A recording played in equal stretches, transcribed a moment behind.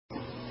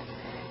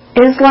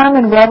Islam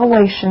and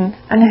Revelation,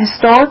 an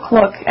historic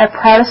look at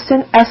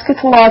Protestant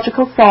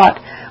eschatological thought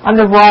on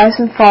the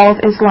rise and fall of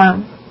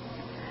Islam.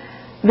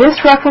 This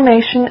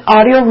Reformation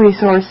audio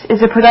resource is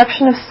a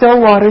production of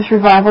Still Waters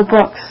Revival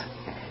Books.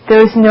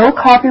 There is no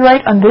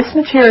copyright on this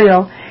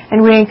material,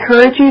 and we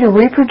encourage you to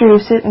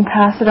reproduce it and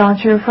pass it on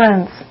to your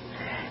friends.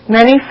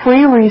 Many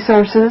free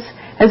resources,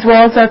 as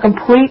well as our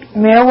complete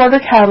mail-order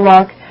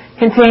catalog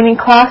containing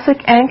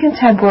classic and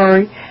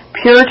contemporary,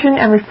 Puritan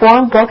and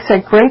Reformed books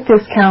at great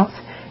discounts,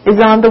 is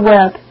on the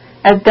web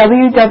at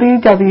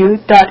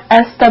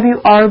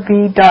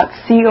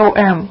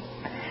www.swrb.com.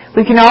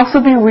 We can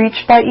also be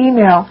reached by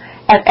email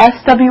at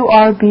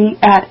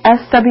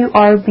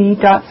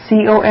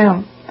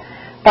swrb@swrb.com,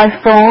 by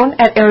phone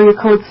at area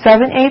code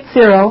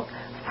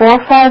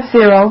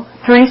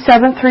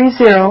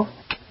 780-450-3730,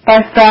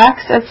 by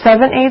fax at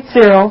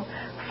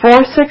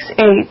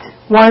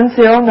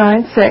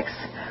 780-468-1096,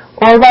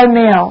 or by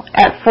mail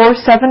at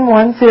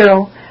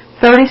 4710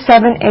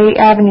 37A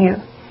Avenue,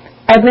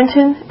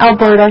 Edmonton,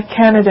 Alberta,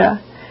 Canada,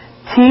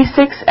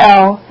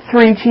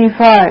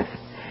 T6L3T5.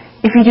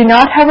 If you do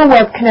not have a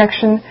web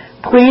connection,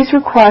 please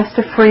request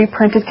a free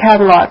printed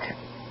catalog.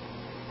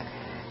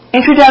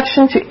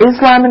 Introduction to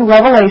Islam and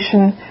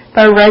Revelation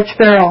by Reg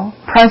Farrell,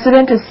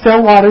 President of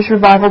Still Waters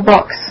Revival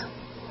Books.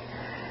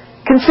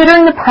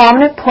 Considering the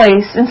prominent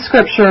place in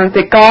Scripture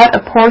that God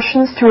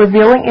apportions to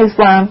revealing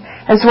Islam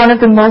as one of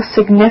the most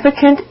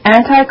significant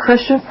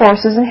anti-Christian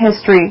forces in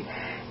history,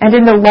 and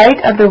in the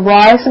light of the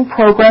rise and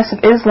progress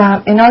of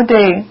Islam in our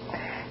day,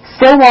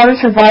 Still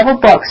Waters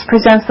Revival Books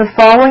presents the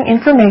following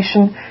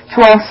information to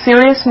all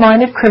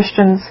serious-minded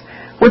Christians,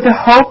 with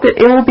the hope that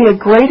it will be a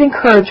great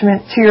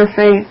encouragement to your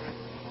faith.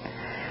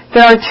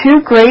 There are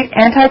two great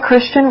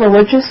anti-Christian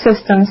religious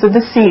systems of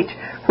deceit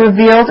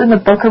revealed in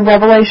the book of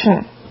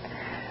Revelation.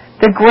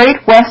 The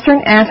great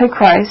Western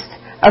Antichrist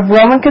of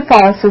Roman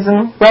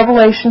Catholicism,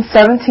 Revelation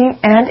 17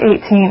 and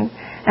 18,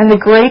 and the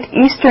great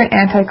Eastern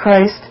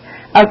Antichrist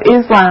of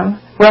Islam,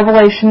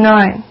 Revelation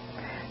 9.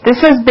 This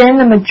has been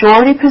the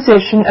majority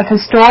position of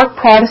historic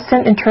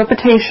Protestant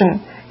interpretation,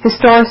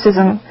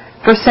 historicism,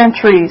 for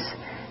centuries,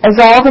 as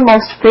all the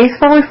most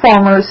faithful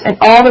reformers and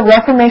all the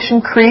Reformation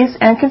creeds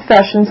and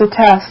confessions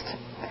attest.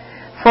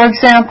 For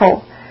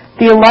example,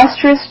 the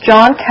illustrious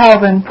John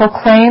Calvin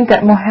proclaimed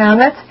that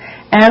Mohammed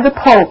and the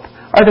Pope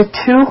are the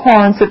two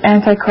horns of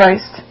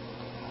Antichrist.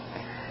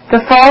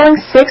 The following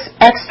 6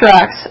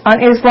 extracts on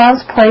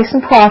Islam's place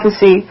in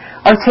prophecy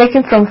are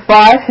taken from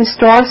 5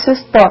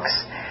 historicist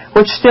books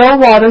which Still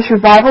Waters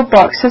Revival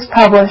Books has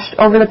published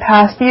over the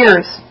past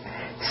years.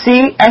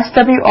 See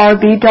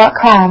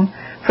swrb.com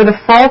for the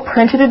full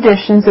printed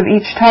editions of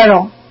each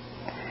title.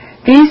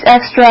 These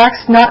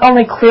extracts not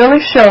only clearly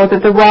show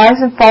that the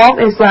rise and fall of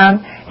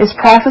Islam is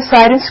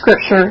prophesied in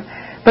Scripture,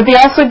 but they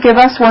also give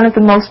us one of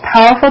the most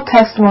powerful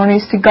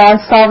testimonies to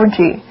God's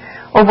sovereignty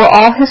over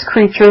all His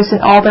creatures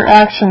and all their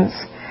actions,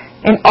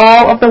 in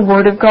all of the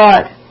Word of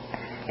God.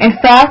 In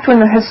fact,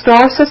 when the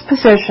historicist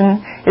position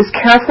is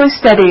carefully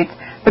studied,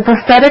 the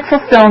prophetic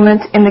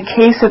fulfillment in the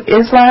case of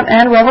Islam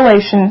and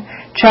Revelation,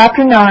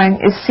 chapter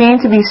 9, is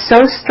seen to be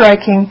so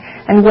striking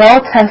and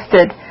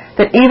well-tested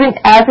that even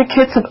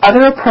advocates of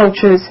other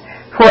approaches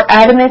who are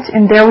adamant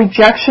in their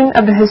rejection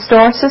of the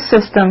historicist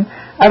system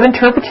of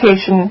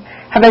interpretation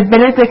have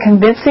admitted the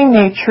convincing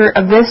nature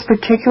of this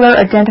particular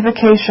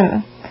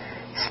identification.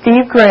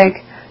 Steve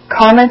Gregg,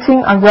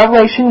 commenting on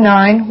Revelation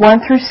 9,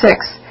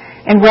 1-6,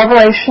 and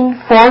Revelation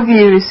 4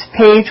 Views,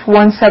 page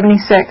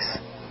 176.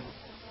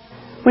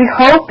 We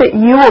hope that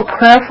you will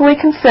prayerfully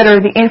consider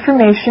the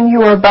information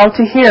you are about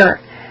to hear,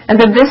 and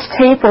that this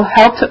tape will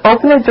help to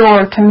open the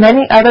door to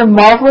many other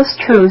marvelous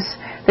truths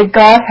that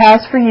God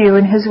has for you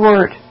in His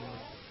Word.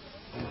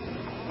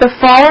 The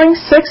following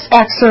 6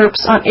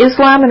 excerpts on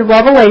Islam and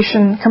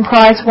Revelation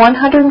comprise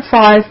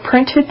 105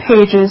 printed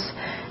pages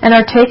and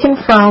are taken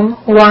from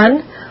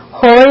 1.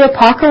 Holy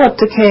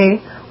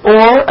Apocalypticae,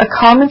 or a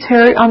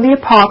commentary on the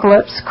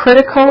Apocalypse,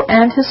 critical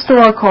and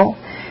historical,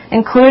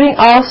 including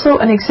also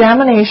an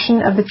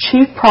examination of the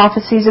chief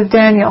prophecies of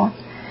Daniel,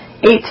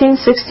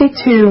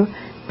 1862,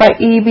 by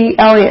E.B.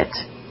 Elliott,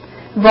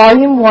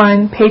 Volume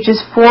 1,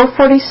 pages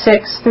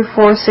 446 through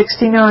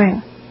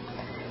 469.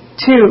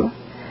 2.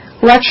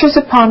 Lectures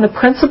upon the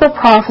Principal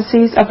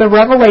Prophecies of the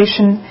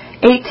Revelation,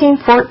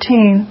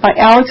 1814, by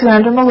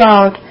Alexander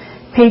Mallard,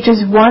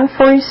 pages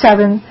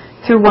 147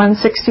 through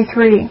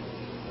 163.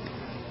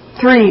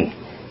 3.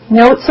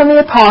 Notes on the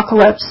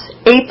Apocalypse,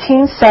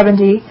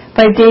 1870,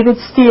 by David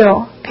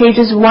Steele,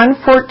 pages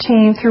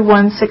 114 through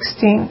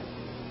 116.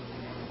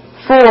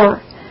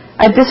 4.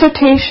 A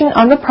dissertation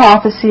on the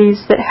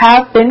prophecies that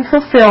have been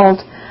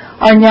fulfilled,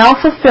 are now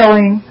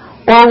fulfilling,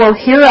 or will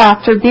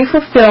hereafter be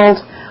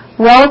fulfilled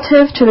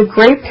relative to the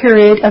great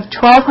period of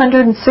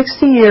 1260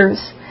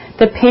 years,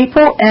 the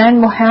papal and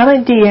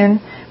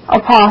Mohammedan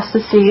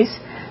apostasies,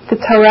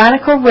 the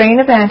tyrannical reign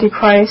of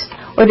Antichrist,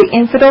 or the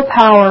infidel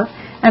power,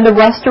 and the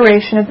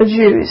restoration of the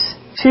Jews.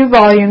 2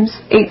 volumes,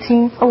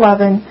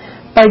 1811,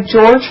 by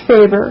George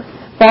Faber,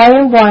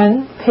 Volume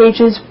 1,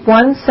 pages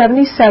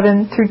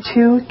 177 through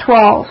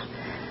 212.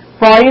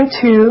 Volume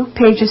 2,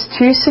 pages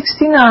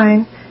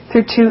 269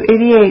 through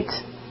 288.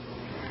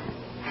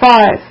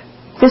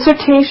 5.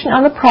 Dissertation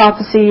on the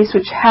prophecies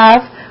which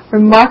have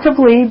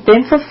remarkably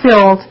been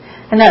fulfilled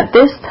and at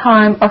this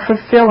time are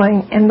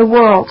fulfilling in the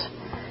world.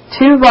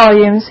 2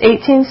 volumes,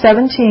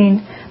 1817,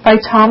 by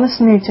Thomas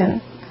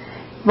Newton.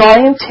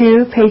 Volume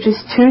 2,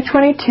 pages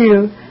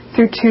 222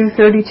 through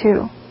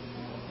 232.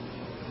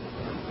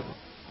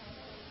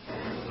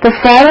 The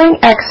following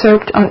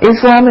excerpt on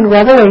Islam and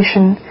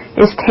Revelation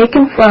is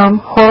taken from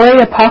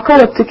Horae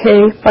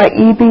Apocalypticae by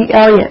E.B.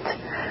 Elliott,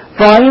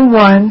 Volume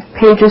 1,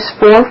 pages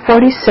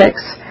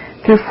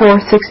 446 through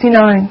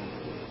 469.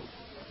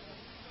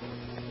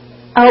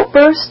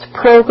 Outburst,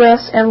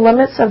 progress, and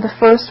limits of the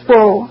first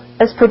woe,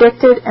 as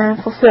predicted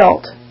and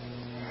fulfilled.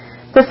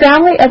 The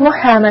family of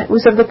Muhammad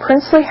was of the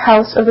princely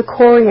house of the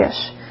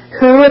Quraysh,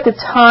 who at the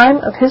time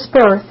of his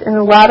birth in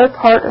the latter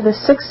part of the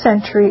 6th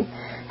century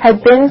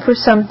had been for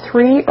some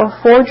 3 or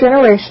 4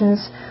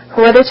 generations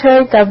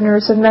hereditary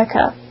governors of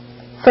Mecca.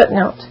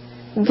 Footnote.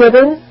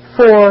 Gibbon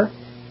 4,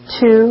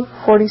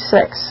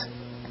 246.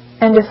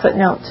 End of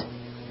footnote.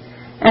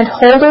 And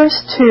holders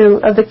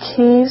too of the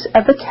keys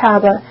of the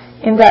Kaaba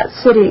in that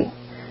city,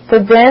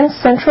 the then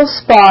central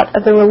spot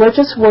of the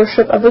religious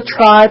worship of the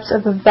tribes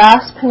of the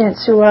vast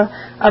peninsula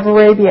of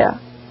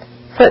Arabia.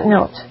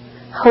 Footnote.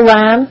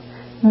 Halam,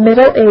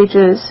 Middle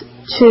Ages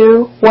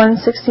 2,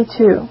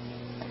 162.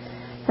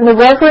 In the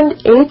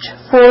Reverend H.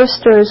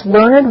 Forster's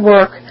learned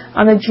work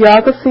on the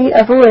geography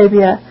of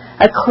Arabia,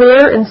 a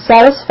clear and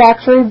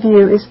satisfactory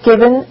view is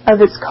given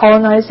of its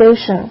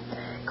colonization,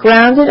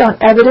 grounded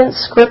on evidence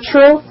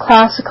scriptural,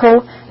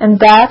 classical, and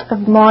that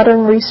of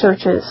modern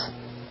researches.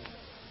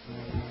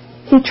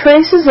 He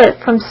traces it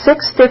from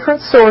 6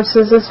 different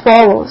sources as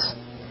follows.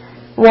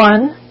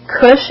 1.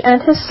 Cush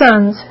and his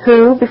sons,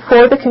 who,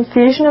 before the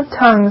confusion of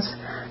tongues,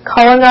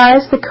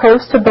 colonized the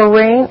coast of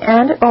Bahrain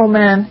and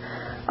Oman,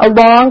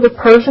 along the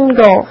Persian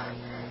Gulf,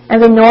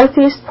 and the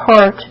northeast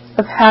part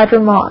of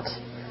Hadramaut.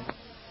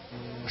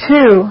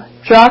 2.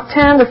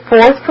 Joktan the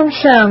fourth from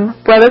Shem,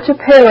 brother to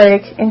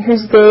Peleg, in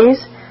whose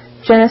days,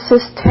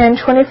 Genesis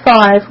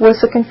 10:25,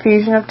 was the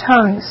confusion of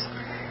tongues,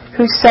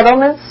 whose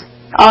settlements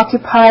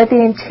occupied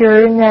the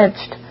interior Nejd,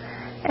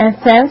 and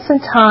thence in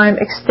time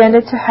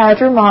extended to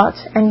Hadramaut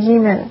and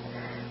Yemen,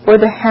 where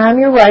the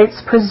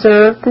Hammurites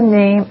preserved the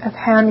name of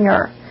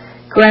Hammur,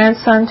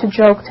 grandson to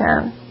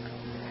Joktan.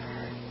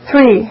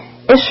 3.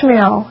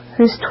 Ishmael,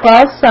 whose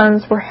 12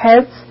 sons were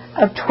heads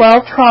of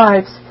 12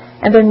 tribes,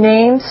 and their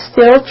names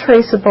still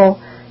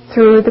traceable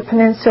through the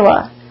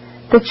peninsula,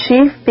 the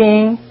chief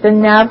being the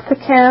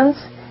Nabathans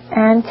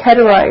and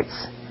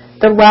Kedarites,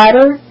 the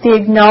latter the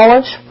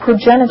acknowledged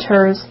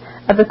progenitors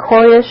of the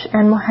Quraysh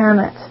and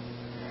Muhammad.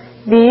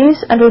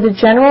 These, under the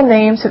general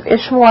names of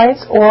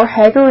Ishmaelites or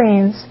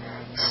Hagarenes,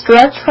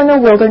 stretch from the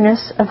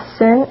wilderness of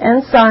Sin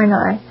and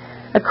Sinai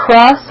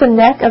across the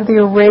neck of the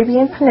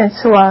Arabian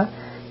Peninsula,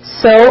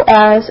 so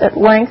as at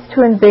length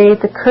to invade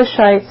the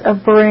Cushites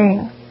of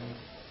Bahrain.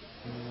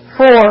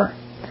 4.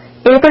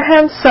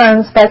 Abraham's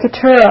sons by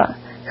Keturah,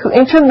 who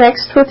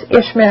intermixed with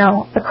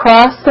Ishmael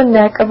across the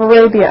neck of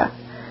Arabia,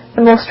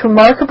 the most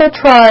remarkable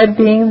tribe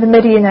being the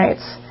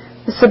Midianites,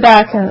 the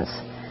Sabacans,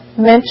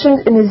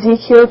 mentioned in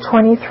Ezekiel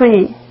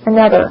 23,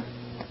 another.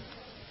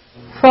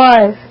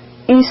 5.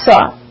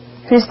 Esau,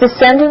 whose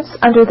descendants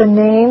under the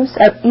names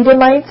of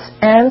Edomites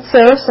and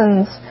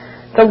Saracens,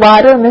 the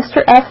latter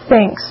Mr. F.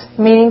 thinks,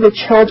 meaning the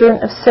children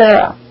of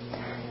Sarah.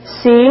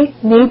 See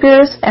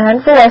Niebuhr's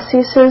and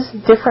Valesius's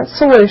Different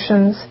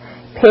Solutions,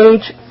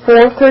 page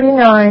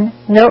 439,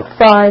 note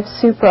 5,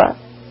 supra.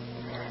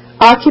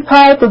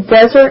 Occupied the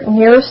desert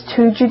nearest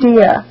to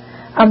Judea,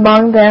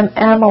 among them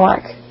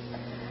Amalek.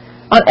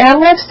 On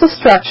Amalek's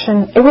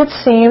destruction, it would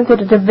seem that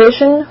a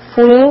division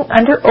fleeing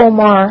under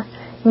Omar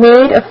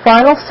made a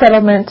final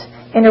settlement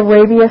in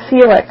Arabia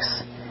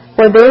Felix,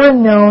 where they were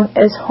known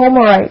as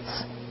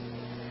Homerites.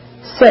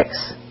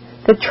 6.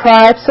 The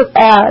tribes of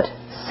Ad,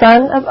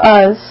 son of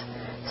Uz,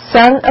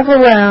 son of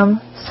Aram,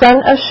 son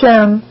of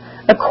Shem,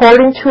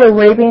 according to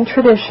Arabian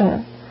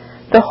tradition.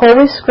 The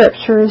Holy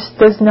Scriptures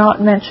does not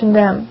mention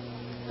them.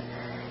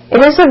 It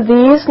is of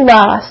these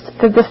last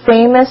that the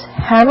famous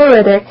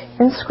Hammuritic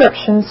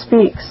inscription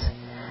speaks,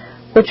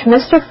 which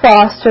Mr.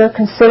 Foster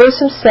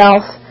considers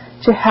himself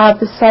to have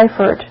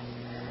deciphered,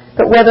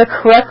 but whether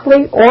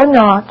correctly or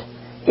not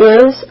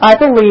is, I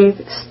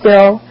believe,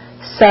 still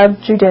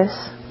sub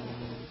judice.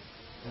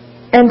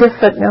 End of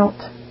footnote.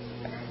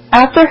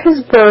 After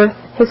his birth,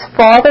 his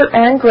father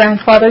and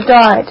grandfather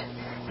died,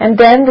 and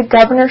then the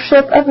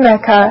governorship of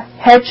Mecca,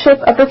 headship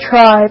of the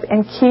tribe,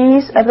 and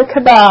keys of the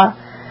Kaaba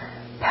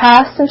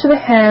passed into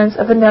the hands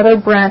of another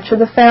branch of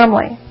the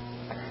family.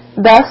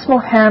 Thus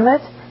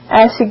Muhammad,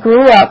 as he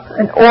grew up,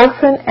 an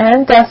orphan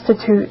and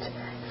destitute,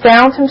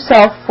 found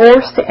himself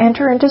forced to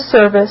enter into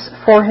service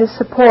for his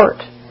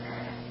support,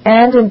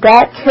 and in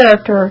that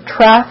character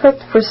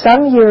trafficked for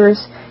some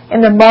years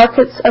in the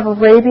markets of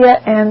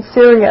Arabia and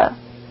Syria.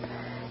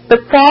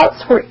 But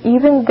thoughts were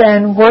even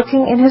then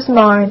working in his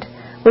mind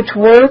which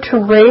were to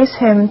raise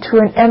him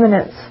to an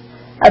eminence,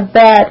 a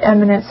bad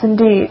eminence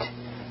indeed,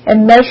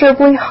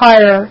 immeasurably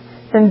higher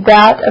than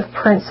that of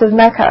Prince of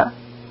Mecca.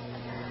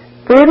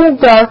 Brooding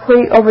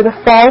darkly over the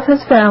fall of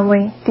his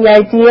family, the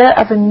idea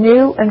of a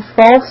new and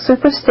false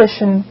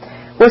superstition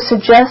was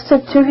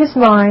suggested to his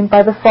mind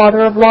by the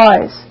father of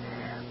lies,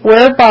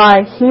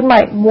 whereby he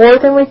might more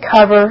than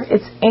recover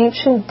its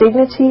ancient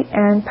dignity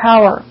and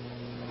power.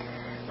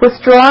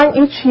 Withdrawing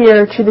each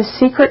year to the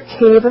secret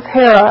cave of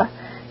Hira,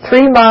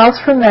 3 miles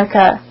from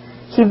Mecca,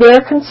 he there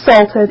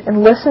consulted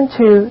and listened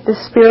to the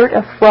spirit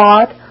of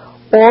fraud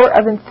or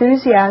of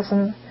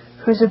enthusiasm,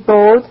 whose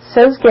abode,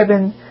 says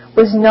Gibbon,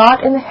 was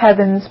not in the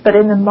heavens but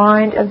in the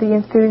mind of the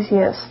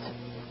enthusiast.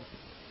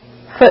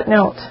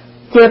 Footnote.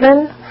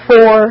 Gibbon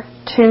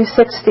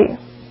 4:260.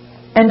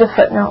 End of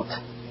footnote.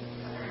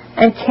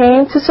 And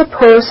came to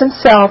suppose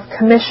himself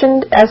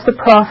commissioned as the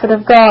prophet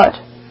of God.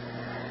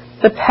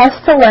 The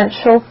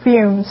pestilential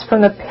fumes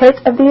from the pit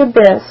of the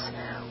abyss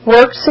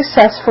worked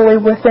successfully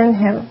within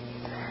him.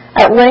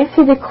 At length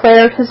he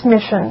declared his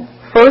mission,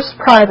 first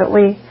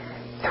privately,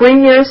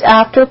 3 years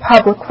after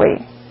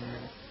publicly.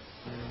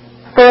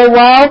 For a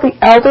while the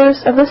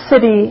elders of the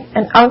city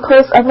and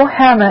uncles of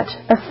Mohammed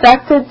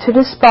affected to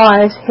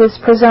despise his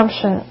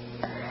presumption.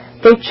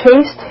 They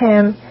chased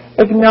him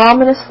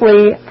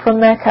ignominiously from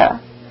Mecca.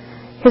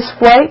 His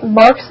flight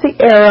marks the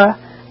era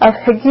of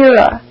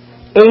Hegira,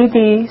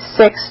 A.D.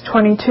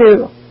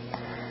 622.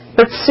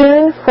 But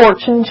soon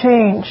fortune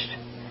changed.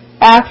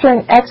 After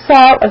an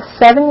exile of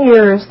 7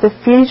 years, the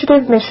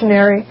fugitive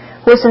missionary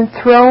was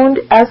enthroned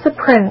as the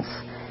prince,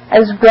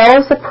 as well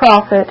as the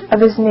prophet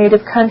of his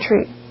native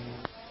country.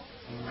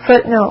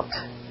 Footnote.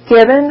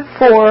 Gibbon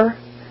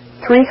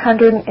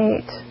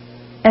 4:308.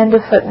 End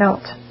of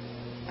footnote.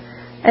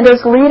 And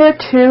as leader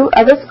too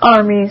of its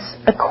armies,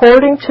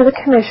 according to the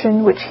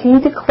commission which he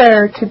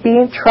declared to be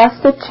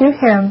entrusted to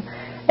him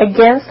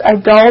against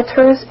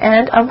idolaters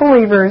and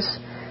unbelievers,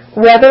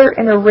 whether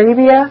in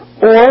Arabia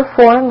or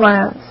foreign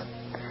lands.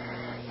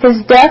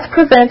 His death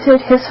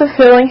prevented his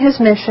fulfilling his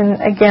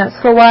mission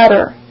against the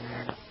latter.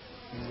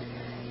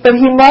 But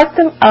he marked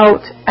them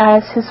out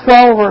as his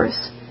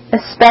followers,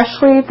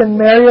 especially the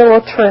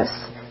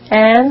Mariolatrists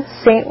and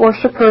saint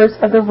worshippers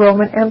of the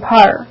Roman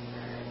Empire.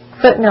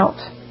 Footnote.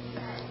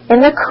 In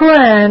the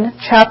Quran,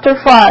 chapter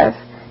 5,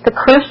 the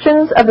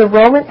Christians of the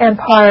Roman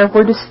Empire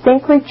were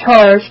distinctly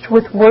charged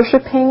with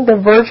worshipping the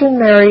Virgin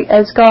Mary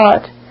as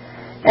God,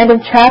 and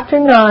in chapter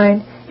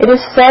 9 it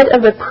is said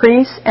of the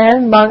priests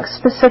and monks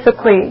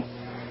specifically,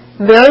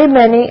 "Very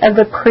many of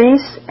the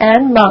priests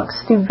and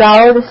monks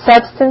devour the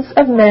substance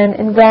of men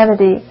in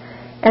vanity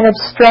and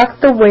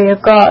obstruct the way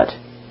of God."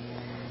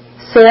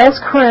 Sales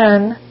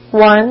Quran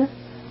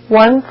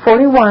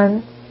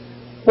 1:141,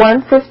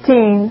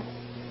 1:15,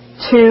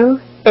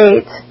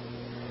 2:8.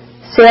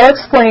 Sale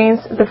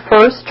explains the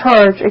first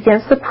charge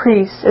against the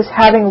priests as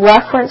having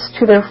reference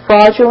to their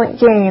fraudulent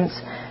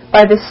gains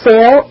by the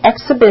sale,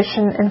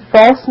 exhibition, and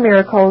false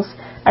miracles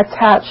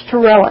attached to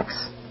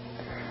relics.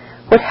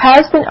 What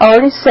has been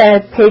already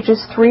said,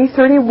 pages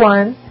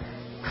 331,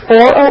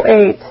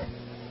 408,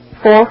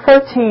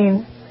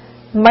 414,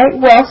 might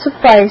well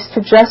suffice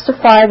to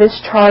justify this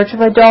charge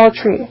of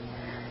idolatry,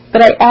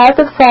 but I add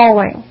the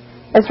following,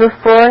 as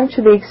referring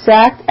to the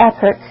exact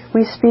epoch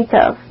we speak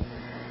of,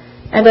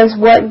 and as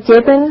what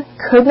Gibbon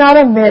could not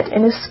omit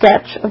in his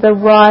sketch of the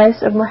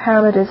rise of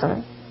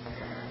Mohammedanism.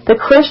 The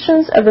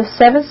Christians of the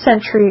 7th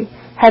century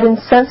had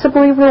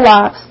insensibly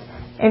relapsed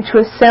into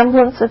a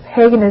semblance of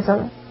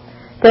paganism.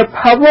 Their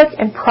public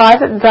and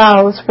private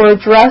vows were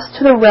addressed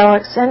to the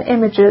relics and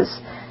images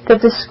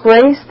that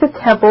disgraced the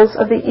temples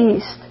of the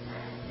East,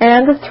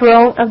 and the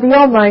throne of the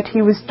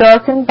Almighty was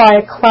darkened by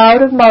a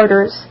cloud of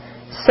martyrs,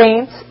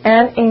 saints,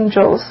 and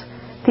angels,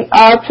 the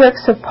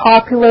objects of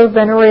popular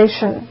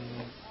veneration.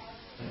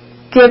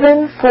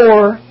 Gibbon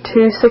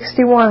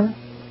 4:261.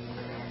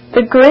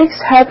 The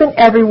Greeks have been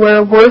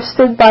everywhere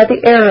worsted by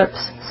the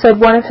Arabs, said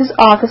one of his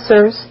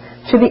officers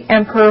to the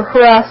Emperor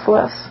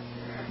Heraclius,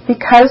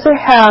 because they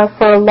have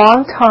for a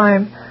long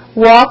time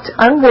walked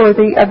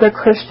unworthy of their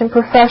Christian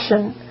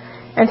profession,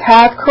 and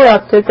have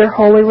corrupted their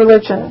holy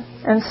religion,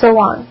 and so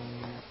on.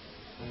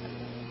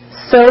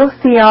 So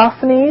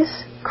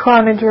Theophanes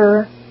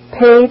Chronometer,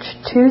 page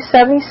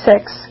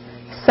 276,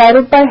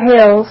 cited by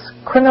Hales,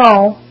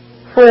 Chronol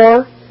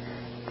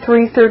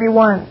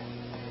 4:331.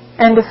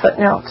 End of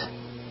footnote.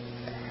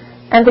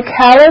 And the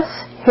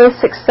caliphs, his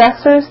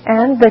successors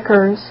and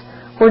vicars,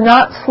 were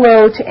not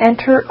slow to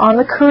enter on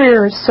the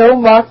careers so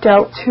marked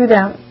out to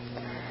them.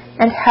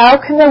 And how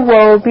can their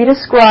woe be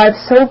described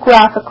so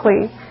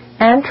graphically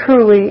and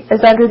truly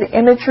as under the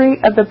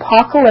imagery of the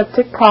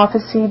apocalyptic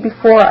prophecy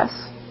before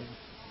us?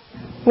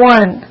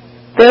 1.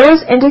 There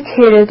is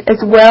indicated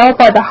as well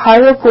by the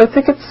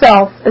hieroglyphic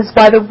itself as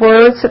by the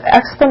words of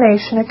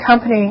explanation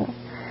accompanying,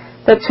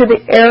 that to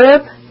the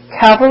Arab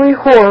cavalry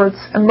hordes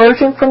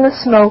emerging from the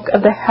smoke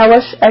of the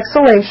hellish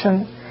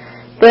exhalation,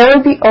 there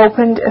would be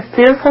opened a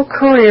fearful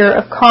career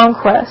of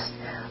conquest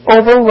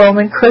over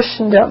Roman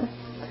Christendom,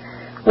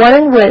 one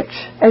in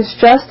which, as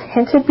just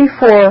hinted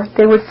before,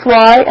 they would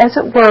fly, as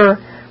it were,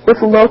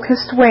 with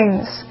locust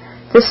wings,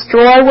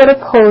 destroy what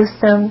opposed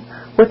them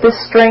with the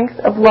strength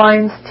of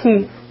lions'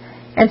 teeth,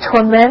 and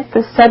torment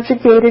the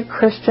subjugated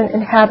Christian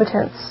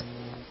inhabitants.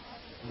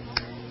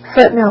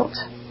 Footnote: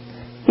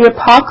 the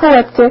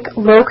apocalyptic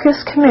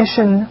locust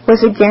commission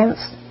was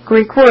against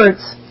Greek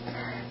words,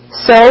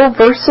 so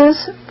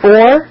verses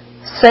 4,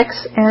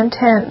 6, and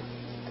 10.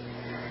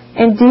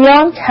 In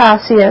Dion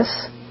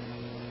Cassius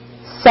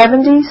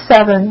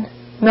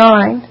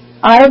 77:9,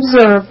 I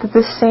observe that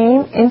the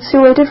same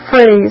insulated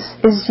phrase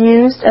is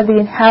used of the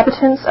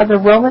inhabitants of the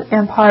Roman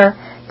Empire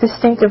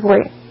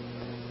distinctively.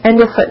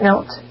 End of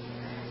footnote.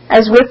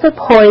 As with the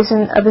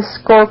poison of the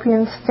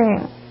scorpion's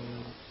sting.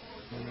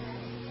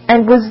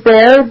 And was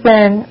there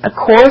then a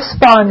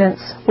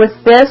correspondence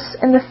with this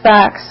in the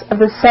facts of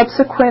the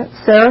subsequent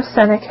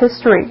Saracenic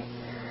history?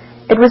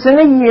 It was in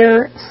the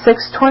year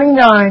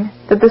 629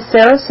 that the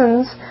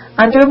Saracens,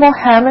 under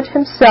Mohammed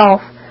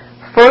himself,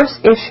 first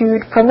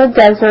issued from the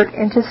desert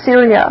into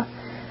Syria,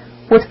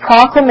 with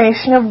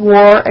proclamation of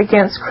war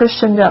against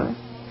Christendom.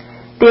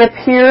 They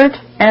appeared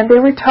and they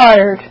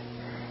retired.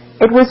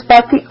 It was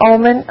but the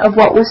omen of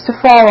what was to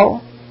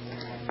follow.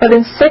 But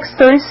in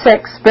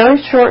 636, very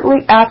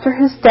shortly after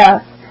his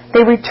death,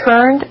 they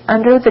returned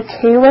under the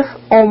Caliph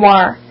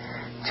Omar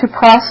to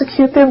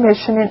prosecute their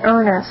mission in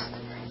earnest.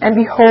 And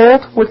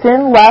behold,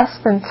 within less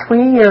than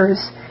 3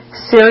 years,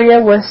 Syria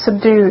was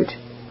subdued.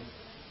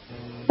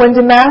 When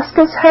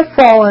Damascus had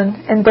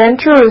fallen, and then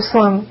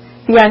Jerusalem,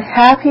 the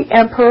unhappy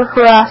Emperor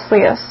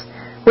Heraclius,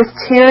 with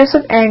tears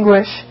of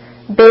anguish,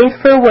 bade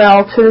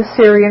farewell to the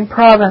Syrian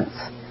province.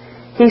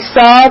 He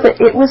saw that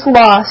it was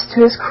lost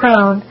to his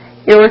crown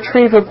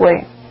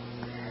irretrievably.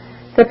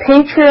 The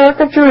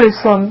Patriarch of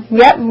Jerusalem,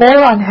 yet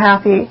more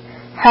unhappy,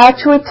 had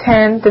to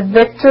attend the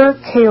victor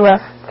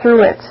Caliph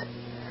through it.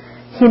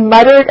 He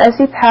muttered as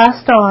he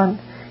passed on,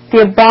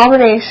 "The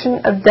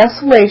abomination of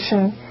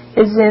desolation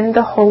is in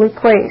the holy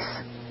place."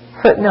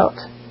 Footnote.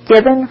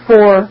 Gibbon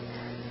for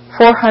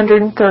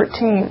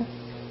 413.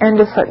 End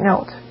of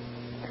footnote.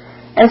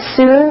 As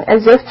soon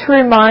as if to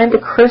remind the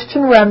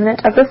Christian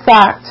remnant of the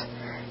fact,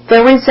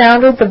 there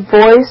resounded the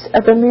voice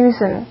of the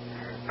muezzin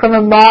from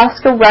a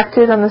mosque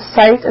erected on the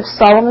site of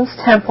Solomon's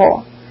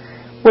temple,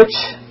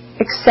 which,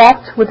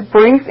 except with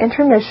brief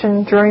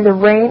intermission during the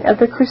reign of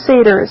the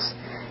Crusaders,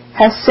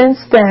 has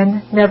since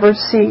then never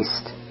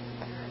ceased.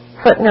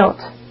 Footnote.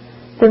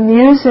 The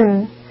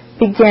muezzin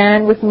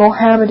began with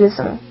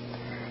Mohammedism.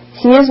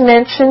 He is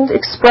mentioned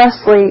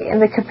expressly in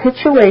the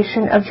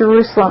capitulation of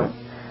Jerusalem.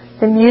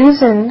 The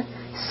muezzin,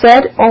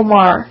 said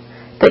Omar,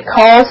 that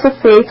calls the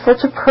faithful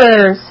to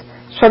prayers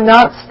shall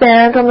not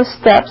stand on the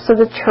steps of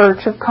the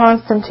church of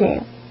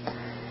Constantine.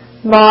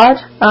 Maud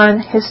an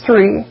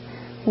History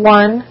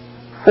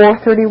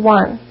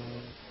 1:431.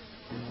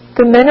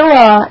 The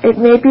menorah, it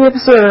may be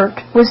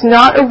observed, was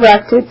not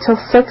erected till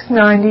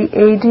 690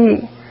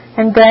 A.D.,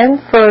 and then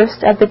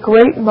first at the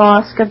great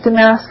mosque of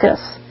Damascus,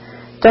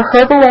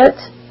 Dahirbalet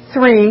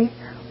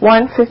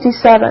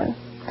 3:157.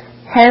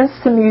 Hence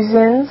the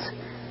muezzins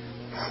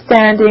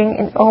standing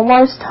in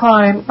Omar's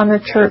time on the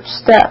church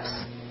steps.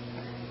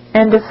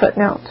 End of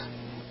footnote.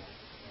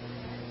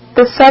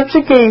 The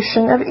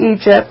subjugation of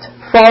Egypt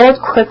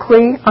followed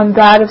quickly on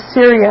that of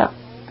Syria.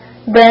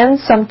 Then,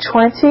 some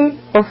 20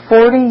 or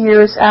 40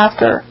 years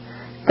after,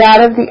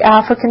 that of the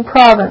African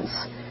province.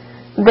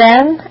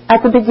 Then,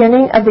 at the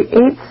beginning of the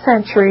 8th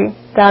century,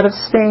 that of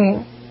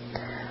Spain.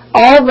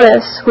 All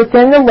this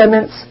within the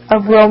limits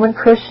of Roman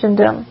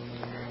Christendom,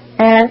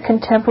 and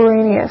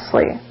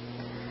contemporaneously.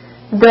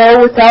 Though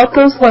without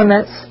those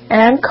limits,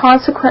 and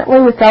consequently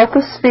without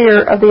the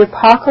sphere of the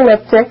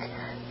apocalyptic,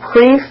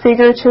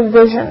 prefigurative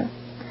vision,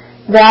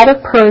 that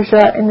of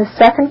Persia in the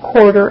 2nd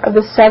quarter of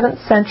the 7th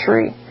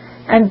century,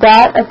 and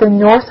that of the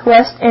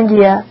northwest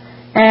India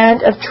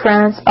and of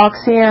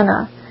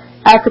Transoxiana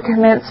at the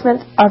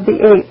commencement of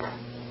the 8th.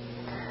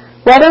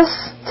 Let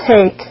us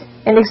take,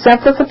 in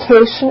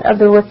exemplification of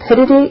the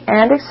rapidity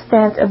and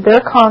extent of their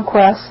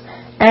conquests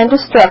and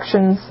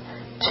destructions,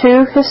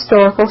 2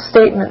 historical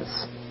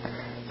statements.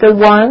 The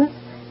one,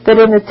 that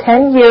in the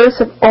 10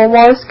 years of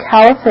Omar's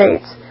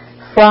caliphate,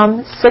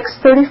 from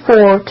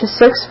 634 to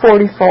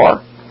 644,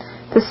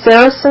 the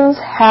Saracens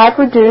had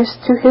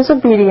reduced to his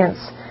obedience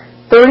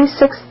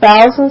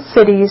 36,000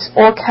 cities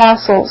or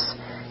castles,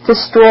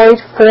 destroyed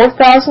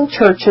 4,000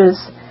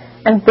 churches,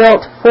 and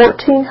built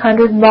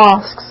 1,400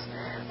 mosques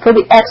for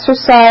the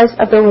exercise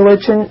of the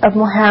religion of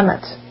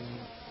Mohammed.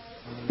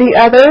 The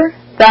other,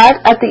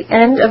 that at the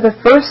end of the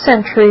 1st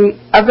century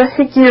of the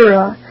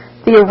Hegira,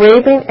 the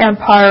Arabian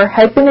Empire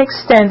had been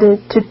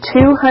extended to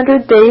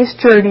 200 days'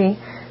 journey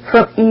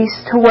from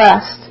east to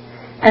west,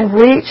 and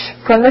reached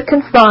from the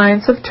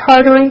confines of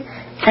Tartary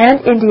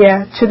and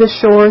India to the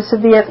shores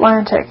of the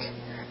Atlantic.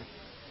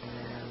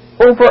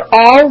 Over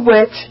all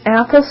which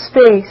ample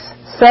space,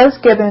 says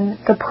Gibbon,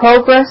 the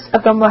progress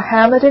of the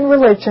Mohammedan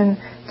religion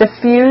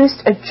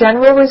diffused a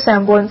general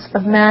resemblance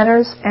of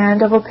manners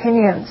and of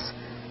opinions.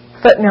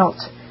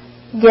 Footnote.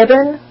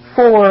 Gibbon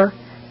 4,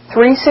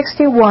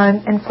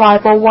 361 and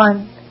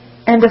 501.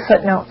 End of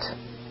footnote.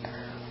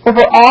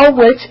 Over all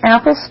which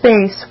ample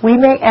space we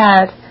may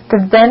add,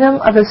 the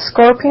venom of the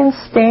scorpion's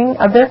sting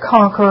of their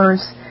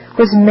conquerors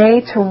was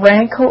made to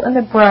rankle in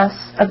the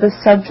breasts of the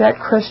subject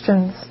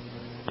Christians.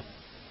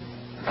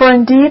 For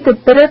indeed the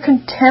bitter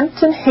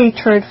contempt and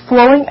hatred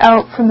flowing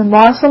out from the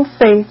Moslem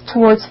faith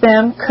towards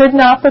them could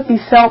not but be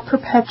felt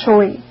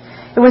perpetually.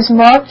 It was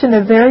marked in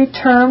the very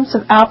terms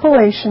of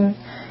appellation,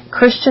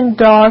 Christian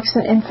dogs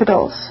and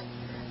infidels.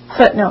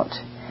 Footnote.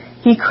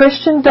 Ye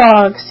Christian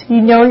dogs,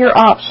 ye know your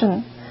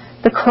option,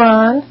 the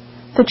Quran,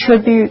 the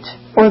tribute,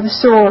 or the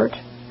sword.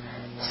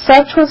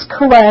 Such was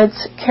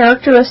Khaled's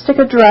characteristic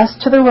address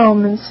to the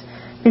Romans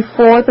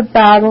before the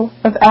Battle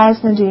of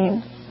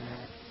Asnadine.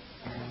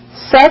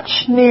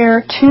 Such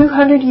near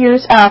 200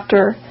 years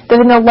after,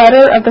 that in a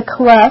letter of the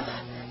Caliph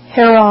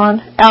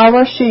Harun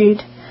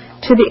al-Rashid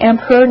to the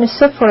Emperor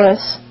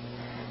Nicephorus,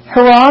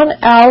 Harun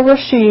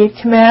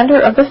al-Rashid, commander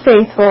of the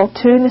faithful,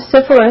 to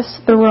Nicephorus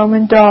the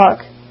Roman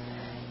dog.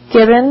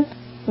 Gibbon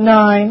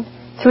 9,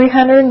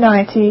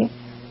 390,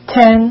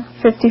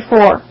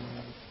 1054.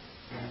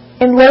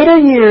 In later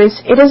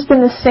years it has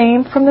been the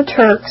same from the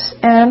Turks,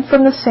 and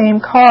from the same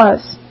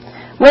cause.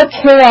 What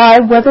care I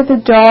whether the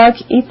dog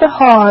eat the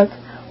hog,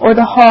 or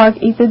the hog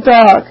eat the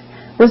dog,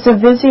 was the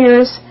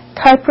vizier's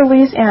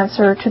Kyperles'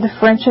 answer to the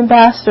French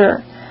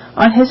ambassador,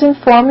 on his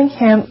informing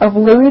him of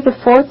Louis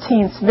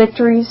XIV's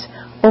victories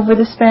over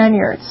the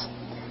Spaniards.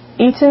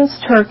 Eaton's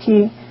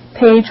Turkey,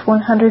 page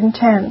 110.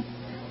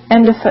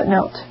 End of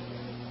footnote.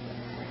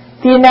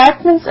 The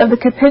enactments of the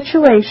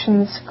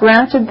capitulations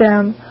granted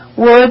them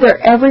were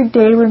their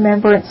everyday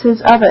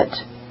remembrances of it.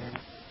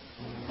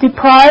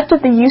 Deprived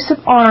of the use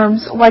of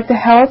arms like the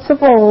Helots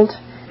of old,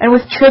 and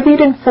with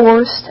tribute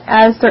enforced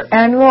as their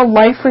annual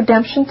life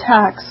redemption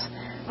tax,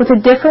 with a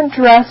different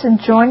dress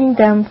enjoining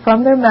them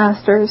from their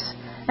masters,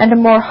 and a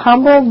more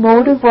humble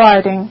mode of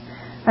riding,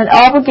 an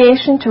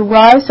obligation to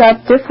rise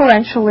up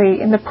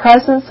differentially in the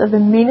presence of the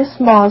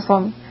meanest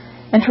Moslem,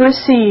 and to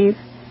receive,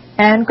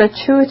 and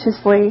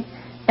gratuitously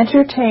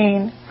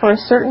entertain for a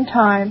certain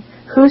time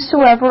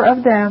whosoever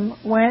of them,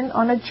 when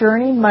on a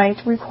journey,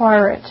 might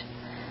require it.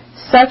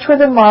 Such were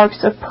the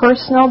marks of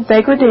personal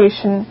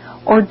degradation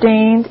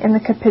ordained in the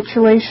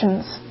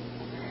capitulations.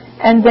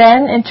 And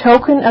then, in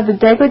token of the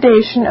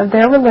degradation of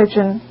their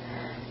religion,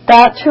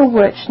 that to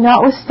which,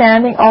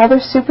 notwithstanding all their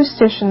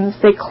superstitions,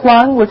 they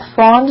clung with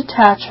fond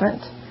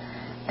attachment,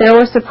 there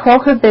was the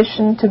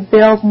prohibition to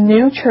build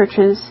new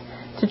churches,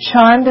 to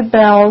chime the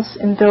bells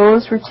in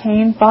those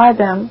retained by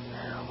them,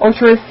 or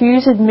to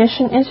refuse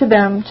admission into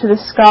them to the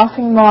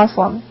scoffing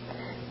Moslem,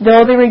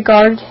 though they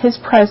regarded his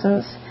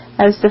presence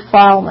as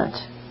defilement.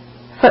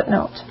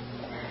 Footnote.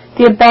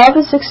 The above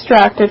is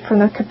extracted from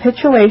the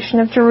capitulation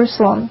of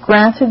Jerusalem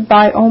granted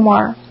by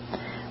Omar,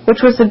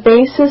 which was the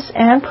basis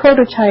and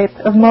prototype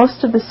of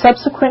most of the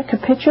subsequent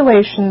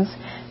capitulations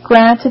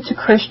granted to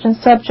Christian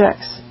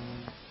subjects.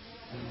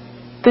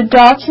 The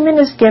document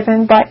is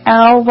given by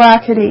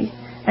al-Raqidi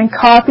and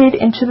copied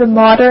into the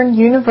modern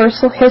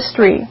Universal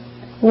History,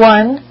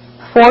 1,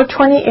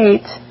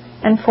 428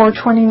 and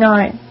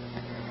 429.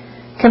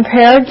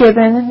 Compare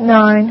Gibbon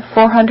 9,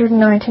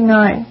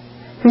 499,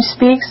 who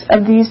speaks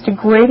of these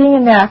degrading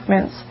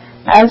enactments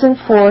as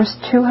enforced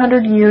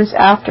 200 years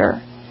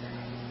after.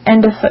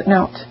 End of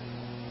footnote.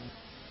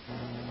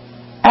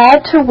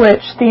 Add to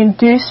which the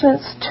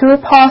inducements to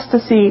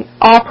apostasy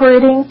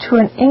operating to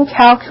an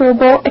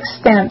incalculable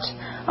extent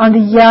on the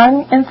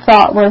young and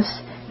thoughtless,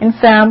 in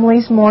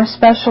families more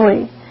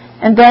especially,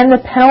 and then the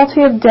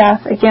penalty of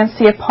death against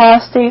the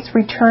apostates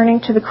returning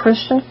to the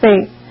Christian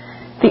faith,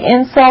 the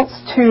insults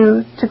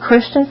to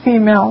Christian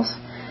females,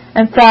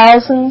 and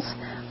thousands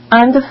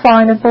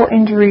undefinable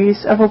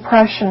injuries of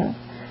oppression.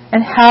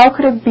 And how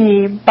could it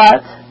be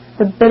but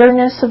the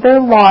bitterness of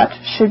their lot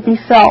should be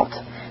felt,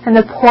 and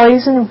the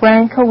poison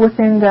rankle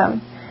within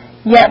them,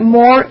 yet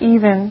more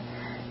even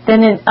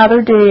than in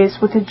other days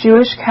with the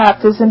Jewish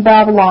captives in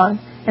Babylon,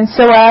 and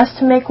so as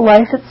to make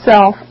life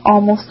itself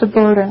almost a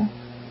burden.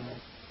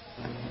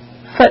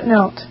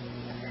 Footnote.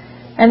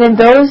 And in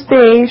those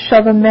days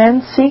shall the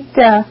men seek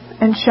death,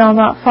 and shall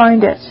not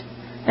find it,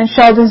 and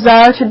shall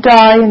desire to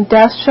die, and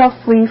death shall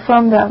flee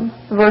from them.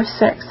 Verse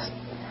 6.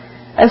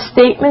 A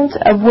statement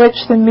of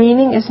which the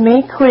meaning is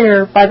made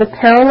clear by the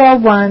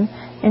parallel one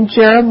in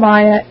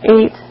Jeremiah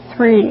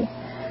 8:3,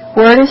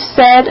 where it is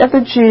said of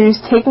the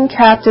Jews taken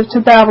captive to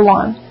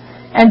Babylon,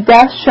 and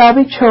death shall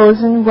be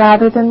chosen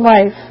rather than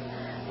life,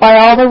 by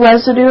all the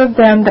residue of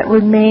them that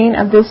remain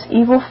of this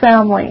evil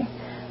family,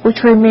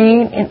 which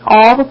remain in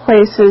all the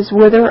places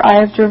whither I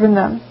have driven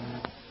them.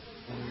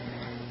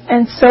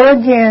 And so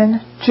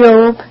again,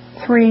 Job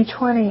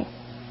 3:20.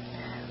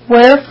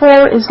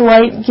 Wherefore is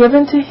light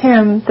given to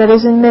him that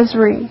is in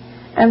misery,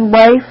 and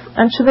life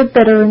unto the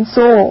bitter in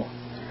soul,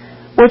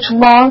 which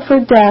long for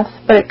death,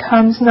 but it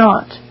comes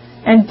not,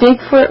 and dig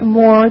for it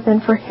more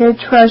than for hid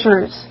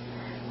treasures,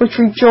 which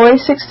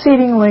rejoice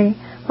exceedingly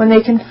when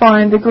they can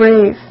find the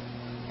grave.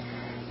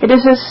 It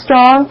is a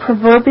strong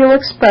proverbial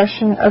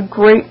expression of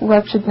great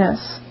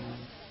wretchedness.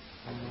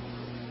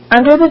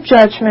 Under the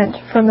judgment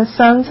from the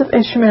sons of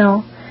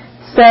Ishmael,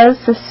 says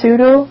the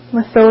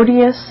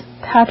Pseudo-Methodius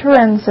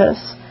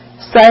Tatarensis,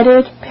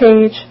 cited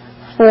page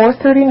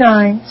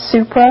 439,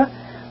 Supra,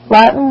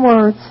 Latin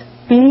words,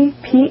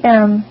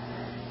 BPM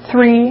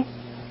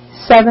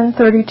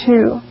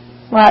 3:732,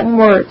 Latin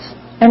words,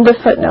 end of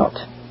footnote.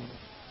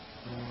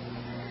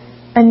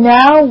 And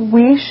now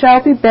we shall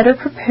be better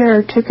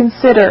prepared to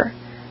consider,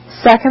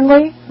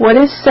 secondly, what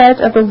is said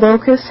of the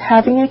locusts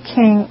having a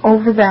king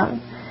over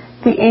them,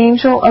 the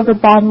angel of the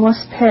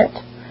bottomless pit,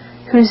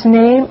 whose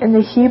name in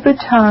the Hebrew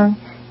tongue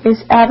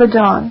is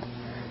Abaddon,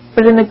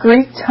 but in the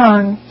Greek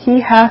tongue he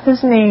hath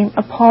his name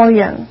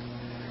Apollyon.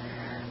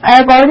 I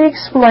have already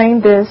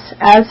explained this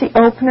as the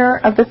opener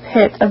of the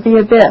pit of the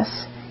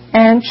abyss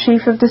and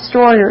chief of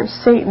destroyers,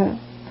 Satan.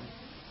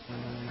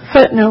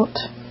 Footnote.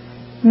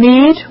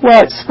 Mead,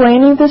 while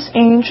explaining this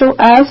angel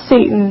as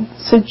Satan,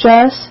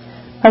 suggests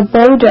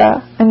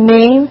Aboda, a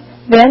name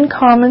then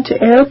common to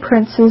Arab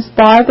princes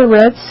by the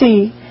Red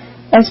Sea,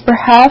 as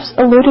perhaps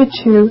alluded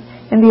to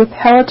in the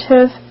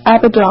appellative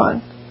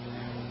Abaddon.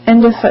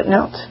 End of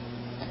footnote.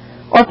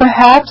 Or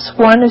perhaps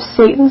one of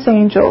Satan's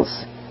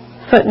angels.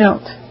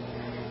 Footnote.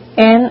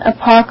 In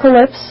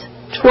Apocalypse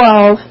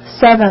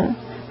 12:7,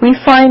 we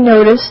find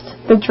noticed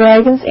the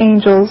dragon's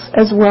angels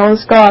as well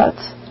as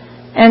gods.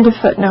 End of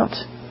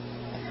footnote.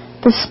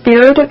 The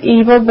spirit of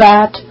evil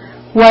that,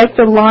 like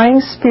the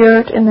lying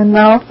spirit in the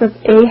mouth of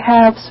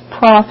Ahab's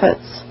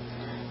prophets.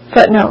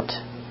 Footnote.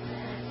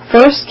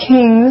 1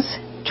 Kings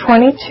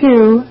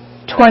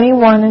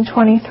 22:21 and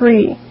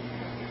 23.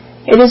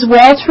 It is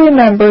well to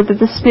remember that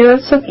the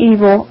spirits of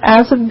evil,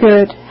 as of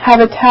good,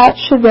 have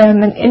attached to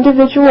them an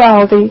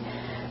individuality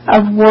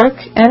of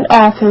work and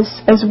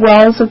office as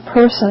well as of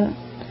person.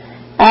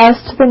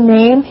 As to the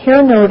name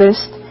here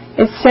noticed,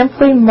 it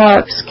simply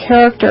marks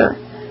character,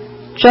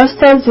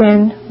 just as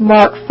in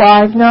Mark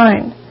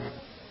 5:9.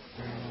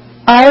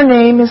 Our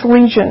name is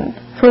Legion,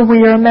 for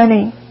we are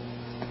many.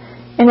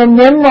 In the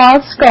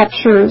Nimrod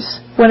sculptures,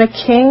 when a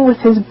king with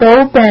his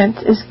bow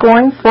bent is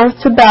going forth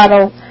to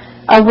battle,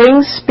 a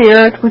winged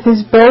spirit with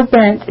his bow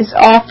bent is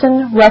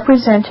often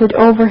represented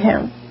over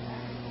him.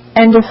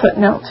 End of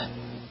footnote.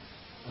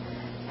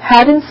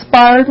 Had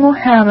inspired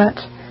Mohammed,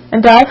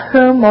 and of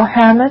whom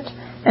Mohammed,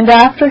 and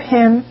after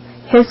him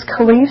his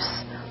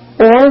caliphs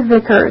or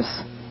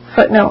vicars.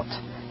 Footnote.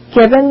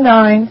 Gibbon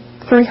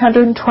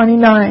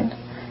 9:329.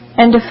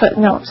 End of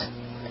footnote.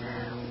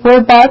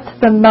 Were but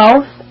the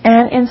mouth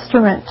and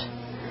instrument.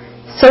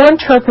 So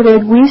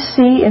interpreted, we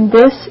see in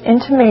this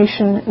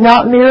intimation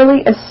not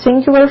merely a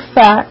singular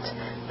fact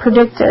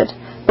predicted,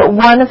 but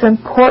one of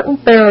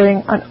important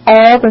bearing on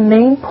all the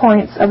main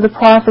points of the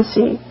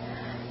prophecy.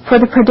 For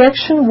the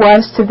prediction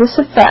was to this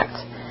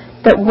effect,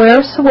 that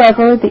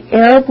wheresoever the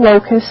Arab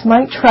locusts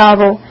might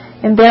travel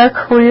in their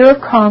career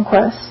of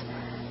conquest,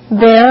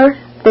 there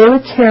they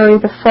would carry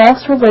the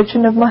false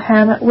religion of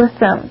Mohammed with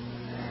them.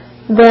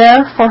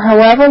 There, for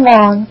however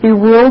long, be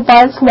ruled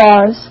by its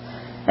laws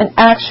and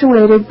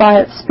actuated by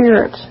its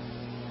spirit.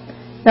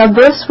 Now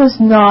this was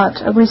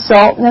not a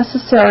result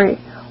necessary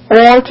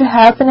or to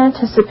have been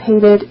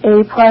anticipated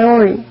a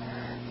priori.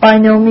 By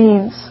no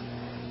means.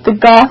 The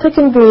Gothic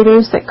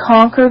invaders that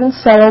conquered and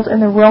settled in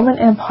the Roman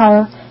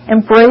Empire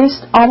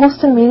embraced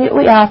almost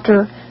immediately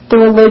after the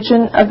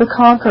religion of the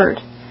conquered,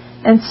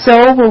 and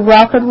so were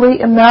rapidly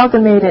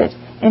amalgamated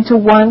into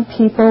one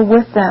people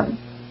with them.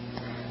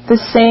 The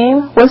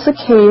same was the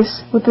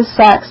case with the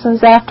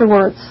Saxons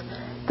afterwards,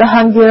 the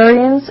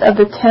Hungarians of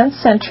the 10th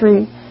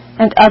century,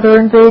 and other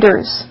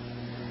invaders.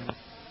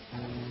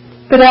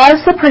 But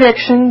as the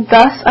prediction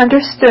thus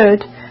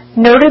understood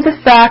noted the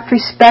fact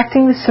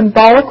respecting the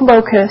symbolic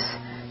locus,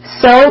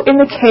 so in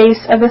the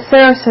case of the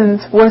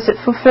Saracens was it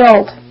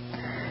fulfilled.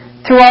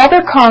 Through all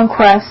their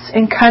conquests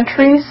in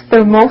countries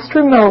the most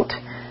remote,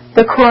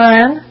 the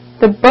Quran,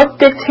 the book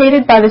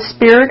dictated by the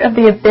spirit of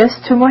the abyss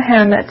to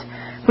Muhammad,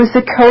 was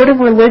the code of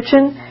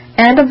religion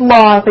and of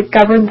law that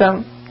governed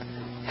them.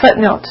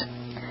 Footnote.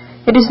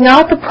 It is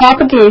not the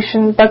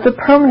propagation but the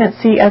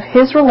permanency of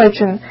his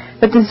religion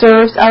that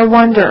deserves our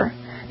wonder.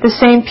 The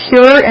same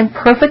pure and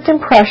perfect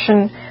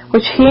impression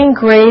which he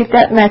engraved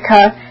at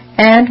Mecca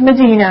and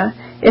Medina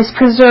is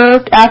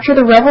preserved after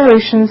the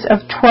revolutions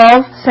of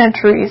 12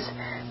 centuries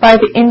by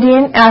the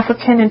Indian,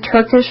 African, and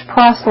Turkish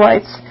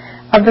proselytes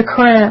of the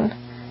Quran.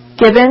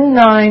 Gibbon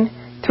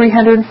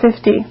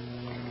 9:350.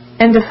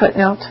 End of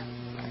footnote.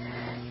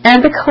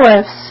 And the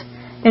caliphs,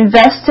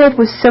 invested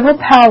with civil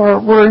power,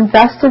 were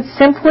invested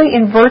simply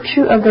in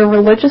virtue of their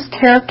religious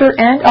character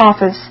and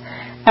office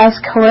as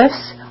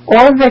caliphs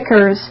or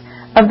vicars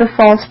of the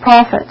false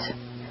prophet.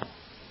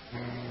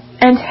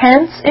 And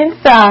hence, in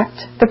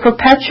fact, the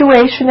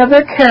perpetuation of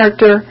their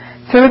character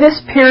through this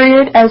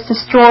period as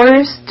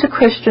destroyers to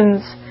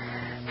Christians.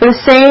 For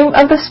the same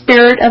of the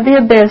spirit of the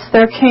abyss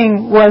their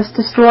king was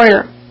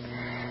destroyer.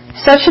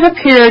 Such it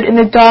appeared in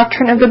the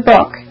doctrine of the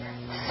book,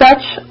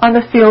 such on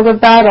the field of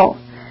battle.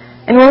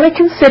 And when we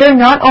consider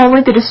not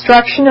only the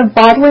destruction of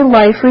bodily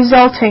life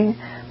resulting,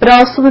 but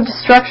also the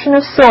destruction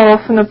of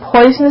soul from the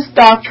poisonous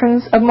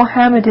doctrines of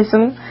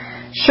Mohammedanism,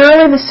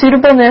 surely the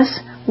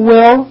suitableness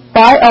will,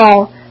 by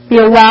all,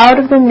 be allowed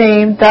of the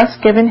name thus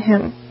given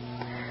him.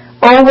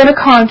 Oh, what a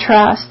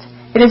contrast!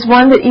 It is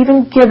one that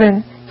even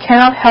Gibbon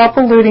cannot help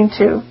alluding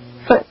to.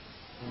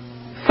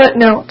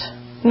 Footnote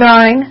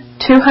 9,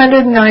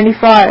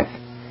 295.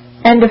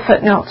 End of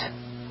footnote.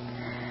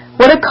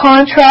 What a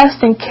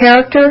contrast in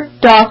character,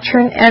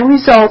 doctrine, and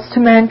results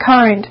to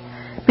mankind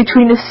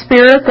between the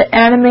spirit that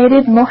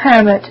animated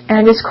Mohammed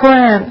and his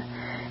Quran,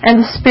 and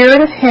the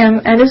spirit of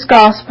him and his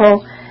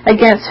gospel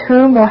against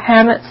whom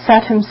Mohammed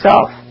set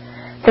himself,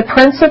 the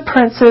Prince of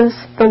Princes,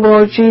 the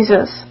Lord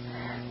Jesus,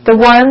 the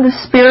one the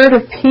spirit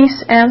of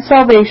peace and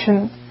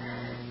salvation,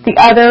 the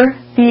other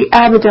the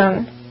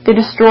Abaddon, the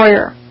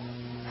destroyer.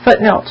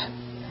 Footnote.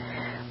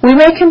 We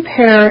may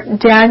compare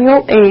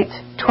Daniel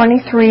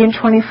 8:23 and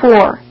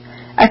 24,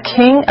 a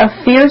king of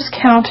fierce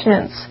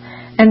countenance,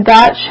 and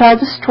that shall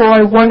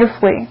destroy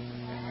wonderfully.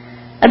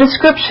 A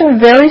description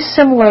very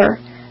similar,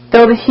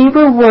 though the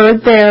Hebrew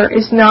word there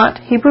is not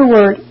Hebrew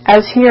word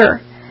as here,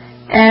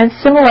 and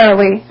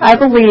similarly, I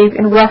believe,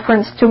 in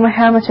reference to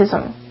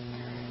Mohammedanism.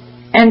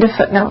 End of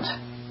footnote.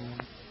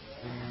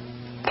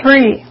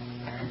 3.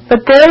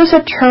 But there is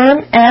a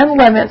term and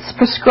limits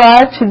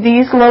prescribed to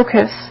these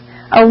locusts,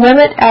 a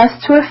limit as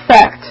to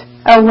effect,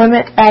 a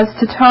limit as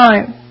to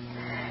time.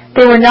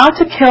 They were not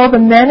to kill the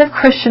men of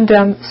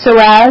Christendom so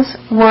as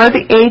were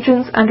the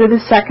agents under the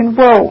second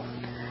woe.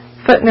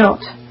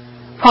 Footnote.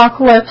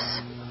 Apocalypse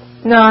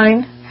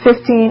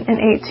 9:15 and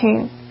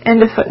 18.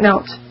 End of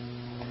footnote.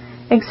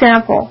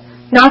 Example.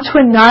 Not to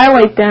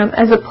annihilate them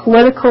as a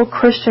political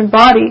Christian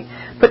body,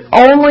 but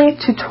only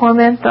to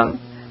torment them.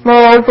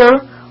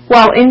 Moreover,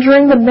 while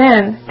injuring the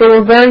men, they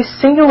were very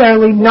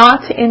singularly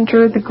not to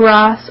injure the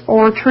grass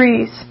or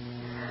trees.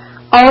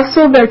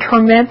 Also, their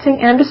tormenting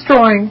and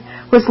destroying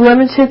was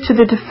limited to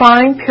the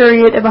defined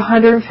period of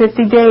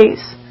 150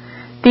 days.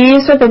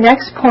 These are the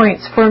next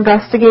points for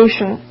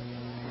investigation.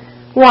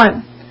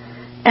 1.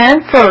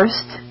 And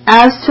first,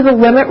 as to the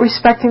limit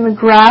respecting the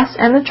grass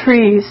and the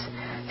trees,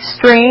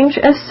 strange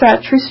as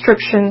such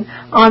restriction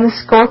on the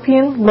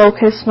scorpion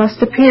locust must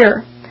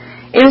appear,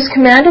 it is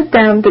commanded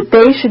them that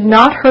they should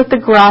not hurt the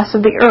grass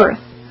of the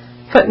earth.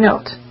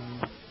 Footnote.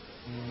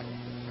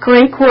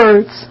 Greek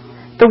words.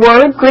 The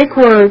Greek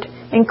word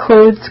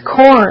includes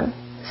corn.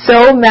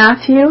 So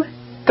Matthew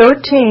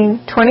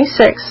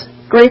 13:26,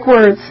 Greek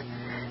words.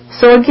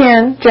 So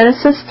again,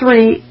 Genesis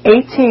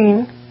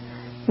 3:18,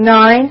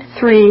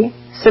 9:3,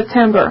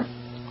 September.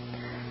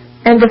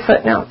 End of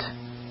footnote.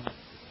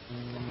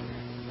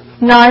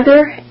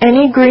 Neither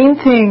any green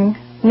thing,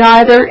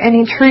 neither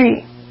any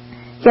tree,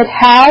 yet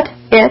had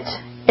it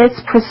its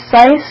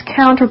precise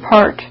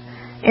counterpart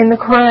in the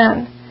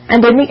Quran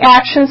and in the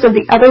actions of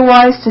the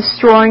otherwise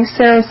destroying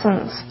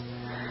Saracens.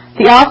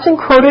 The often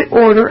quoted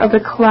order of the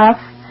Caliph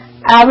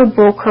Abu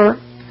Bakr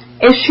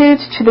issued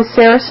to the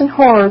Saracen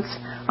hordes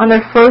on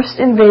their first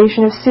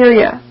invasion of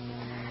Syria: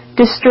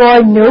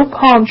 destroy no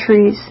palm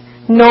trees,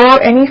 nor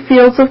any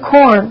fields of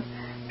corn,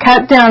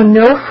 cut down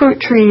no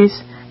fruit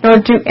trees, nor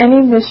do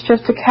any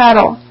mischief to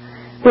cattle,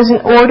 was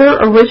an order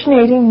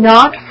originating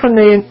not from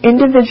the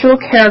individual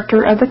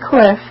character of the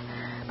caliph,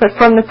 but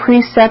from the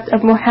precept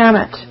of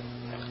Muhammad.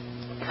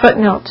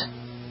 Footnote.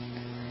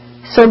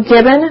 So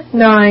Gibbon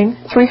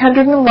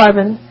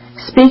 9:311,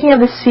 speaking of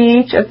the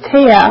siege of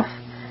Taif,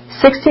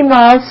 60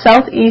 miles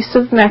southeast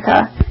of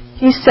Mecca,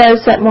 he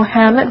says that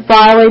Muhammad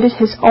violated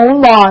his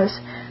own laws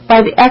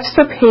by the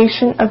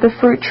extirpation of the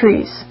fruit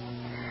trees.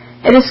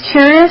 It is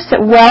curious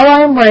that while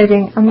I am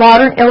writing, a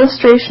modern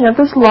illustration of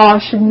this law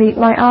should meet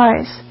my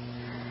eyes.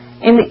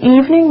 In the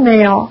Evening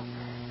Mail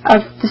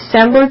of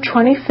December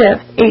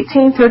 25,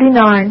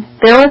 1839,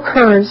 there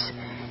occurs,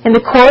 in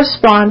the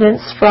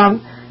correspondence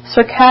from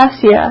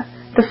Circassia,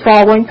 the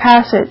following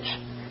passage.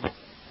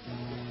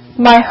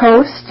 My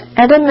host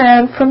and a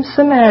man from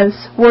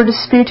Semez were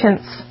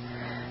disputants,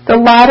 the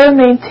latter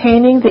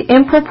maintaining the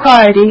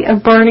impropriety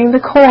of burning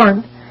the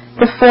corn,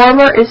 the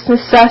former its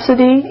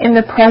necessity in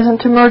the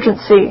present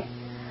emergency.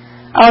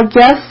 Our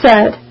guest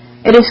said,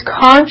 it is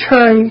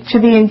contrary to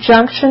the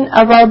injunction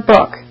of our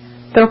book,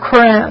 the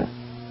Quran.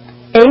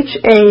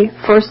 H.A.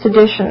 First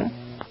Edition.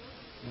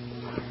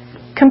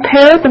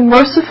 Compare the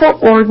merciful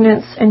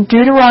ordinance in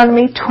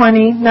Deuteronomy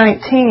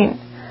 20:19.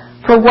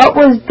 For what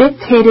was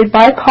dictated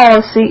by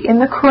policy in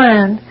the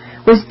Quran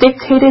was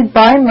dictated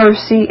by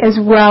mercy as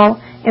well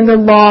in the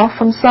law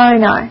from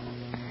Sinai.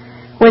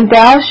 When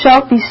thou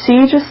shalt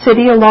besiege a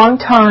city a long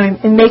time,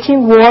 in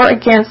making war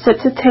against it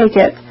to take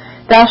it,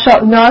 thou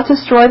shalt not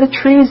destroy the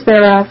trees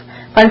thereof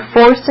by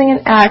forcing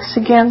an axe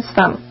against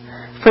them,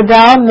 for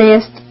thou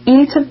mayest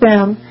eat of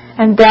them,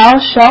 and thou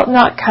shalt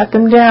not cut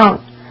them down,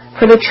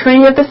 for the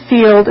tree of the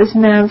field is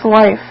man's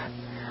life.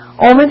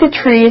 Only the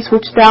trees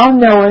which thou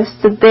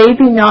knowest that they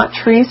be not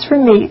trees for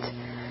meat,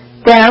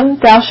 them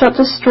thou shalt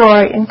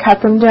destroy and cut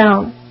them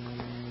down.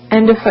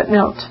 End of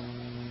footnote.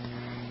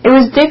 It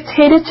was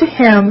dictated to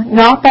him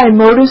not by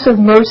motives of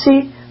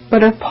mercy,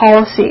 but of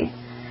policy,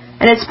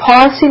 and its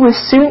policy was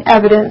soon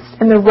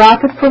evidenced in the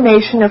rapid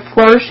formation of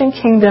flourishing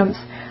kingdoms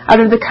out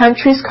of the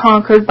countries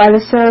conquered by the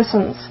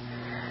Saracens,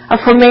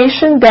 a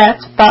formation that,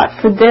 but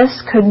for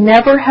this, could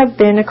never have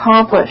been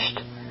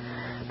accomplished.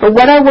 But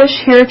what I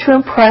wish here to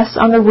impress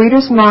on the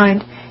reader's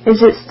mind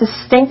is its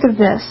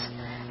distinctiveness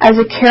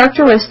as a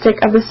characteristic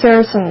of the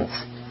Saracens.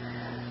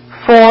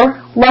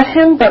 For let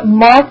him but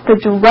mark the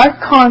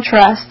direct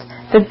contrast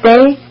that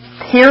they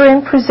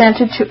herein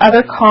presented to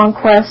other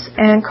conquests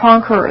and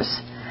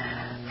conquerors.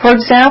 For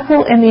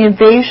example, in the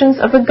invasions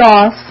of the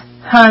Goths,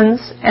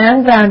 Huns,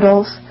 and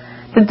Vandals,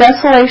 the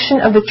desolation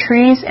of the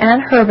trees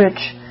and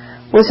herbage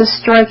was a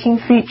striking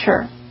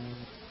feature.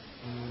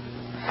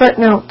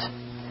 Footnote: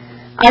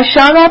 I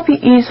shall not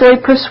be easily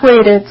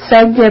persuaded,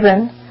 said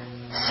Gibbon,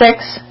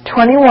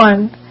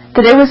 6:21,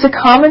 that it was a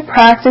common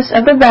practice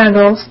of the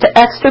Vandals to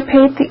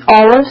extirpate the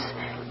olives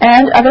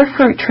and other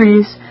fruit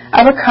trees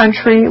of a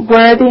country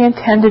where they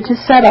intended to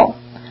settle.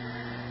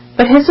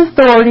 But his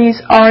authorities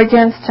are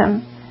against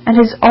him, and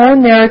his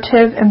own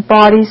narrative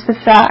embodies the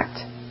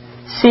fact.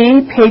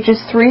 See pages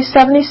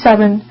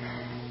 377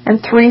 and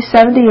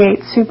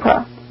 378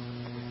 supra.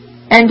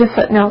 End of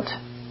footnote.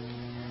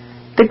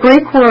 The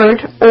Greek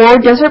word, or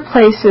desert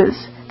places,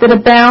 that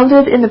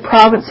abounded in the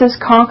provinces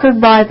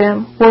conquered by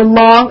them were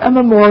long a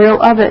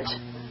memorial of it.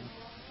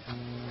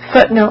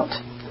 Footnote.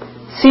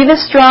 See the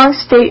strong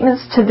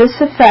statements to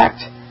this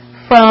effect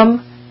from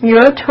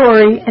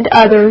Muratori and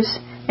others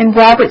in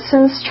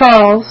Robertson's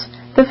Charles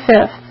V,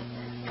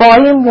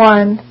 Volume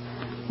 1,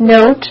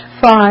 Note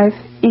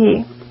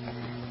 5e.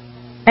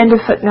 End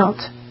of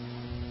footnote.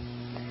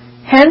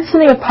 Hence, in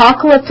the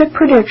apocalyptic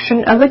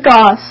prediction of the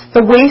Goths,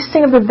 the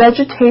wasting of the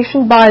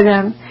vegetation by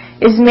them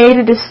is made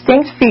a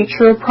distinct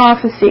feature of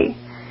prophecy.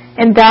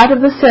 In that of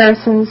the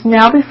Saracens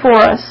now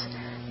before us,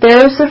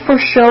 there is the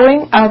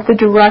foreshowing of the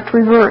direct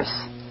reverse.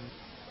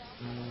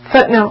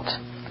 Footnote.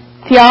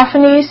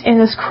 Theophanes, in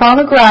his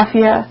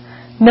Chronographia,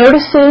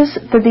 notices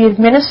that the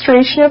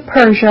administration of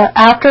Persia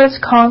after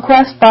its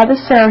conquest by the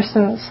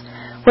Saracens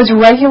was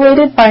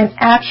regulated by an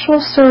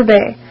actual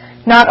survey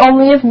not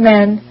only of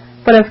men,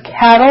 but of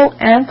cattle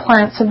and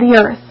plants of the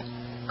earth.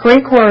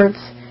 Greek words,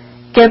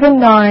 Gibbon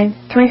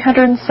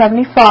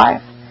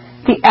 9:375.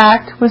 The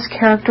act was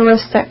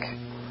characteristic.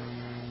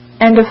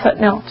 End of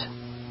footnote.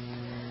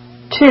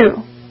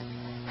 2.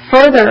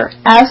 Further,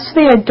 as to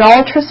the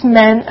idolatrous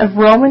men of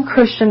Roman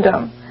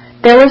Christendom,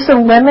 there was a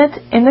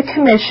limit in the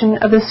commission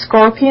of the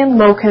scorpion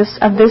locusts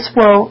of this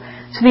woe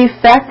to the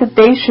effect that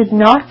they should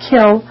not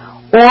kill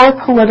or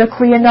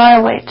politically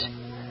annihilate.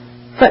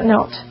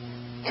 Footnote.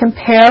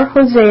 Compare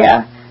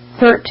Hosea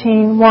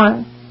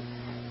 13:1.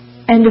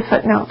 End of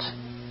footnote.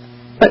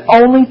 But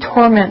only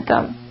torment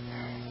them.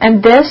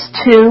 And this,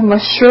 too,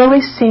 must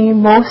surely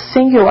seem most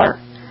singular,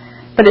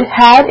 but it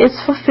had its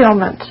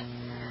fulfillment.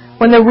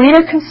 When the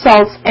reader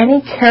consults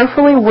any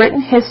carefully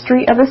written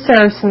history of the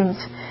Saracens,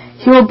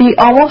 he will be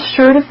almost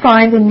sure to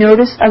find a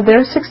notice of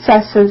their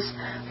successes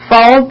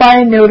followed by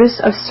a notice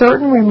of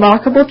certain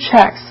remarkable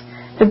checks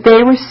that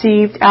they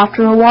received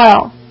after a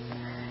while,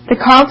 the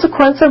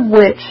consequence of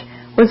which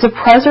was the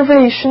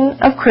preservation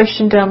of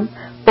Christendom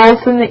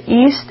both in the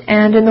East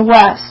and in the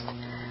West.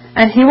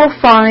 And he will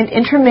find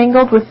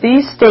intermingled with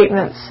these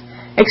statements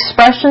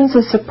expressions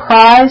of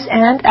surprise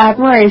and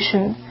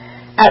admiration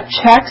at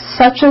checks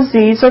such as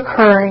these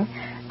occurring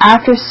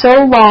after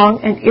so long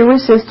and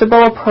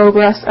irresistible a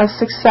progress of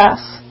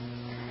success.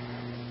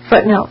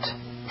 Footnote.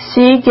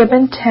 See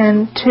Gibbon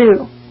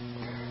 10:2.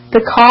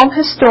 The calm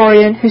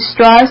historian who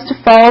strives to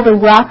follow the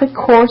rapid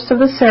course of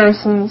the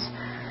Saracens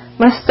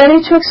must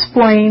study to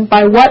explain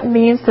by what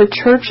means the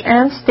Church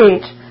and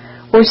State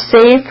were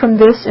saved from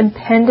this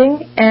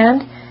impending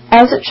and,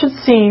 as it should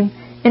seem,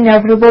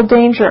 inevitable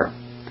danger.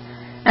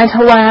 And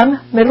Hallam,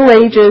 Middle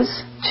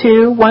Ages,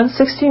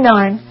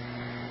 2:169.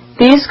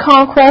 These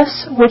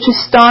conquests, which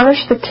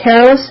astonish the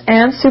careless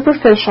and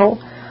superficial,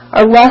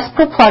 are less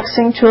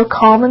perplexing to a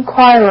calm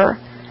inquirer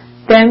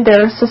than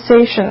their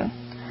cessation,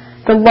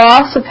 the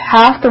loss of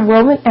half the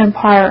Roman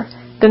Empire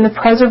than the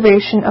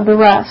preservation of the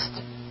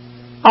rest.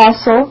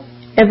 Also,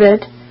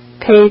 Ibid,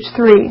 page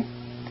 3.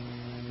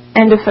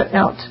 End of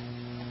footnote.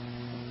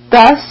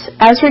 Thus,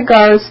 as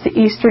regards the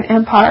Eastern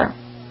Empire.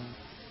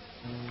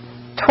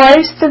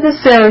 Twice did the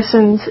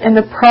Saracens, in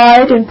the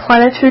pride and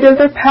plenitude of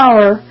their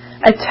power,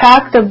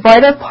 attack the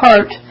vital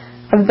part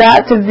of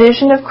that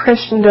division of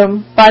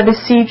Christendom by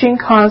besieging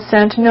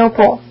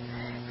Constantinople,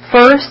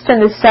 first in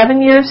the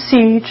 7-year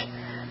siege,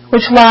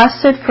 which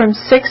lasted from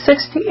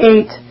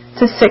 668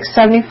 to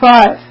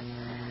 675,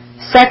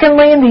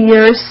 secondly in the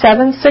years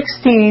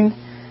 716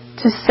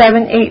 to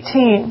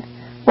 718,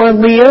 where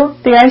Leo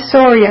the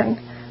Isaurian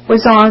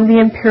was on the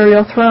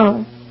imperial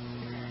throne.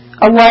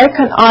 Alike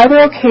on either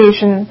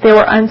occasion they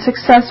were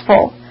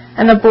unsuccessful,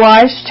 and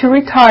obliged to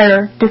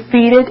retire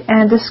defeated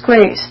and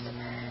disgraced,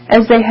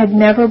 as they had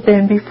never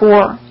been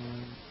before.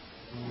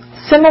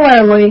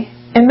 Similarly,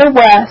 in the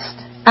West,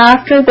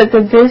 after that the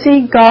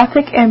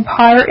Visigothic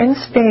Empire in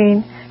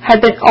Spain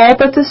had been all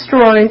but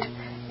destroyed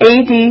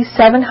AD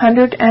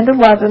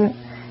 711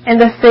 in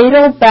the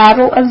fatal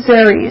Battle of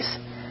Xeres,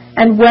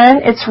 and when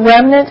its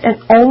remnant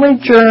and only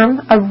germ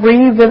of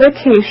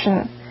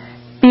revivification,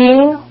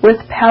 being with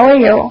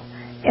Palaio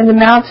in the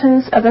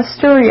mountains of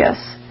Asturias,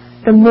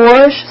 the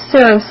Moorish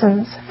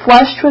Saracens,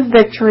 flushed with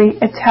victory,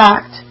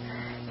 attacked,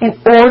 in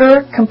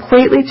order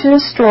completely to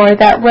destroy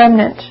that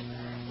remnant.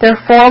 Their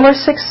former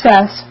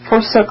success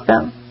forsook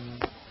them.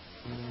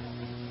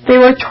 They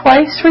were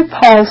twice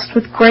repulsed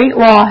with great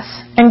loss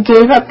and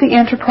gave up the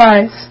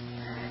enterprise.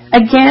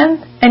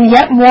 Again, and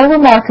yet more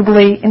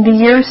remarkably, in the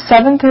year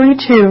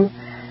 732,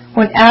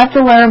 when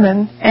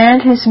Abdel-Rahman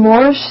and his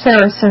Moorish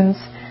Saracens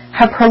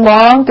had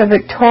prolonged a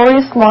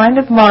victorious line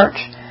of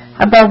march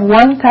above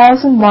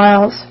 1,000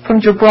 miles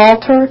from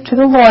Gibraltar to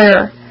the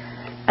Loire,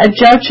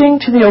 adjudging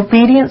to the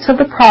obedience of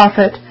the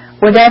Prophet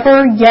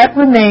whatever yet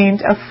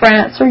remained of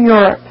France or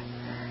Europe,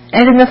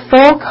 and in the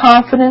full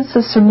confidence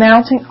of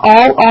surmounting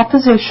all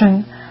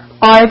opposition,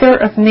 either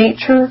of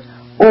nature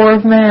or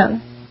of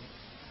man.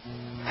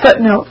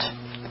 Footnote: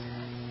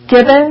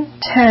 Gibbon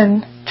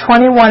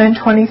 10:21 and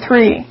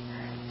 23,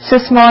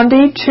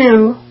 Sismondi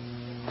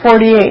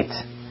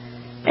 2:48.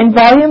 In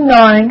Volume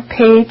 9,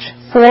 page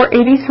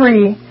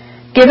 483,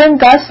 Gibbon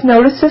thus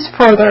notices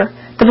further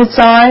the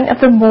design of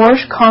the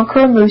Moorish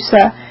conqueror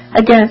Musa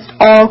against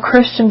all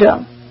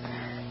Christendom,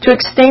 to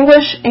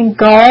extinguish in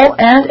Gaul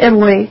and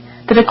Italy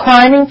the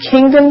declining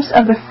kingdoms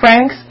of the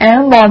Franks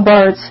and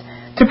Lombards,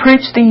 to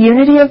preach the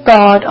unity of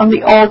God on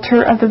the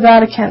altar of the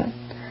Vatican,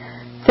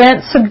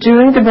 thence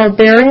subduing the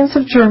barbarians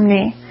of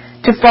Germany,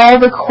 to follow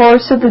the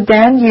course of the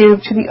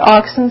Danube to the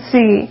Oxen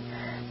Sea,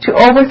 to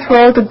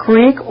overthrow the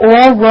Greek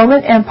or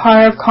Roman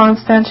Empire of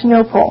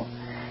Constantinople,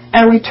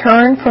 and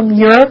return from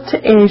Europe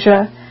to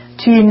Asia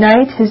to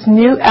unite his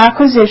new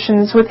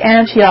acquisitions with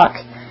Antioch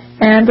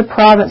and the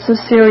province of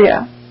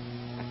Syria.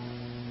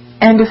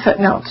 End of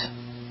footnote.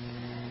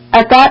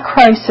 At that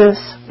crisis,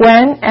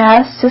 when,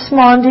 as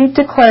Sismondi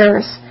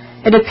declares,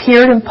 it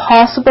appeared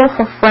impossible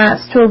for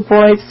France to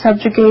avoid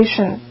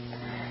subjugation,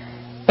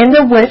 in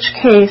the which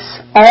case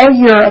all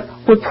Europe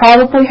would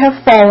probably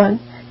have fallen,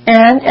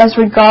 and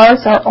as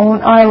regards our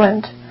own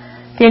island,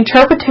 the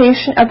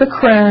interpretation of the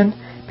Quran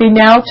be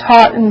now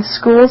taught in the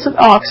schools of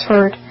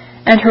Oxford,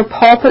 and her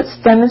pulpits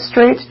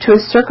demonstrate to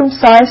a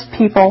circumcised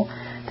people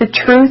the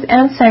truth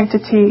and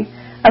sanctity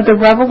of the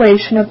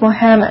revelation of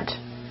Muhammad.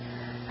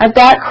 At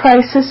that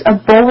crisis a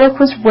bulwark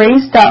was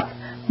raised up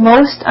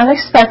most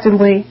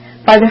unexpectedly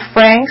by the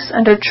Franks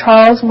under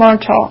Charles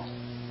Martel.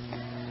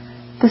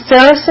 The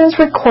Saracens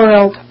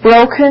recoiled,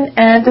 broken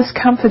and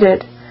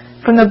discomfited,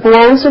 from the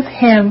blows of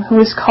him who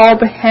is called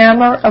the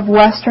hammer of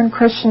Western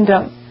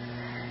Christendom,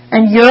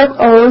 and Europe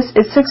owes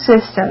its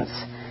existence,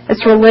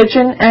 its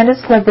religion, and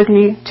its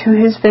liberty to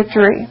his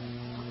victory.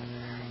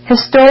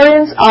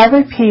 Historians, I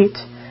repeat,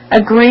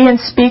 agree in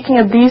speaking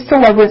of these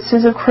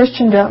deliverances of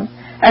Christendom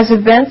as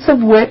events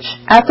of which,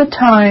 at the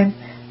time,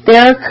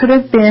 there could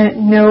have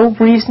been no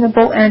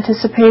reasonable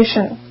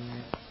anticipation.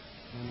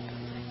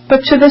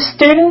 But to the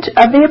student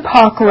of the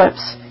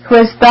Apocalypse, who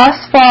has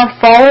thus far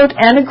followed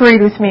and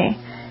agreed with me,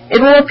 it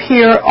will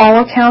appear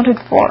all accounted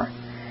for.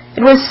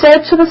 It was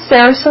said to the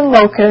Saracen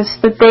locusts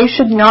that they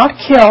should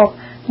not kill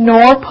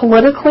nor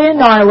politically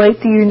annihilate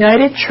the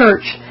united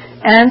church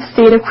and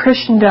state of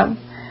Christendom,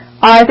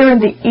 either in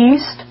the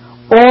East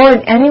or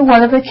in any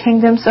one of the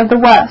kingdoms of the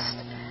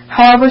West,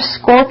 however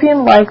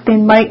scorpion-like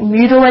they might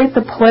mutilate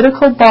the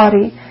political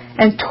body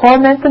and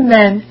torment the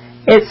men,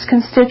 its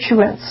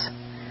constituents.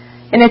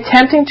 In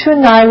attempting to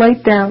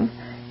annihilate them,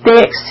 they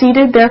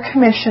exceeded their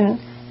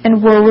commission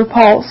and were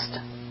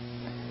repulsed.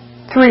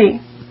 3.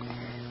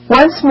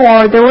 Once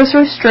more there was a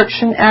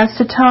restriction as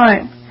to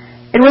time.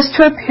 It was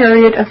to a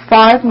period of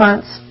 5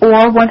 months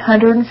or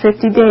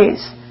 150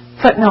 days.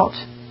 Footnote: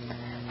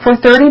 For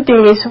 30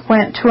 days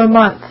went to a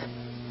month.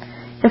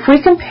 If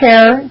we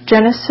compare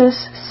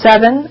Genesis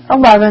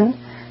 7:11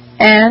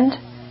 and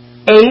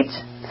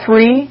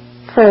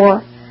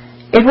 8:3-4,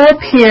 it will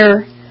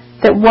appear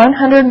that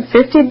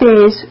 150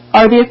 days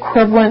are the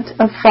equivalent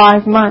of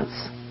 5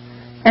 months.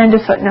 End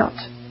of footnote.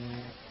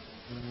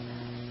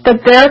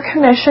 That their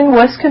commission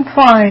was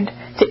confined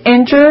to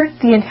injure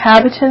the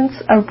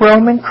inhabitants of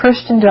Roman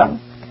Christendom,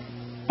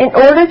 in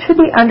order to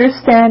the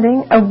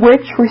understanding of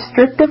which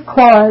restrictive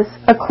clause,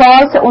 a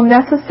clause that will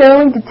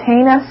necessarily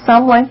detain us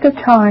some length of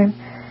time,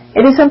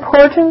 it is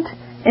important,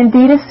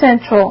 indeed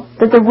essential,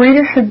 that the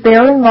reader should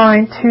bear in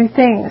mind 2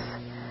 things.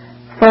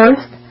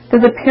 First,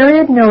 that the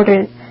period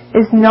noted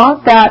is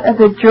not that of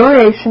the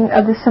duration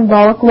of the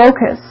symbolic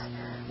locusts,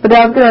 but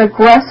of their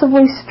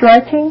aggressively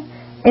striking,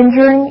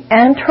 injuring,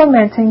 and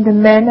tormenting the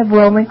men of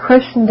Roman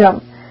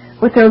Christendom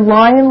with their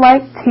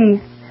lion-like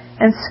teeth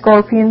and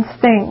scorpion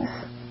stings.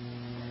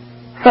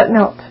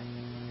 Footnote: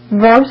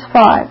 Verse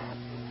 5.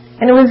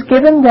 And it was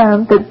given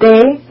them that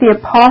they, the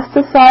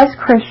apostatized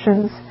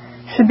Christians,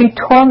 should be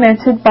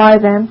tormented by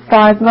them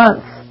 5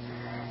 months.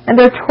 And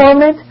their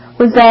torment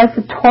was as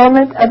the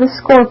torment of a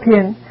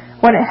scorpion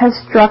when it has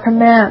struck a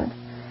man.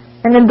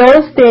 And in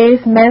those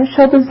days men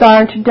shall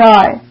desire to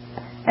die,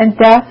 and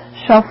death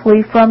shall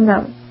flee from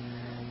them.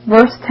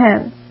 Verse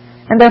 10,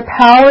 and their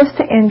power is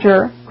to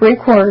injure,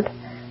 Greek word,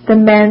 the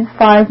men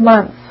 5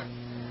 months.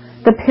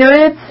 The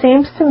period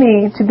seems to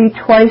me to be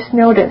twice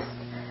noticed,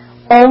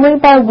 only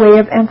by way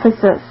of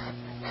emphasis,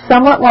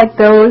 somewhat like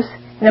those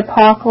in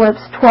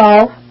Apocalypse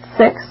 12,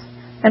 6,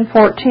 and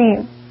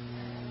 14,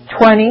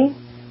 20,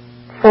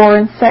 4,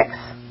 and 6.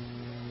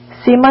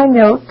 See my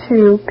note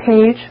to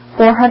page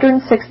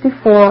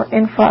 464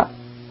 in FA.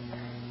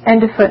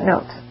 End of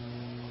footnote.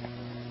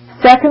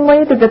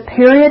 Secondly, that the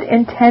period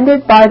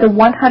intended by the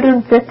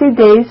 150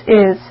 days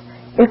is,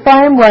 if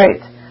I am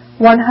right,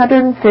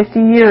 150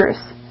 years.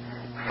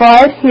 For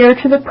I adhere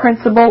to the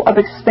principle of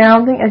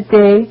expounding a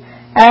day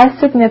as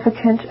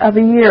significant of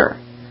a year,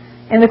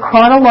 in the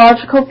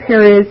chronological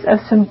periods of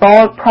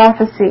symbolic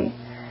prophecy,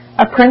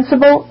 a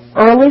principle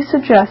early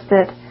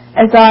suggested,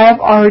 as I have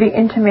already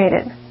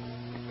intimated.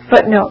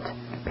 Footnote,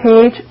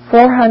 page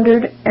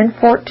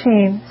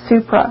 414,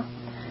 supra.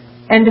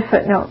 End of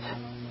footnote.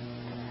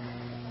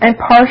 And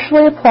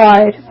partially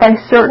applied by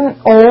certain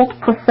old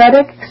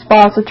prophetic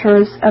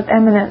expositors of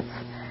eminence,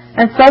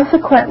 and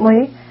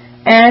subsequently,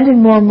 and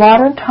in more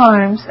modern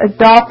times,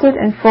 adopted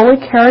and fully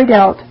carried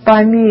out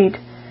by Meade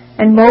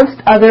and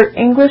most other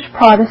English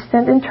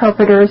Protestant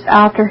interpreters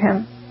after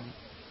him.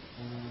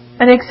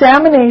 An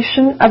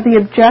examination of the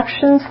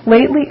objections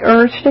lately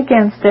urged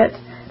against it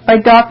by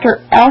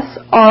Dr. S.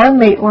 R.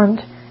 Maitland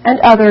and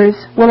others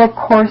will of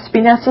course be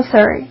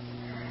necessary.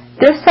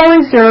 This I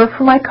reserve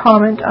for my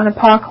comment on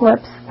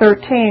Apocalypse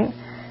 13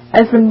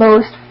 as the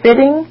most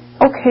fitting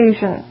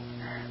occasion.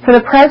 For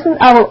the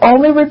present I will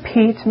only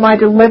repeat my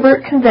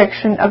deliberate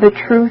conviction of the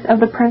truth of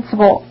the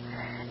principle,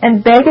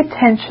 and beg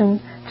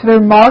attention to the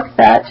remark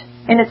that,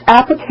 in its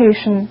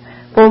application,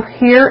 both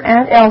here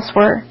and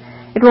elsewhere,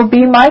 it will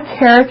be my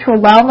care to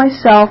allow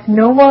myself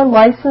no more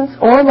license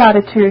or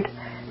latitude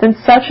than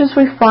such as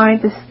we find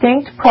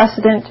distinct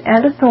precedent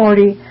and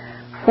authority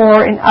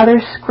for in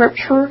other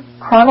Scripture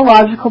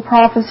chronological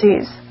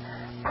prophecies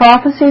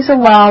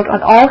allowed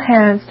on all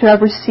hands to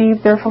have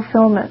received their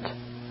fulfillment.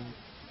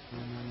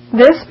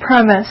 This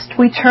premised,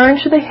 we turn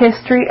to the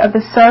history of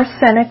the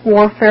Saracenic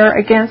warfare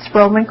against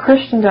Roman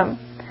Christendom,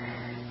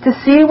 to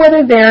see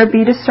whether there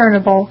be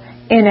discernible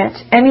in it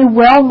any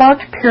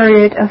well-marked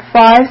period of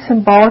 5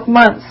 symbolic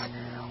months,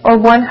 or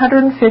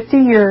 150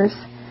 years,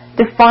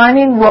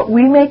 defining what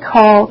we may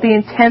call the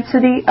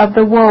intensity of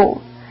the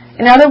woe.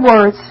 In other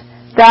words,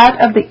 that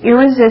of the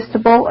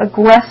irresistible,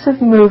 aggressive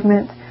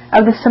movement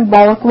of the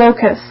symbolic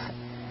locus.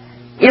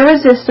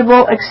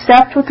 Irresistible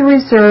except with the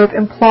reserve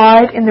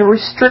implied in the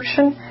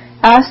restriction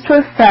as to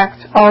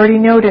effect already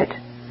noted,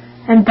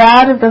 and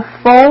that of the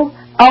full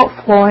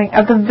outflowing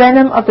of the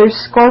venom of their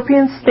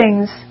scorpion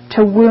stings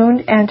to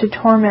wound and to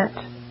torment.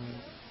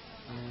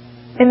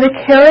 In the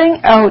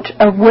carrying out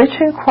of which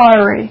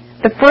inquiry,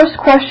 the first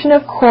question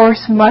of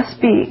course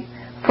must be,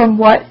 from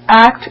what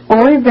act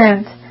or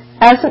event,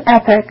 as an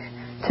epoch,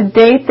 to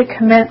date the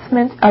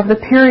commencement of the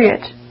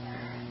period.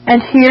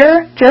 And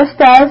here,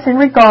 just as in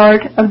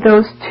regard of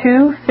those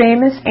 2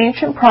 famous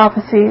ancient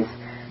prophecies,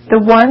 the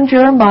one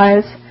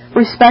Jeremiah's,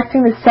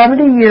 respecting the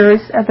 70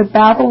 years of the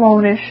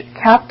Babylonish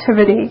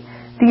captivity,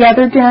 the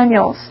other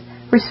Daniel's,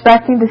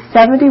 respecting the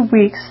 70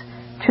 weeks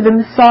to the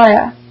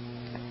Messiah.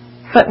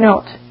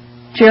 Footnote,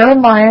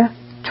 Jeremiah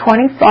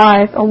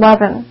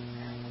 25:11,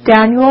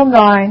 Daniel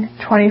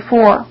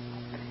 9:24.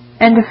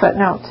 End of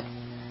footnote.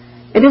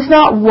 It is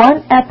not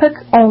one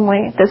epoch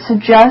only that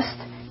suggests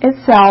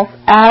itself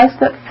as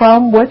that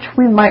from which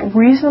we might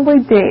reasonably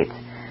date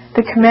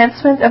the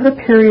commencement of the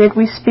period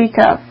we speak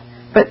of,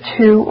 but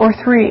 2 or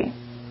 3.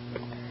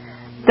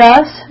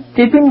 Thus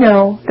did we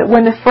know that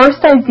when the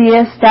first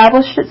idea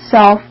established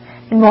itself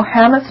in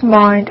Mohammed's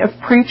mind of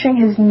preaching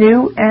his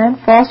new and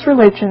false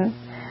religion,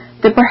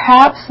 that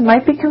perhaps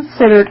might be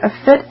considered a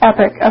fit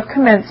epoch of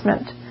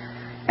commencement,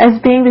 as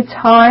being the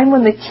time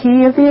when the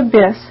key of the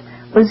abyss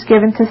was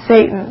given to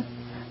Satan.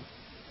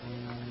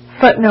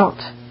 Footnote,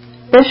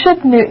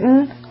 Bishop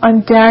Newton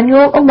on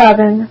Daniel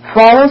 11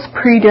 follows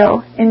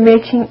Prideaux in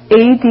making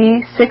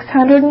A.D.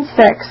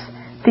 606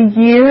 the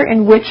year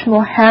in which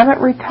Mohammed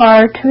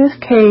retired to his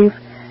cave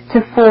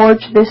to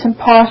forge this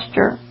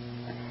imposture.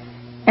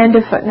 End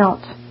of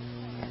footnote.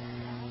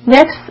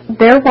 Next,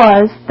 there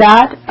was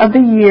that of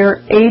the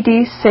year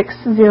A.D.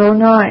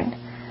 609,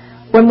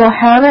 when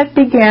Mohammed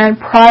began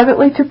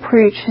privately to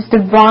preach his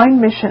divine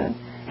mission,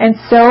 and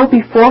so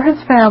before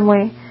his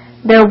family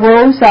there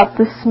rose up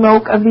the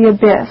smoke of the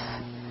abyss,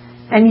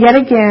 and yet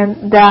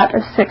again that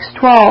of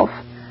 612,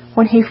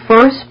 when he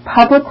first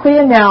publicly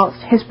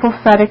announced his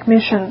prophetic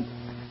mission.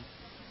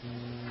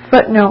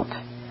 Footnote,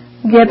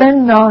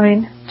 Gibbon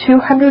 9,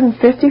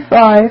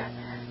 255,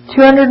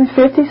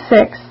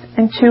 256,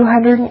 and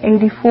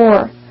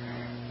 284.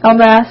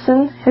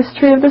 Almasson,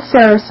 History of the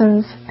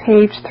Saracens,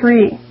 page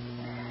 3.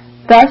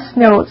 Thus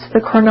notes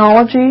the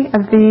chronology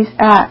of these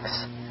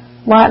acts.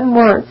 Latin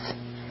words.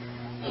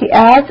 He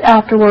adds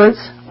afterwards,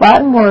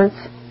 Latin words,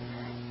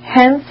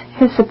 hence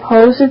his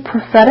supposed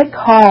prophetic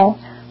call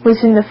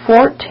was in the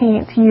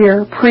 14th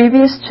year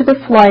previous to the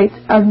flight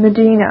of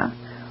Medina,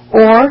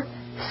 or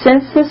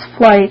since this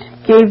flight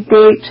gave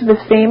date to the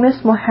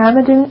famous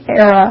Mohammedan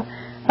era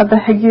of the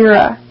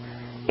Hegira,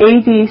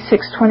 AD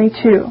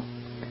 622,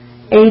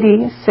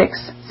 AD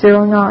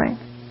 609.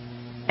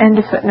 End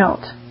of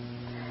footnote.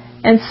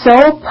 And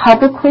so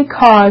publicly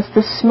caused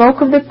the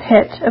smoke of the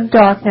pit of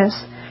darkness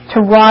to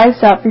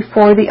rise up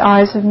before the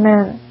eyes of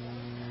men.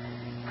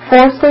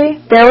 Fourthly,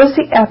 there was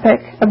the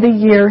epoch of the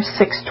year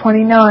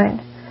 629,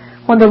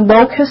 when the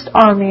locust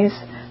armies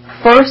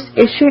first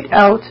issued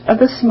out of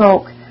the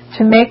smoke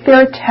to make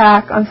their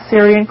attack on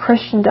Syrian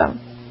Christendom.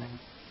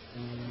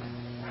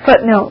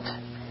 Footnote.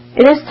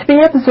 It is to be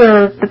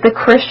observed that the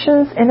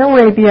Christians in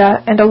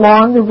Arabia and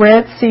along the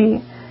Red Sea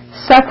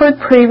suffered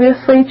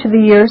previously to the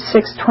year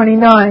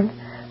 629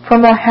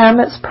 from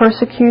Muhammad's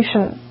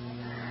persecution.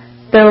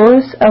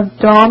 Those of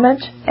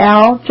Dawmat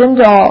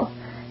al-Jandal,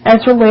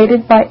 as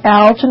related by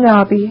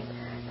al-Janabi,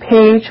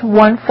 page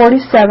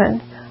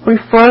 147,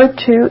 referred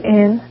to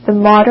in the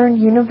Modern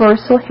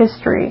Universal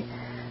History,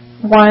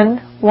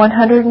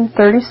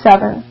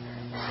 137,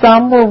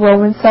 some were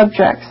Roman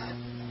subjects.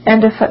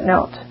 End of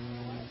footnote.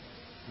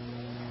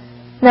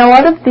 Now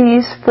out of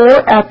these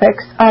four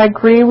epochs I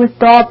agree with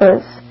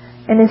Daubas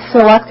in his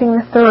selecting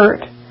the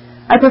third.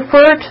 I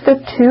prefer it to the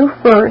two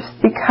first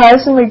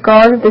because in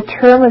regard of the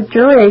term of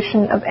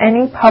duration of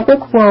any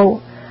public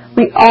woe,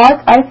 we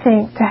ought, I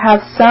think, to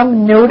have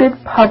some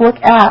noted public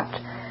act,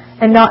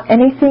 and not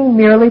anything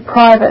merely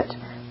private,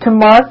 to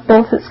mark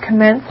both its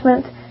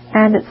commencement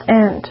and its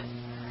end.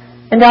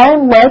 And I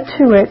am led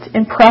to it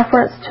in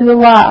preference to the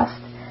last,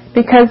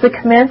 because the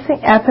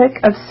commencing epoch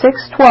of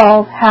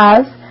 612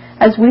 has,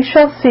 as we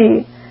shall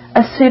see,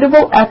 a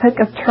suitable epoch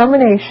of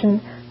termination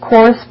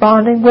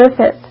corresponding with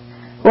it,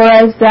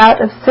 whereas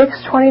that of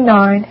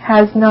 629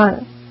 has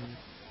none.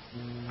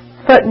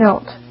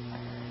 Footnote.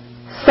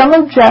 Some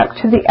object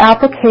to the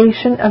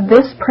application of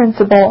this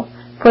principle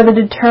for the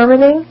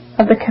determining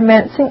of the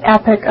commencing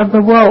epoch of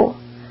the woe.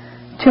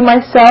 To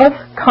myself,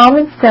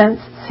 common sense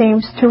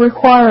seems to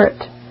require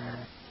it.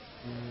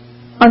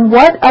 On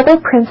what other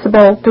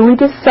principle do we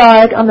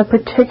decide on the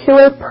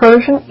particular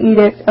Persian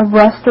edict of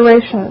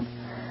restoration,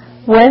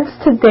 whence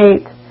to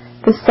date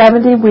the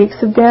 70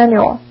 weeks of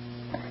Daniel?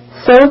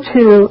 So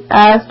too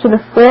as to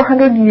the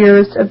 400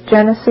 years of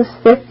Genesis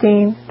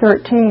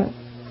 15:13.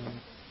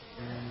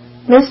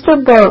 Mr.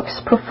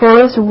 Burks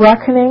prefers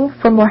reckoning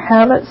from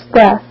Muhammad's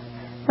death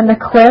and the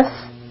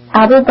Caliph's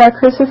Abu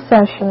Bakr's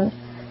accession,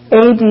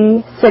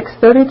 AD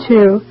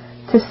 632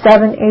 to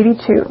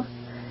 782,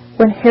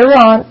 when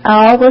Harun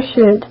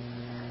al-Rashid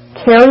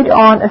carried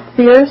on a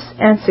fierce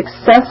and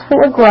successful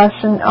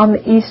aggression on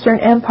the Eastern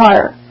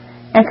Empire,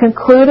 and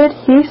concluded,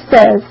 he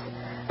says,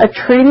 a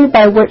treaty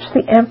by which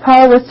the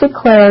empire was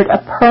declared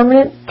a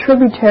permanent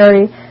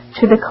tributary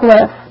to the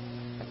Caliph.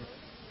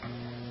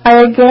 I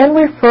again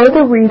refer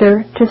the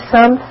reader to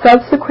some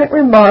subsequent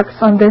remarks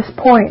on this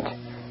point,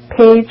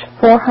 page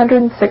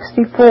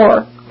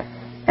 464,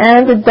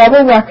 and the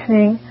double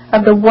reckoning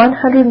of the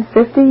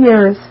 150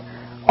 years,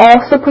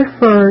 also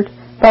preferred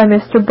by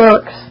Mr.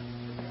 Burks.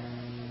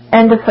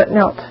 End of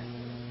footnote.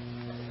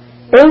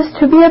 It is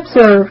to be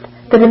observed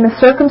that in the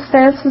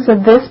circumstances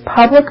of this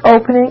public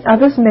opening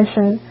of his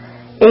mission,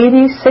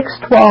 AD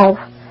 612,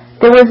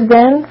 there was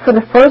then for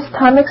the first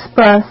time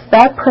expressed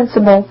that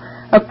principle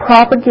of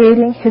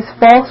propagating his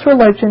false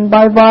religion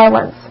by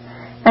violence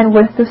and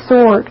with the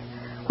sword,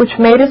 which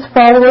made his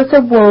followers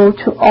a woe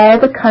to all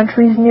the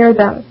countries near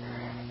them,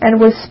 and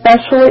was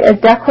specially a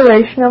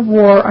declaration of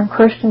war on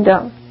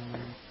Christendom.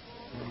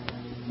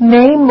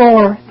 Nay,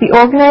 more, the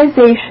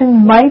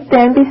organization might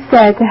then be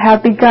said to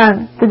have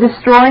begun, the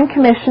destroying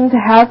commission to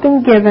have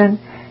been given,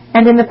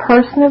 and in the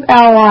person of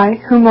Ali,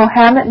 whom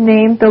Mohammed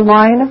named the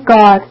Lion of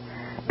God,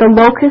 the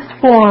locust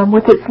form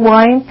with its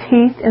lion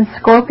teeth and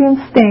scorpion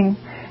sting,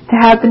 to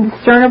have been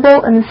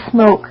discernible in the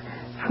smoke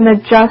from the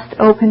just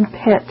opened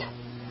pit.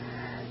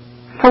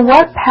 For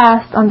what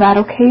passed on that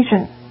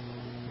occasion?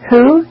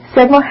 Who,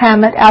 said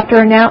Mohammed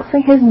after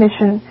announcing his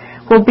mission,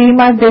 will be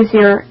my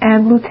vizier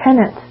and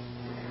lieutenant?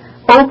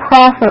 O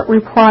Prophet,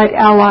 replied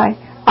Ali,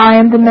 I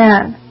am the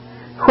man.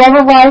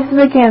 Whoever rises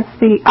against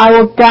thee, I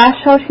will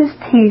dash out his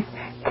teeth,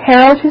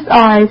 tear out his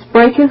eyes,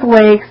 break his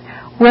legs,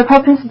 rip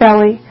up his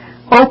belly.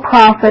 O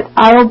Prophet,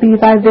 I will be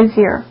thy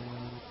vizier.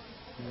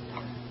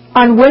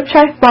 On which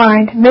I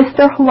find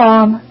Mr.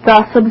 Hallam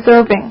thus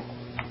observing.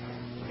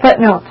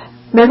 Footnote.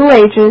 Middle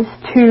Ages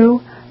 2,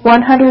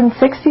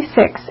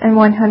 166 and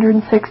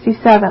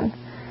 167.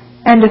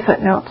 End of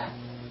footnote.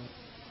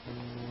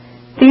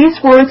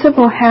 These words of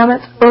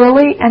Muhammad's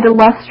early and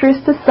illustrious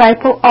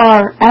disciple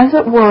are, as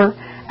it were,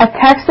 a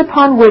text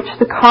upon which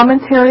the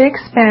commentary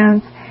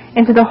expands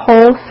into the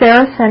whole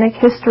Saracenic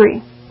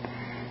history.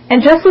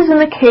 And just as in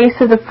the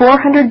case of the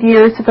 400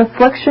 years of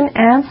affliction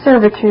and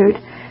servitude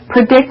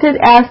predicted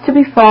as to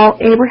befall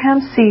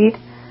Abraham's seed,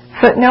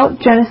 footnote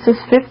Genesis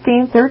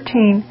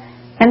 15:13,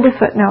 end of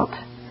footnote,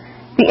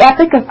 the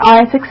epoch of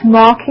Isaac's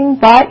mocking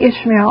by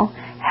Ishmael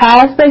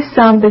has by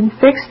some been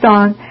fixed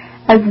on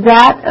as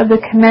that of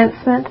the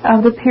commencement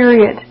of the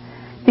period,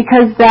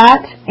 because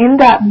that in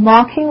that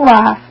mocking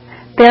laugh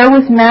there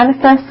was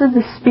manifested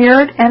the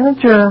spirit and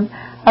the germ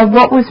of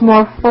what was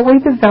more fully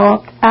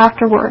developed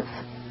afterwards.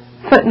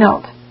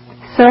 Footnote.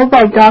 So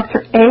by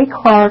Dr. A.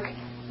 Clark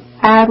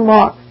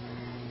Adlock.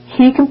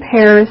 He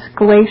compares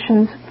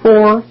Galatians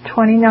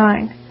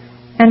 4:29.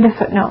 End of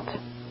footnote.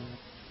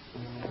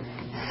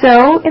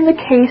 So, in the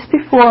case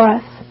before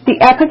us, the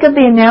epoch of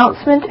the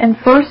announcement and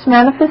first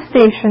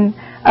manifestation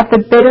of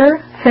the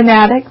bitter,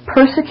 fanatic,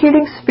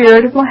 persecuting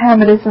spirit of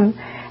Mohammedanism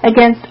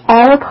against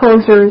all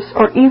opposers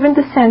or even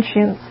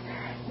dissentients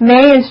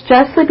may as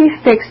justly be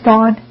fixed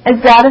on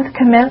as that of the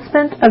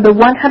commencement of the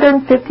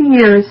 150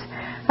 years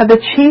of the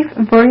chief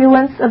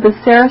virulence of the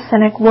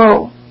Saracenic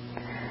woe.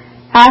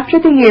 After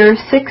the year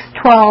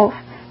 612,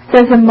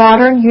 says a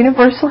modern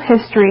universal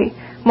history,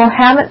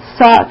 Mohammed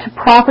sought to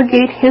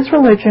propagate his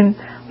religion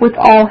with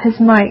all his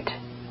might.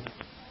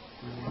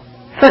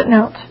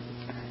 Footnote.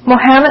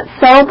 Mohammed's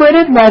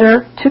celebrated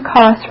letter to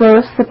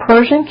Khosroes, the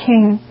Persian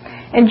king,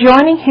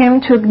 enjoining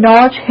him to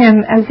acknowledge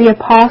him as the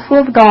apostle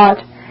of God,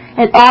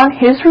 and on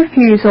his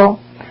refusal,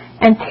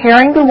 and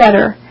tearing the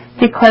letter,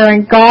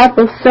 declaring God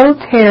will so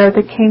tear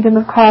the kingdom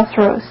of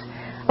Khosroes,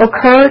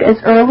 occurred as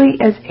early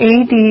as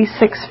A.D.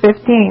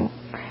 615,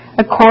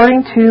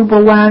 according to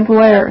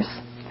Boulin-Villers.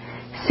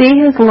 See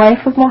his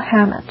Life of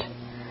Mohammed.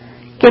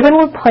 Gibbon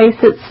will place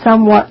it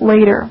somewhat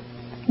later.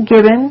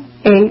 Gibbon,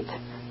 8,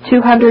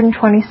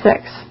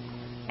 226.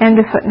 End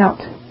of footnote.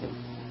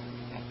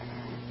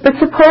 But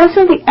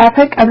supposing the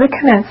epoch of the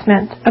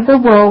commencement of the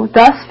woe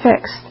thus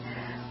fixed,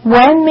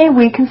 when may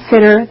we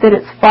consider that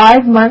its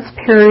 5 months'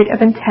 period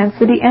of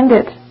intensity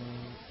ended?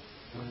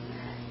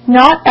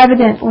 Not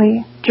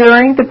evidently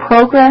during the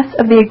progress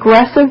of the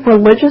aggressive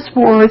religious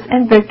wars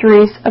and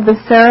victories of the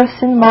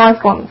Saracen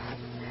Moslems,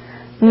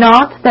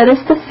 not, that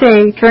is to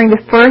say, during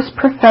the first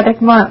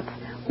prophetic month,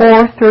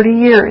 or 30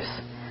 years,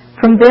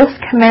 from this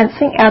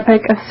commencing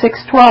epoch of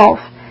 612,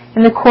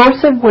 in the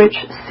course of which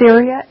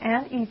Syria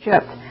and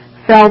Egypt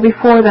fell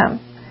before them,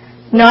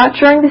 not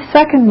during the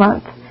second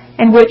month,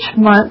 in which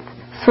month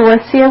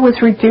Cilicia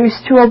was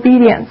reduced to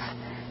obedience,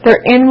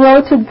 their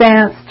inroads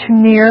advanced to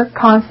near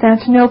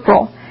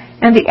Constantinople,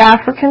 and the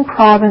African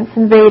province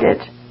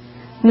invaded,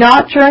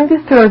 not during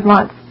the third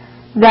month,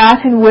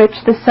 that in which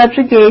the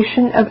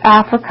subjugation of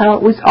Africa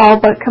was all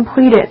but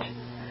completed,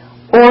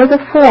 or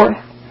the fourth,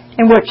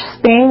 in which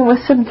Spain was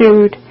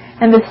subdued,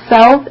 and the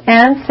south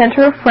and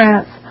center of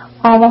France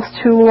almost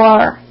to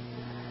Loire.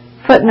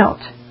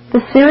 Footnote.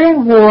 The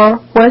Syrian War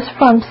was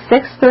from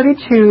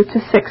 632 to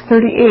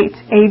 638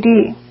 A.D.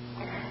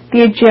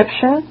 The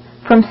Egyptian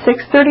from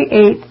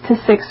 638 to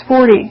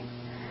 640.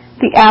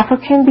 The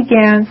African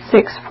began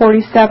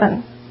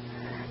 647.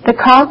 The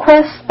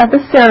conquests of the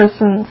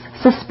Saracens,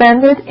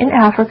 suspended in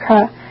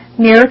Africa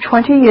near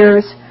 20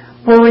 years,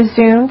 were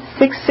resumed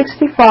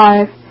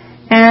 665,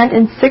 and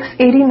in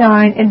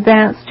 689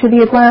 advanced to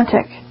the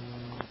Atlantic.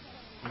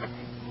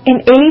 In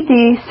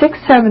A.D.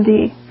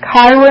 670,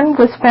 Cairo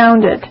was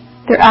founded,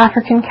 their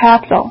African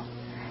capital.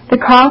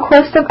 The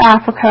conquest of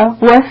Africa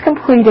was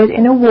completed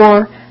in a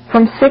war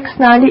from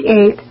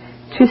 698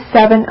 to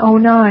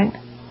 709.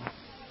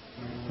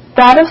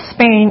 That of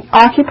Spain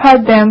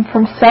occupied them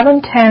from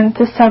 710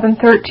 to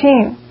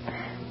 713.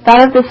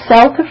 That of the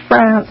south of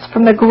France,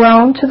 from the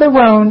Garonne to the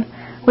Rhone,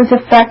 was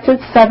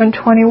effected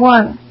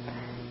 721.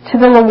 To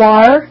the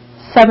Loire,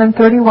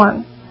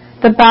 731.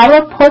 The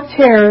Battle of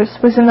Poitiers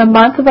was in the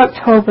month of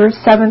October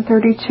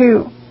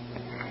 732.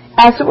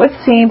 As it would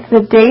seem,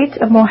 the date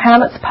of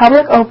Mohammed's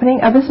public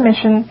opening of his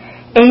mission,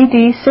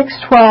 A.D.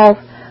 612,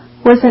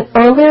 was an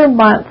earlier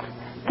month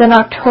than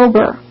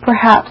October,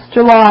 perhaps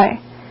July,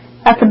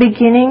 at the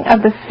beginning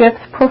of the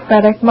 5th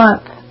prophetic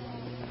month.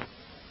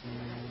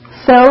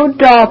 So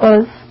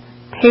Daubas,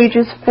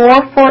 pages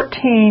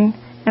 414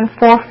 and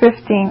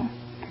 415.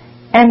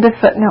 End of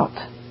footnote.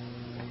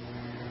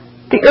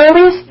 The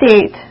earliest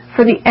date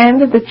for the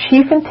end of the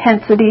chief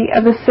intensity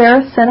of the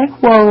Saracenic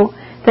woe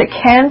that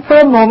can for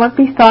a moment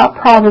be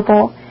thought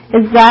probable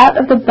is that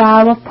of the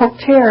Battle of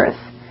Poitiers,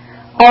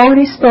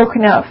 already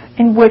spoken of,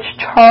 in which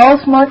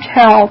Charles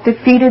Martel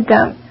defeated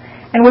them,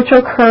 and which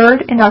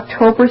occurred in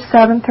October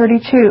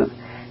 732,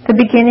 the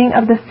beginning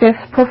of the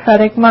 5th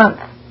prophetic month.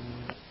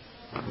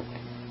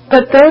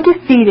 But though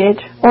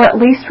defeated, or at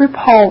least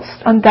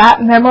repulsed, on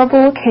that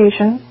memorable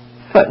occasion,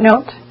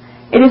 footnote,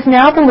 it is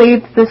now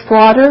believed that the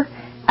slaughter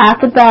at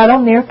the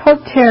battle near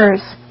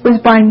Poitiers was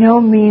by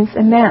no means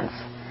immense,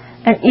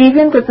 and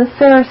even that the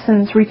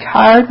Saracens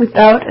retired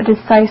without a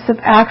decisive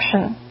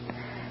action.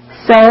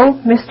 So,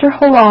 Mr.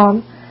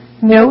 Hallam,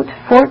 note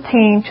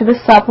 14 to the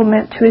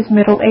supplement to his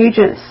Middle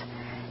Ages,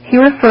 he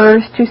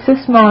refers to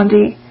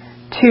Sismondi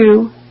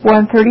 2,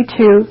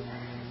 132,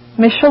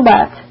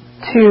 Michelet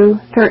 2,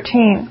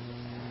 13.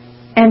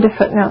 End of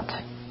footnote.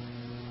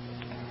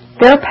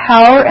 Their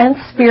power and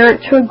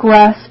spirit to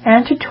aggress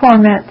and to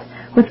torment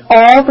with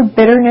all the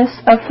bitterness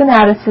of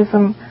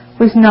fanaticism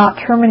was not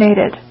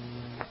terminated.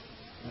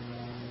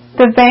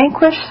 The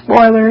vanquished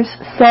spoilers,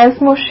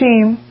 says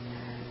Mosheim,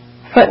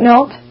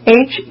 Footnote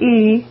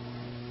HE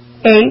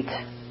 8,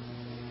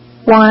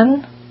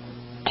 1,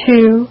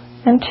 2,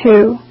 and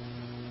 2.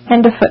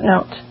 End of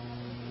footnote.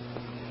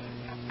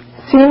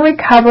 Soon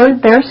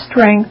recovered their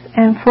strength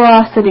and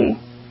ferocity,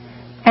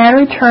 and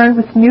returned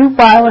with new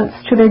violence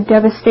to their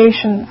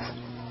devastations.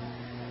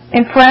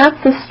 In France,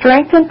 the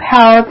strength and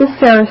power of the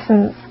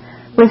Saracens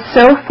was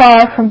so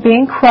far from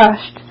being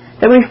crushed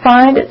that we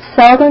find its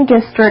southern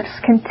districts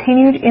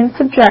continued in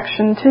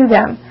subjection to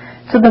them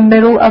till the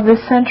middle of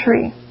this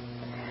century.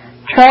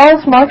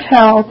 Charles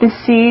Martel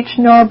besieged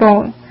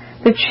Narbonne,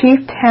 the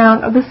chief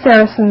town of the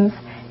Saracens,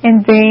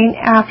 in vain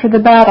after the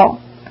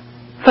battle.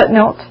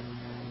 Footnote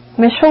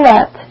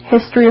Michelet,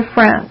 History of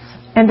France.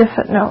 End of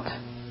footnote.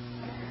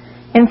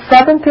 In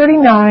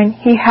 739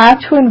 he had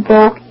to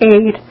invoke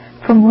aid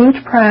from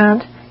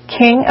Liutprand,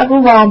 king of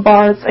the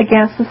Lombards,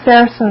 against the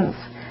Saracens,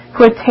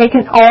 who had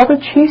taken all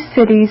the chief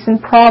cities in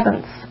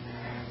Provence,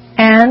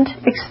 and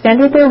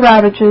extended their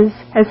ravages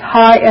as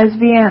high as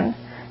Vienne,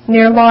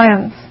 near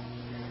Lyons.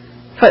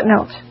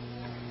 Footnote.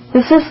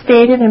 This is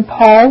stated in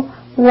Paul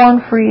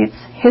Wanfried's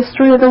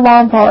History of the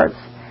Lombards,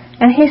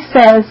 and he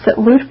says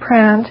that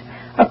Liutprand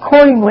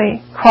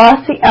accordingly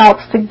crossed the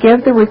Alps to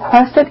give the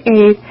requested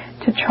aid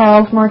to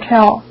Charles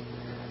Martel.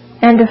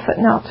 End of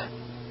footnote.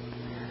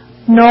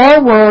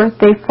 Nor were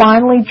they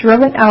finally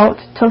driven out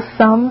till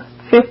some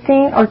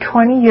 15 or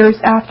 20 years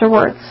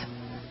afterwards.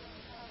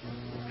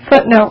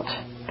 Footnote.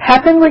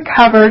 Pepin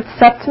recovered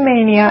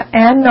Septimania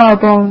and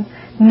Narbonne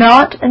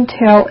not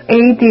until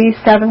AD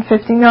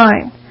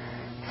 759.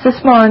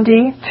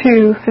 Sismondi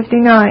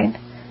 259.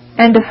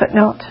 End of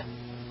footnote.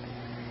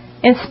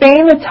 In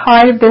Spain, the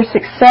tide of their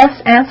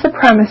success and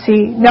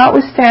supremacy,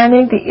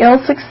 notwithstanding the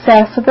ill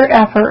success of their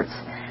efforts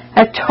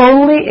at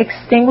totally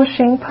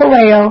extinguishing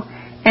Pelayo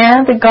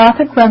and the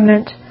Gothic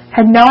remnant,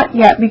 had not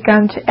yet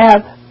begun to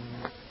ebb.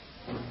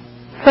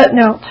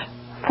 Footnote.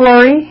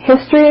 Fleury,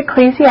 History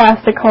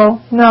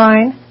Ecclesiastical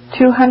 9,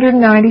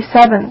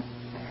 297,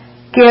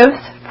 gives,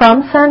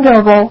 from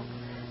Sandoval,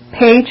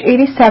 page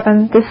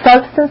 87, the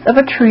substance of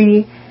a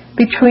treaty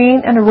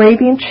between an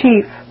Arabian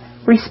chief,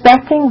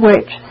 respecting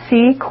which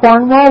see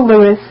Cornwall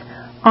Lewis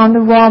on the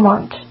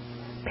Romont,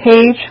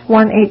 page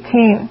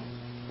 118,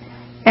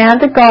 and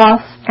the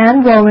Goths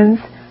and Romans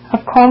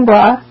of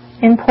Coimbra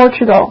in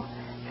Portugal,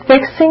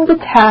 fixing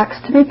the tax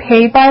to be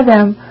paid by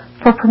them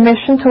for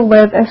permission to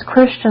live as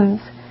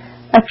Christians,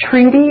 a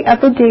treaty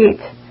of the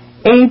date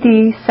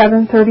AD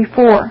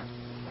 734.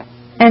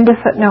 End of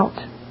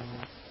footnote.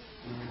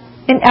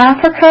 In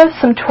Africa,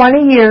 some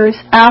 20 years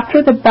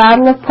after the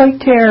Battle of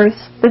Poitiers,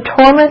 the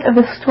torment of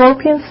the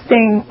scorpion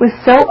sting was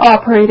so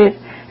operated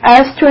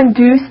as to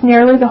induce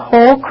nearly the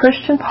whole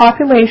Christian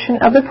population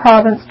of the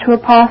province to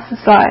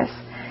apostatize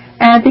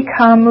and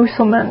become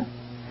Mussulman.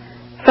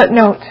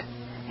 Footnote.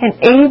 In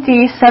AD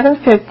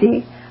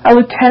 750, a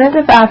lieutenant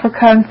of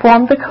Africa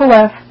informed the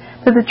Caliph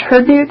that the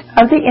tribute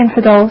of the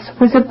infidels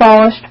was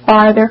abolished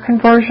by their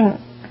conversion.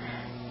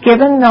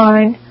 Given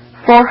 9,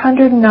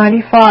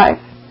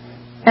 495.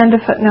 End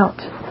of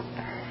footnote.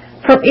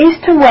 From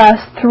east to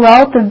west,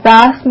 throughout the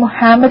vast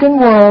Mohammedan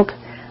world,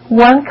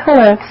 one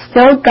caliph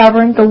still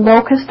governed the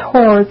locust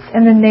hordes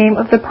in the name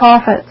of the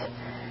Prophet.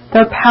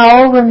 Their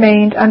power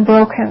remained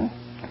unbroken.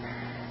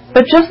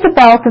 But just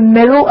about the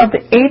middle of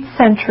the 8th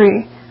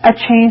century, a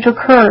change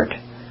occurred,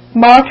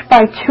 marked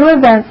by two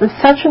events of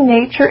such a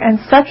nature and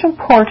such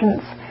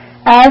importance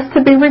as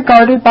to be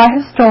regarded by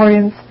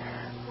historians,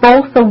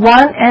 both the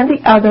one and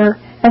the other,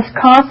 as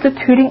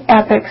constituting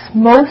epochs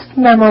most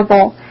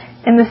memorable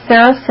in the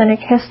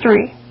Saracenic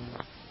history.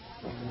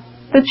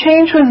 The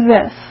change was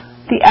this.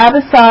 The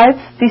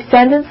Abbasides,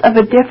 descendants of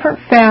a different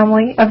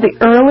family of the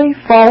early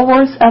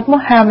followers of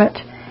Muhammad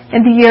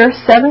in the year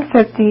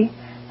 750,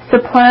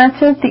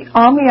 supplanted the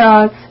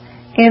Umayyads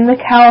in the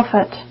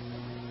Caliphate.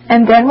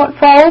 And then what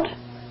followed?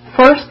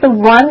 First, the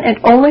one and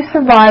only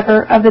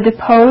survivor of the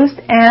deposed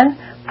and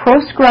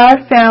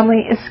proscribed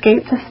family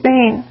escaped to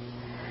Spain.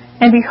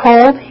 And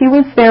behold, he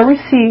was there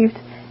received,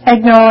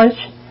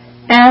 acknowledged,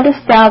 and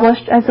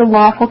established as a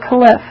lawful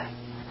caliph.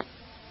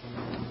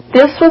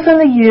 This was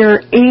in the year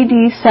AD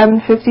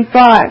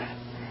 755.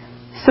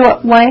 So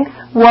at length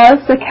was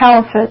the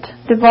caliphate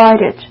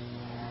divided.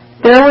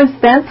 There was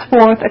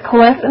thenceforth a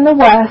caliph in the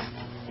west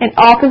in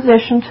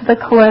opposition to the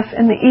caliph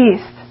in the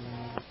east.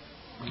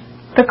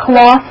 The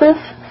colossus,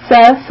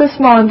 says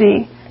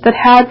Sismondi, that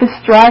had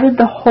bestrided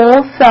the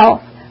whole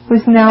south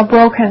was now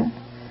broken.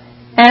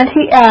 And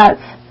he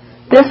adds,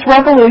 this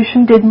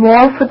revolution did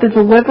more for the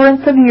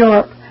deliverance of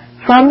Europe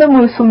from the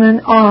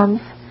Mussulman arms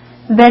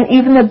than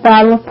even the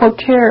Battle of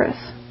Poitiers.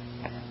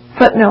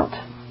 Footnote.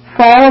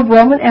 Fall of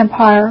Roman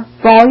Empire,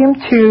 Volume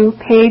 2,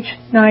 page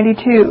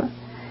 92.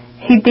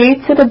 He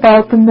dates it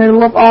about the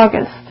middle of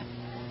August.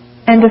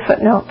 End of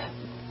footnote.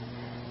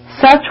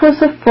 Such was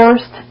the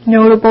first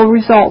notable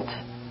result.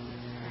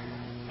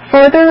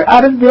 Further,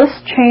 out of this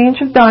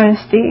change of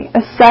dynasty,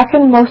 a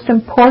second most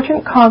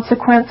important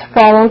consequence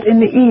followed in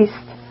the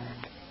east.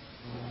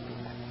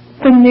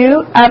 The new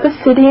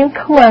Abbasidian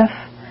caliph,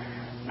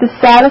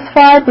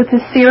 Dissatisfied with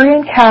his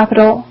Syrian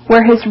capital,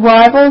 where his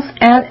rivals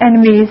and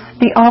enemies,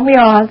 the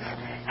Almohads,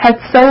 had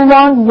so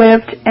long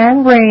lived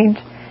and reigned,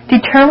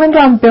 determined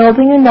on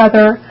building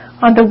another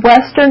on the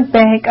western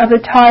bank of the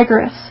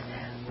Tigris,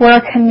 where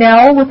a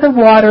canal with the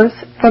waters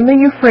from the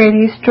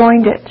Euphrates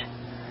joined it.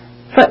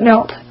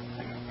 Footnote: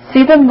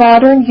 see the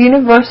Modern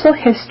Universal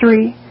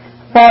History,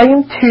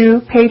 Volume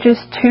 2, pages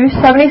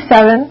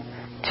 277,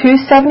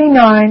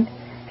 279,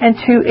 and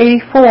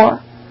 284,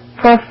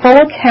 for a full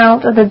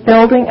account of the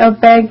building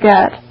of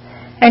Baghdad,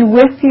 and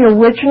with the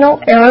original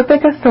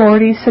Arabic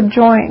authorities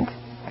subjoined.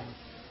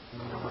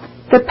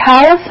 The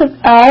palace of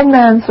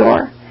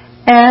Al-Mansour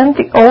and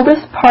the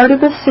oldest part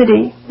of the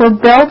city were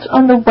built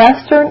on the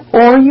western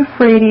or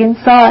Euphratean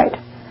side,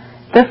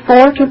 the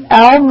fort of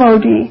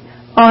Al-Modi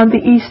on the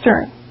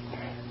eastern,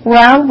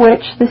 round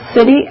which the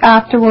city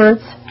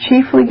afterwards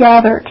chiefly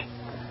gathered.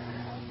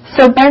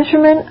 So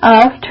Benjamin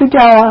of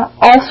Tudela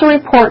also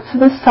reports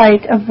the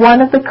site of one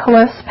of the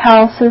caliph's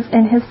palaces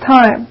in his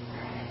time,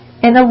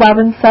 in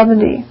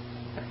 1170,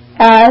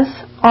 as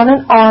on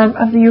an arm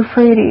of the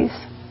Euphrates.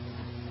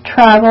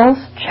 Travels,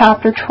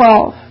 chapter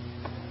 12.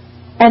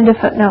 End of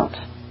footnote.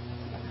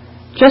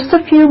 Just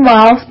a few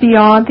miles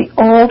beyond the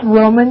old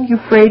Roman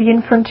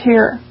Euphratean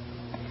frontier.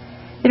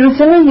 It was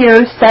in the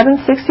year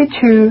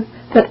 762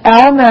 that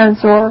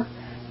Al-Mansour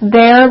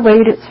there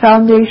laid its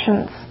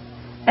foundations,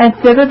 and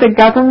thither the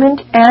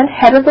government and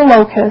head of the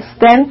locusts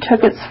then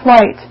took its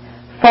flight,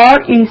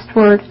 far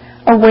eastward,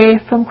 away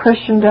from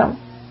Christendom.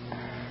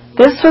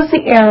 This was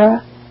the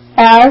era,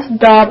 as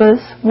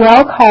Daubas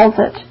well calls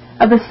it,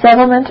 of the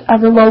settlement of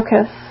the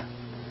locusts.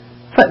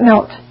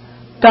 Footnote: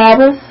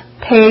 Daubas,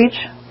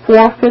 page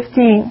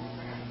 415.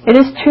 It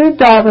is to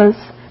Daubas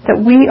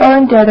that we are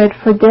indebted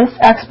for this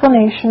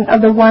explanation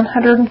of the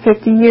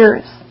 150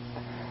 years.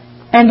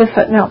 End of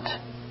footnote.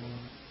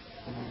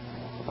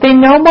 They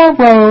no more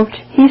roved,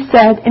 he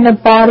said, in a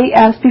body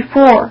as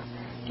before,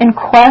 in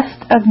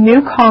quest of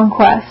new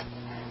conquest,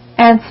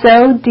 and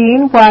so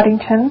Dean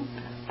Waddington,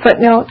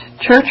 footnote,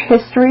 Church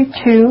History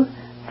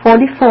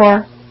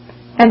 2:44,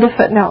 end of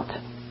footnote.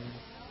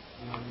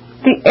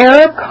 The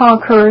Arab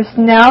conquerors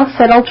now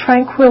settled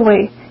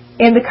tranquilly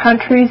in the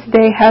countries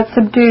they had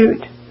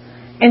subdued.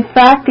 In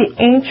fact, the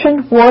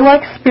ancient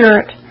warlike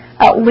spirit,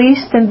 at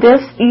least in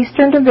this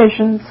eastern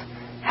divisions,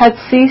 had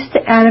ceased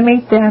to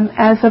animate them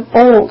as of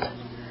old.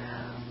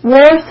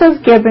 War, says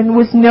Gibbon,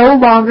 was no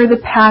longer the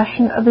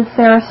passion of the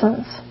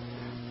Saracens.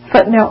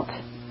 Footnote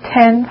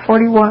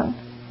 1041.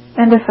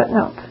 End of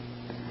footnote.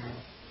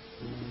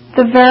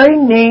 The very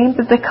name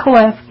that the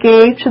Caliph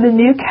gave to the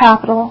new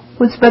capital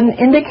was but an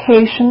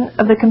indication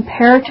of the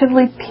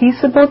comparatively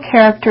peaceable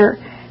character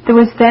that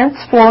was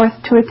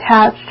thenceforth to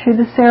attach to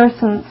the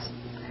Saracens.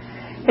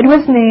 It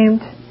was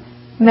named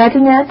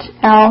Medinet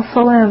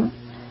al-Salim,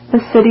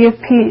 the City of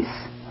Peace.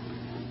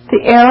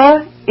 The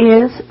era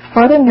is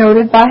further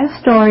noted by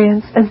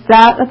historians as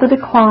that of the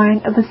decline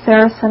of the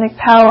Saracenic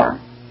power.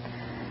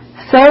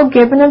 So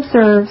Gibbon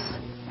observes,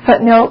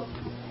 footnote,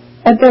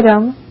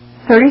 Abitum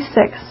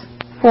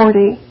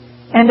 36:40,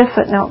 end of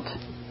footnote.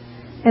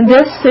 In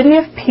this city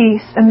of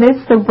peace,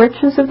 amidst the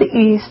riches of the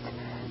East,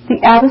 the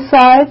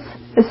Abbasides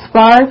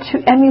aspired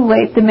to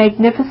emulate the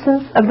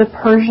magnificence of the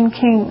Persian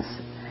kings.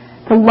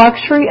 The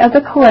luxury of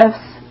the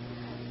caliphs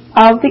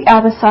of the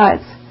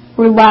Abbasides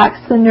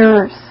relaxed the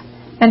nerves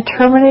and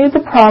terminated the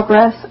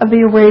progress of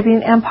the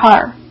Arabian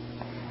Empire.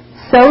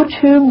 So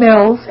too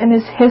Mills in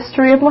his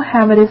History of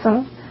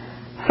Mohammedanism,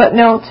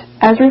 footnote,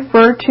 as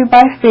referred to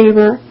by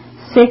Faber,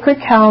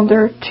 Sacred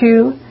Calendar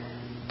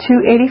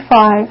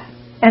 2:285,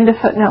 end of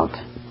footnote.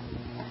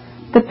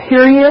 The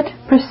period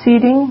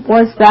preceding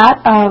was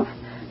that of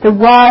the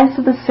rise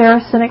of the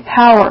Saracenic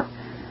power,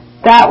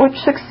 that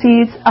which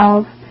succeeds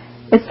of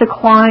its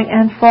decline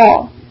and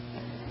fall.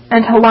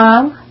 And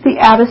Halam, the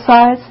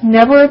Abbasides,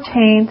 never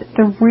attained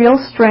the real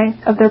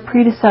strength of their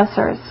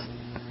predecessors.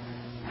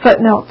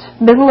 Footnote,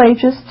 Middle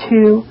Ages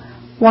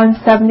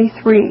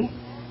 2:173,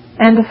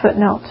 end of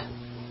footnote.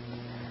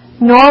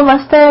 Nor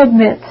must I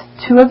omit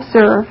to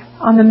observe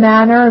on the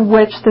manner in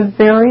which the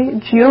very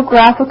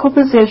geographical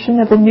position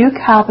of the new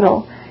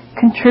capital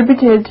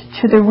contributed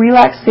to the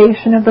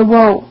relaxation of the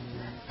woe.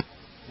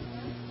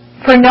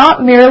 For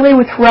not merely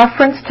with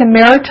reference to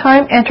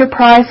maritime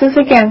enterprises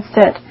against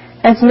it,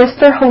 as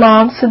Mr.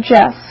 Hallam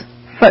suggests,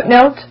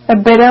 footnote,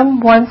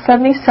 Abitum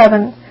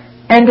 177,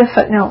 end of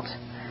footnote,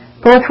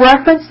 but with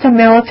reference to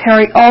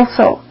military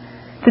also.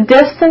 The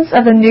distance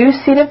of the new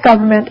seat of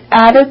government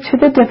added to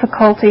the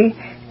difficulty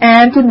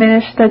and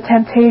diminished the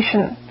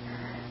temptation.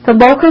 The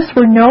locusts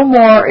were no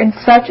more in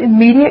such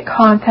immediate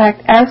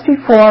contact as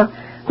before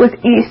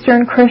with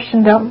Eastern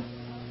Christendom.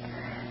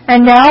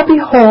 And now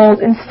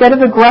behold, instead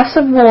of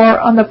aggressive war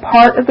on the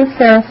part of the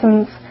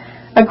Saracens,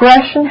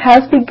 aggression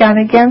has begun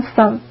against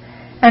them,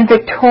 and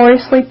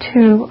victoriously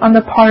too on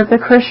the part of the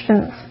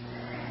Christians.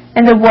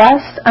 In the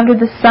west, under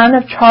the son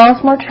of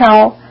Charles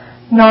Martel,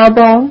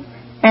 Narbonne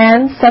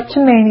and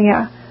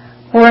Septimania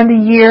were in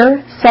the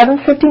year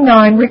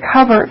 759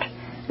 recovered,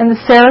 and the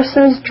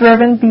Saracens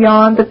driven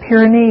beyond the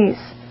Pyrenees.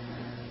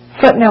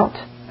 Footnote: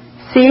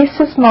 see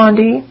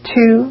Sismondi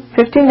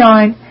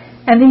 2:59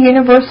 and the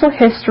Universal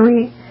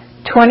History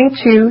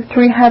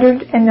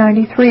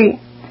 22-393.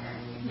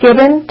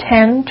 Gibbon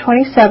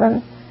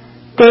 10:27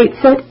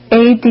 dates it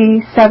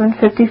AD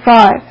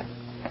 755.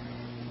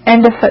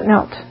 End of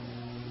footnote.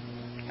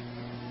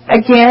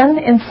 Again,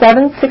 in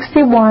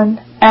 761,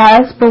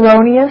 as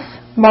Baronius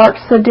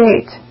marks the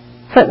date.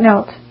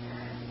 Footnote: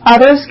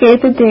 others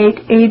gave the date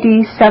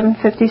AD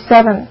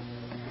 757.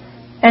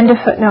 End of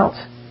footnote.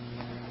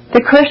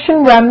 The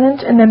Christian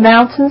remnant in the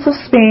mountains of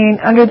Spain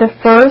under the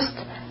first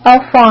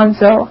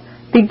Alfonso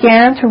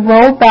began to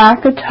roll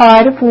back the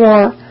tide of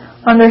war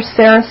on their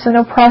Saracen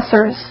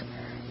oppressors.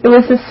 It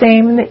was the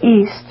same in the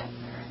East.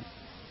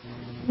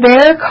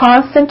 There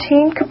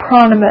Constantine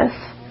Copronymus,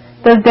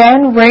 the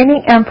then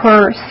reigning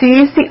emperor,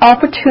 seized the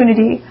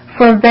opportunity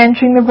for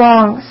avenging the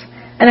wrongs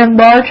and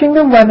enlarging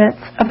the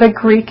limits of the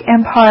Greek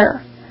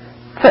Empire.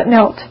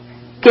 Footnote: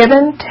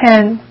 Gibbon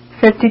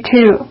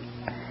 10:52.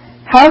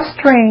 How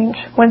strange,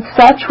 when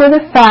such were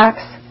the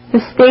facts, the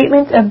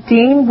statement of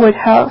Dean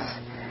Woodhouse,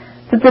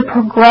 that the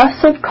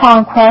progressive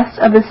conquest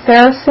of the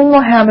Saracen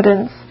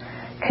Mohammedans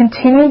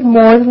continued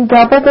more than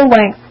double the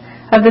length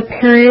of the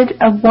period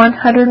of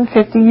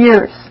 150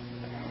 years.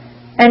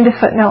 End of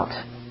footnote.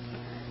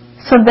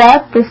 So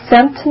that the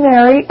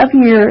centenary of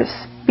years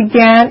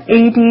began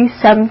AD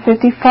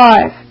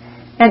 755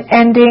 and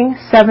ending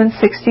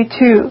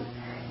 762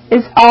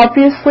 is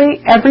obviously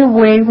every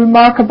way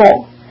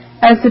remarkable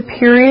as the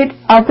period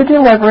of the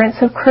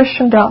deliverance of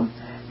Christendom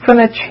from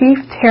the chief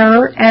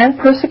terror and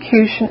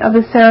persecution of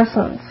the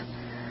Saracens,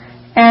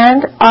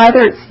 and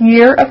either its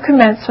year of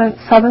commencement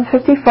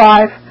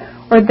 755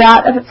 or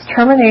that of its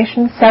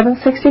termination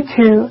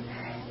 762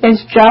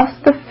 is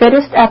just the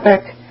fittest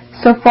epoch,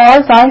 so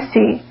far as I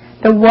see,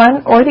 the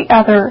one or the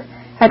other,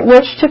 at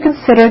which to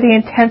consider the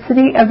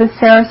intensity of the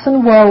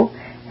Saracen woe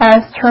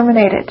as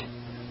terminated.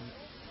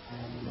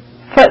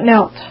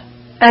 Footnote: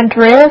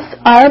 Andreas,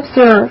 I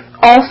observe,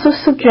 also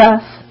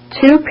suggests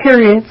two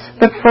periods,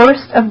 the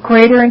first of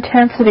greater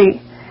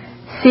intensity.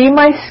 See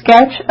my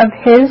sketch of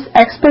his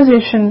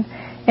exposition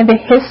in the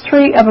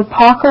History of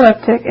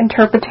Apocalyptic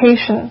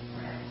Interpretation,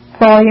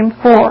 Volume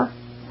 4.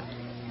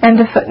 End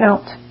of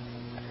footnote.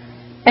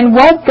 And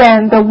what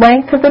then the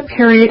length of the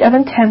period of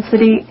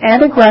intensity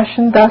and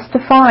aggression thus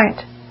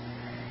defined?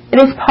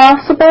 It is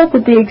possible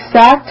that the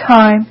exact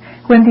time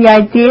when the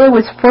idea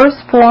was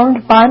first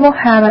formed by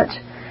Mohammed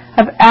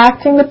of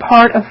acting the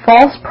part of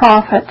false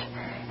prophet,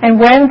 and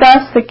when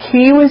thus the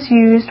key was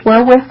used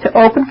wherewith to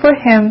open for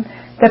him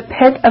the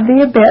pit of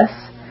the abyss,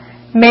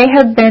 may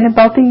have been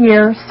about the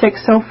year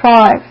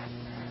 605.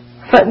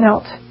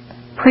 Footnote: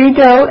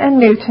 Prideaux and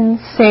Newton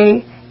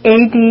say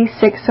AD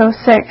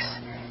 606,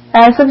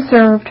 as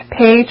observed,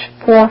 page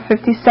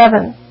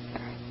 457,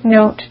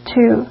 note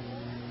 2.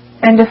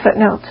 End of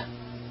footnote.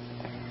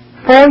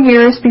 4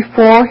 years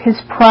before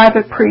his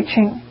private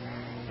preaching,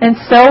 and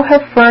so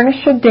have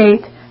furnished a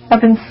date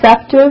of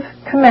inceptive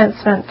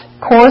commencement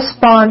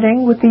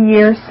corresponding with the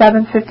year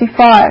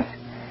 755,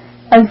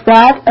 as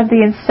that of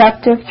the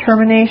inceptive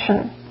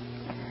termination.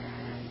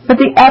 But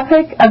the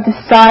epoch of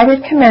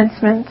decided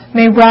commencement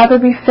may rather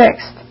be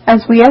fixed,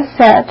 as we have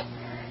said,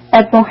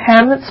 at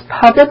Mohammed's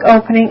public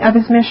opening of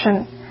his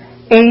mission,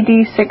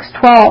 AD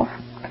 612,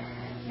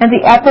 and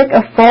the epoch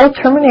of full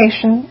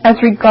termination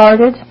as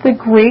regarded the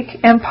Greek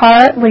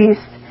Empire at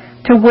least,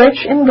 to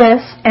which in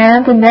this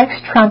and the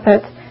next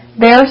trumpet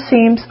there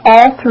seems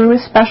all through a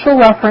special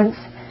reference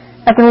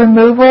at the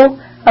removal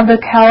of the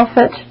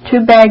Caliphate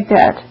to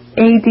Baghdad,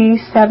 AD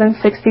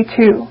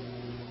 762.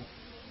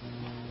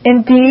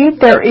 Indeed,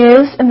 there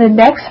is in the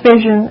next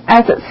vision,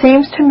 as it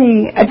seems to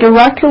me, a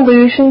direct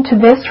allusion to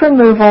this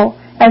removal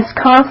as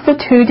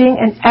constituting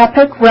an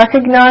epoch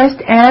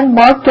recognized and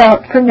marked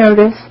out for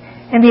notice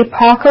in the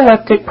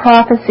apocalyptic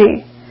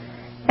prophecy,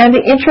 and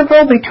the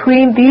interval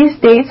between these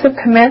dates of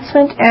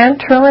commencement and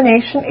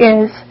termination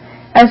is,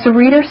 as the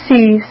reader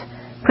sees,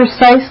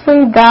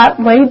 precisely that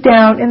laid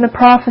down in the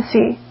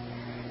prophecy,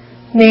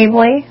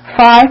 namely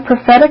 5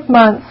 prophetic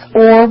months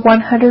or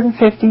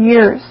 150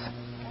 years.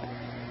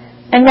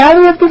 And now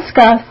we have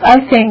discussed, I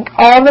think,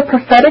 all the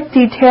prophetic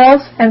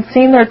details and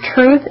seen their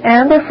truth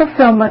and their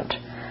fulfillment,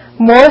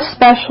 more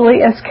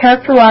especially as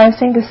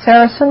characterizing the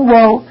Saracen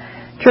woe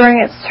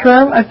during its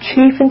term of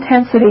chief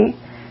intensity,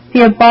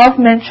 the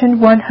above-mentioned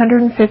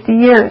 150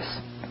 years.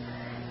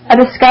 A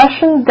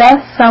discussion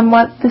thus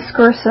somewhat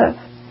discursive,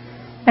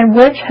 and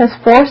which has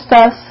forced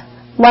us,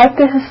 like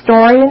the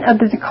historian of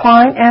the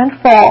decline and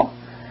fall,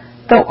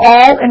 though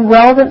all in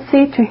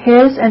relevancy to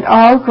his and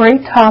our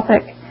great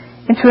topic,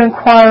 into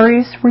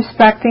inquiries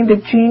respecting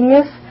the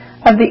genius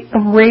of the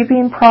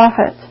Arabian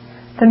prophet,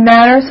 the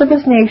manners of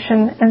his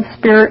nation, and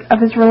spirit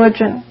of his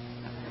religion.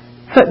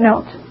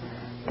 Footnote: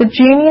 the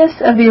genius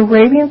of the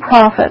Arabian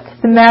prophet,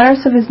 the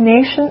manners of his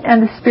nation,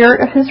 and the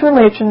spirit of his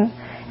religion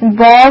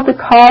involve the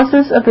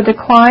causes of the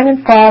decline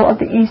and fall of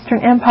the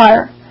Eastern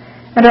Empire,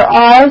 and our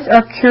eyes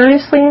are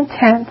curiously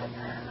intent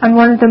on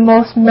one of the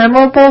most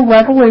memorable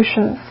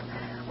revolutions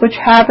which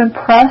have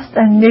impressed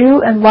a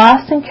new and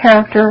lasting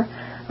character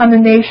on the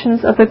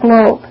nations of the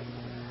globe.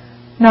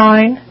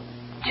 9,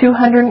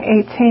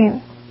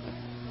 218.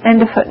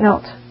 End of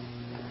footnote.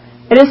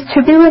 It is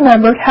to be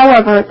remembered,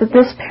 however, that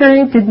this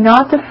period did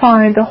not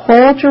define the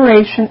whole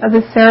duration of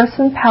the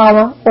Saracen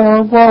power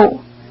or woe.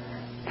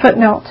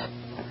 Footnote.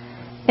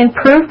 In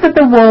proof that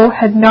the woe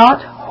had not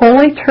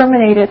wholly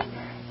terminated,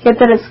 yet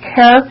that its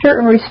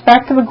character in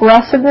respect of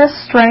aggressiveness,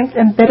 strength,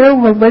 and bitter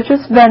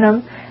religious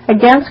venom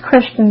against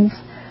Christians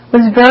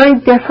was very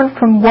different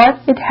from what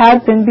it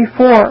had been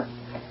before.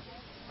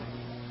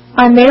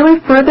 I may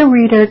refer the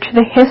reader to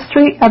the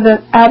history of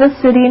the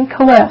Abbasidian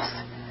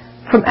caliphs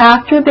from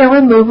after their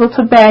removal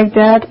to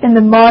Baghdad in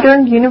the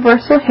Modern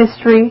Universal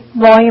History,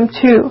 Volume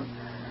 2.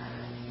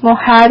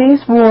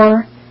 Mohaddih's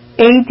War,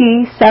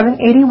 A.D.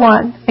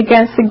 781,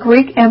 against the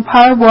Greek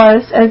Empire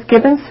was, as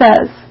Gibbon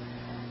says,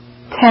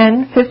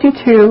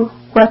 1052,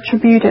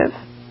 retributive.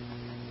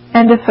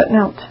 End of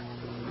footnote.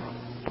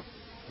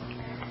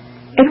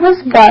 It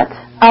was but,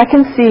 I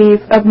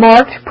conceive, a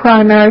marked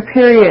primary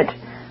period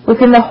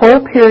within the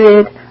whole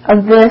period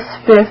of this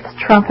fifth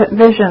trumpet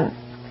vision.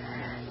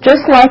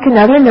 Just like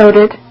another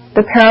noted,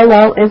 the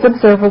parallel is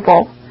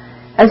observable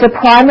as a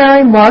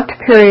primary marked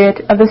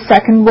period of the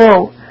second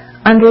woe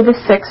under the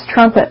sixth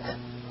trumpet.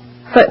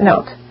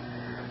 Footnote.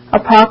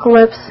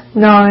 Apocalypse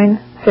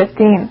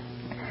 9:15.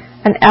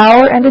 An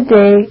hour and a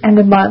day and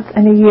a month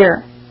and a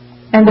year.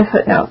 End of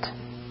footnote.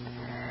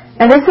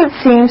 And as it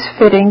seems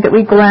fitting that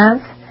we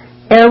glance,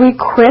 ere we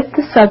quit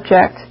the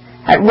subject,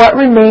 at what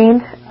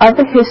remained of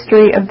the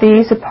history of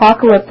these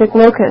apocalyptic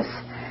locusts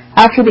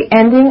after the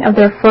ending of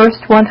their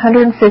first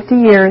 150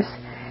 years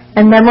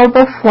and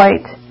memorable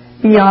flight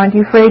beyond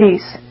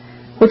Euphrates,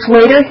 which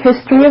later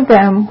history of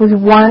them was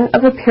one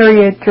of a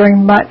period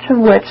during much of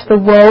which the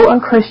woe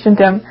on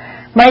Christendom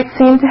might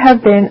seem to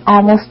have been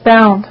almost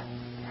bound.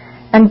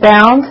 And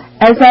bound,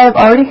 as I have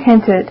already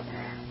hinted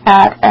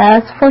at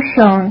as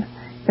foreshown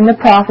in the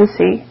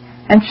prophecy,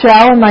 and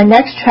shall in my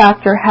next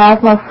chapter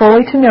have more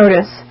fully to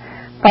notice,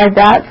 by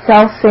that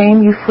self-same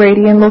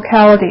Euphratean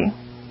locality.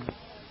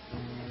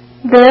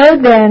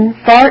 There then,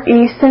 far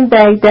east in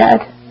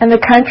Baghdad, and the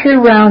country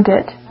round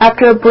it,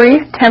 after a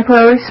brief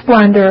temporary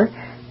splendor,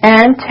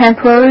 and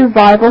temporary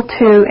revival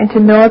too into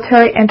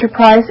military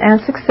enterprise and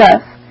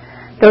success,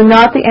 though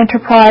not the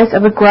enterprise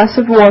of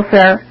aggressive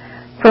warfare,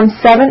 from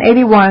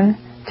 781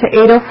 to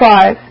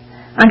 805,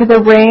 under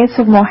the reigns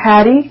of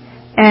Mohaddih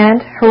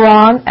and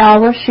Harun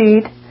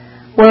al-Rashid,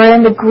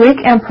 wherein the Greek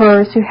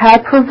emperors who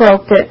had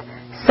provoked it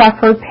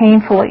suffered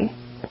painfully.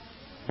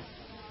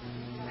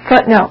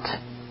 Footnote.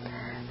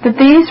 That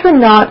these were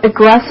not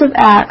aggressive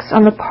acts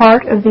on the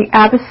part of the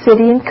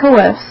Abbasidian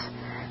caliphs,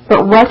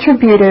 but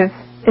retributive,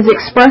 is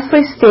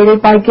expressly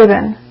stated by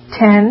Gibbon,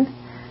 10,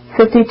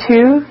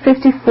 52,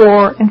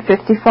 54, and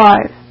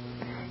 55.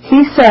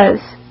 He says,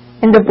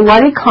 in the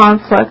bloody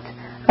conflict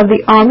of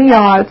the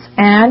Umayyads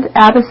and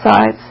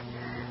Abbasides,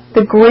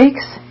 the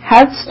Greeks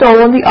had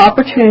stolen the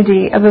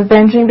opportunity of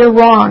avenging their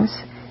wrongs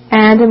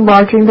and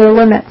enlarging their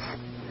limits.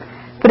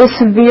 But a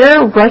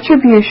severe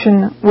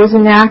retribution was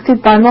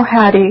enacted by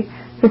Mohaddih,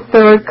 the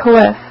third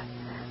caliph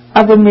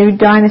of the new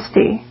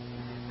dynasty.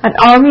 An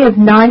army of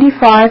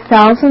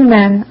 95,000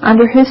 men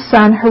under his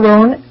son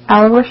Harun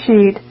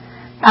al-Rashid,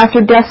 after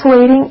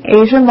desolating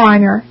Asia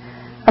Minor,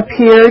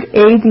 appeared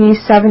AD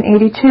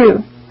 782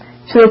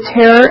 to the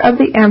terror of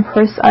the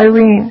Empress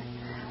Irene,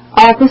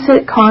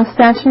 opposite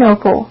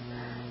Constantinople,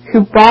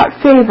 who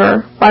bought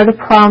favor by the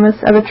promise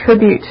of a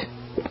tribute.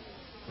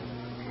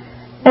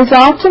 As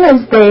often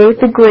as they,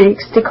 the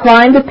Greeks,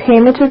 declined the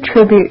payment of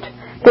tribute,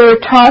 they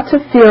were taught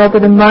to feel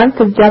that a month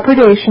of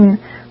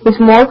depredation was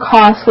more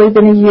costly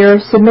than a year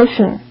of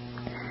submission.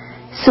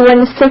 So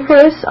when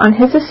Nicephorus, on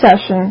his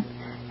accession,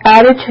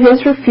 added to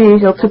his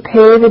refusal to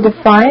pay the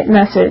defiant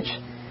message,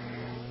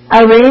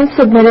 Irene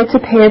submitted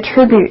to pay a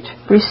tribute,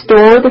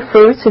 restore the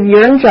fruits of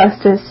your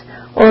injustice,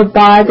 or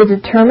abide the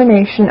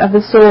determination of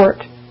the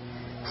sword.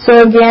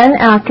 So again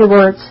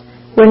afterwards,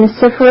 when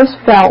Nicephorus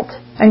felt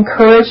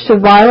encouraged to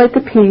violate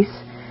the peace,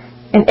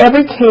 in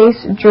every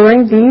case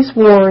during these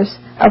wars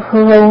of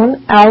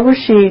Harun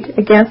al-Rashid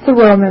against the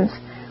Romans,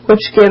 which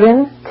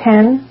Gibbon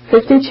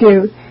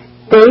 1052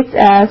 dates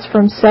as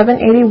from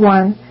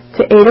 781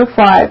 to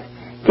 805,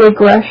 the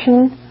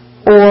aggression,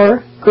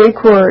 or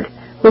Greek word,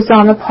 was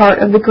on the part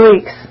of the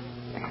Greeks.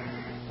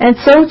 And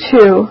so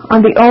too,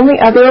 on the only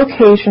other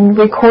occasion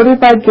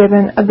recorded by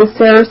Gibbon of the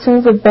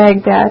Saracens of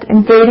Baghdad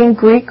invading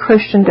Greek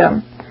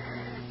Christendom,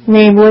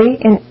 namely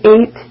in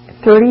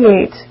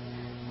 838,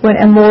 when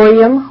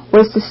Amorium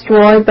was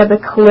destroyed by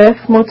the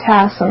Caliph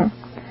Motassem.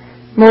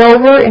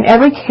 Moreover, in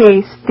every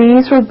case,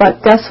 these were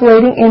but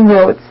desolating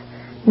inroads,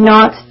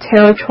 not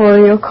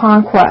territorial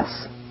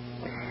conquests.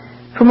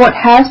 From what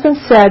has been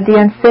said, the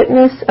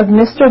unfitness of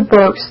Mr.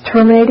 Burke's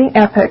terminating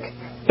epic,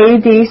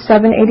 AD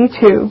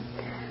 782,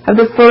 of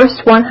the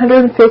first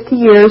 150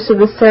 years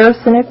of the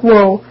Saracenic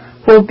woe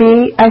will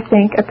be, I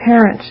think,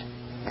 apparent.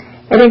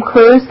 It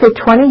includes the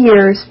 20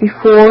 years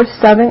before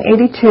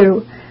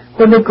 782,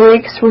 when the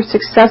Greeks were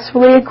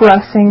successfully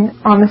aggressing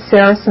on the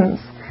Saracens,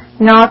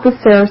 not the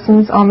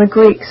Saracens on the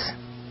Greeks.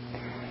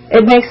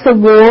 It makes the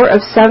war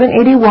of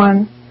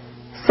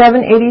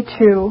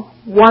 782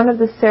 one of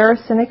the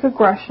Saracenic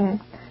aggression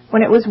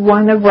when it was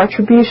one of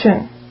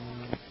retribution.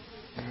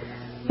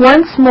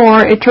 Once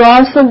more, it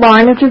draws the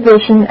line of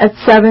division at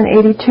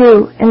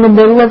 782 in the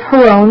middle of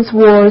Haroun's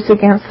wars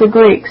against the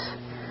Greeks,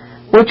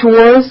 which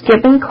wars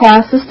Gibbon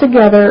classes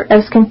together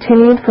as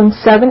continued from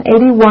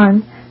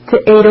 781 to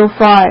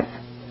 805.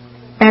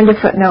 End of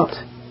footnote.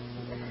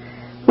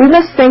 We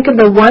must think of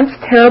the once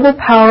terrible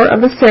power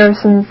of the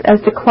Saracens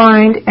as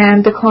declined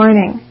and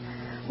declining,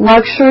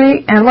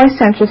 luxury and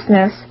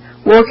licentiousness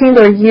working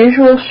their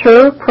usual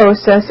sure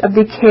process of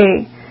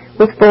decay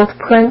with both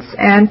prince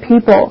and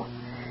people,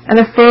 and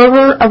the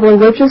fervor of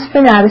religious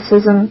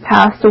fanaticism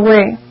passed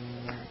away.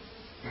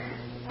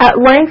 At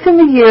length in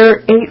the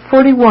year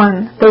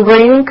 841, the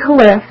reigning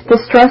caliph,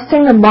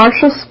 distrusting the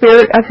martial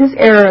spirit of his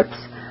Arabs,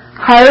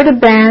 hired a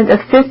band of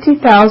 50,000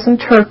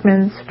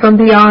 Turkmens from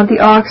beyond the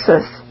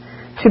Oxus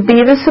to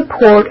be the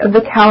support of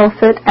the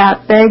caliphate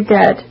at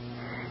Baghdad,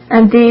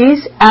 and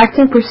these,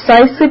 acting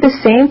precisely the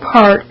same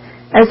part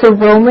as the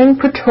Roman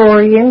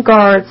Praetorian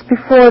guards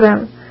before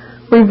them,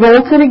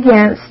 revolted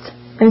against,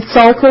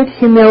 insulted,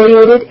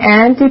 humiliated,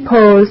 and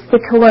deposed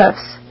the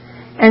caliphs,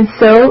 and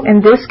so,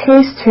 in this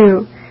case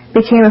too,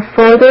 became a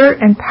further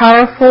and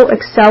powerful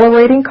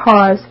accelerating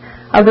cause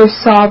of their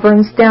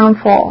sovereign's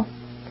downfall.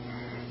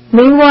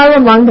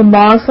 Meanwhile, among the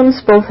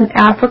Moslems both in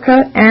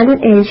Africa and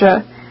in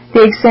Asia,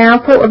 the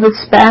example of the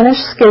Spanish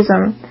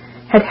schism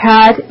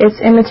had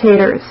its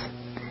imitators.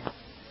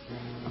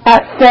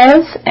 At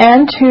Fez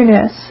and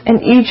Tunis,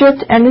 in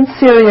Egypt and in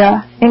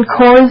Syria, in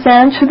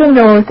Khorasan to the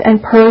north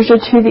and Persia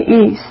to the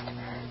east,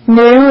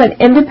 new and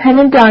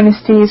independent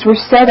dynasties were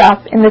set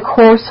up in the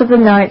course of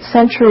the 9th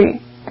century,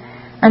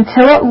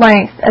 until at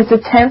length, as the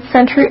 10th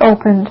century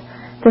opened,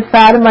 the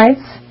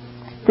Fatimites,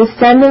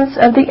 descendants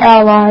of the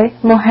ally,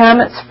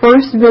 Muhammad's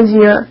first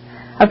vizier,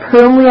 of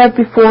whom we have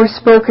before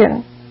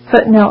spoken,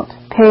 footnote,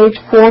 page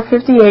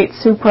 458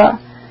 supra,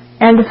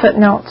 end of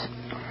footnote,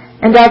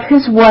 and of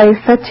his wife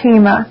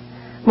Fatima,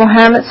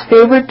 Muhammad's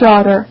favorite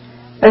daughter,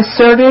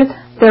 asserted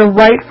their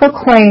rightful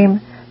claim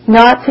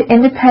not to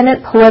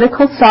independent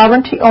political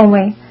sovereignty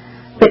only,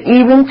 but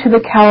even to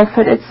the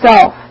caliphate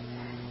itself,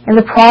 and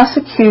the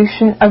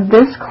prosecution of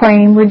this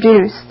claim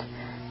reduced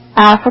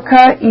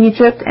Africa,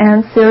 Egypt,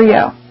 and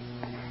Syria,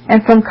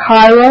 and from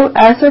Cairo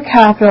as their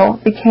capital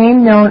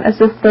became known as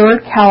the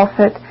Third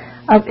Caliphate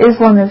of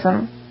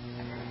Islamism,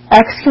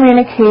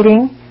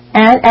 excommunicating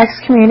and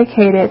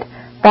excommunicated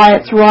by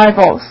its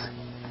rivals,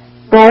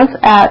 both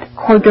at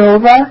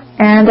Cordova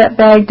and at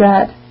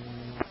Baghdad.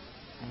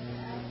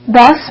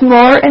 Thus,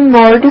 more and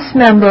more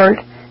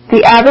dismembered,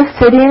 the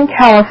Abbasidian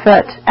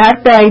Caliphate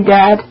at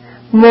Baghdad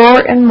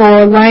more and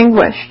more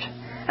languished,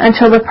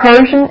 until the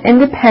Persian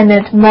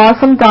independent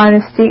Moslem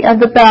dynasty of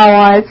the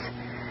Bawides,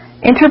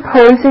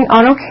 interposing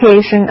on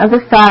occasion of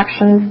the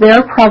factions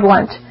there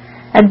prevalent,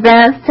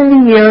 advanced in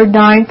the year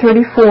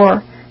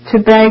 934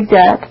 to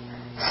Baghdad,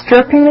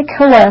 stripping the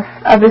caliph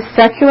of his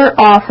secular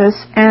office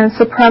and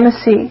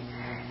supremacy,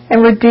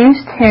 and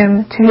reduced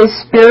him to his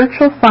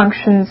spiritual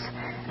functions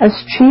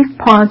as chief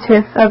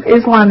pontiff of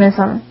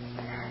Islamism,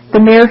 the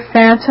mere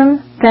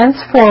phantom,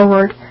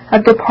 thenceforward,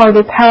 of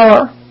departed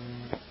power.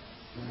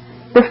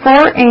 The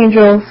four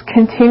angels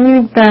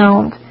continued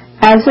bound,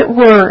 as it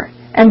were,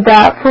 and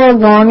that for a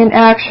long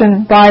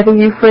inaction, by the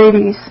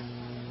Euphrates.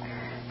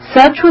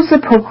 Such was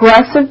the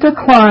progressive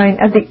decline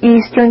of the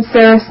eastern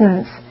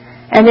Saracens,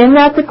 and in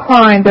that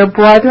decline their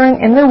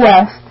brethren in the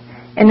west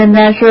in a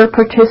measure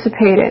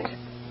participated.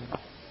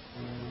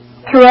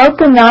 Throughout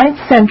the 9th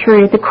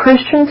century, the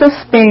Christians of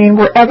Spain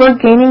were ever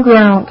gaining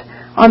ground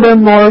on their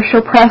Moorish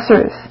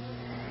oppressors.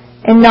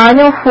 In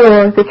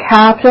 904, the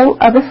capital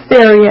of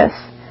Asturias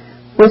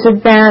was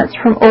advanced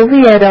from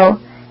Oviedo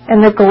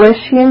in the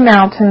Galician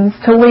mountains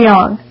to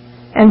Leon,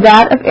 and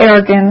that of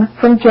Aragon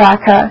from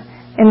Jaca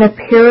in the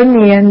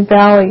Pyrenean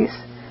valleys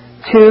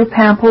to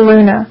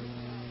Pamplona.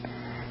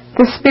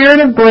 The spirit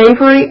of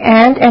bravery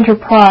and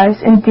enterprise,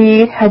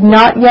 indeed, had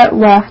not yet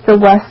left the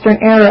Western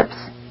Arabs.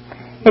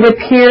 It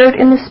appeared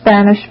in the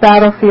Spanish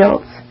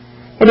battlefields.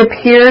 It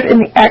appeared in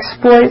the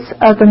exploits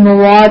of the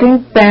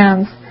marauding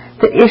bands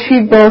that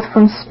issued both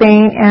from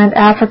Spain and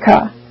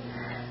Africa,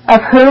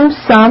 of whom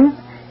some,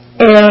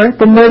 ere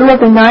the middle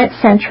of the 9th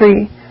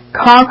century,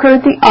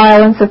 conquered the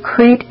islands of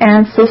Crete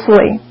and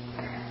Sicily,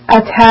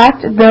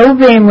 attacked, though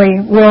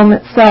vainly, Rome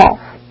itself,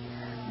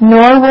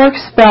 nor were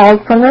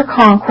expelled from their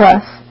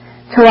conquests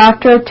till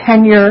after a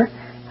tenure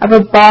of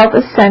above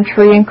a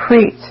century in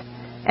Crete,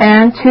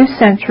 and 2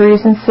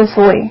 centuries in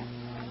Sicily.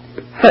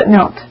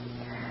 Footnote.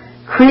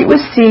 Crete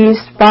was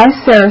seized by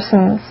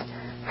Saracens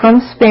from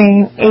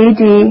Spain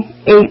AD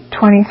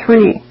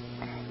 823,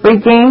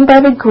 regained by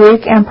the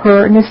Greek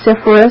Emperor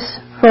Nicephorus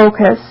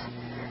Phocas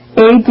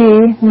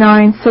AD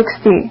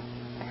 960.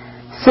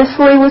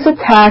 Sicily was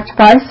attacked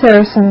by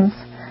Saracens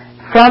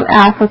from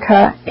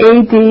Africa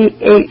AD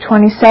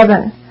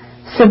 827,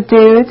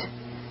 subdued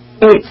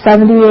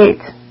 878,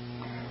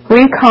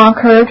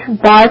 reconquered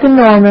by the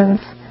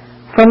Normans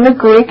from the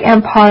Greek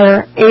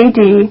Empire AD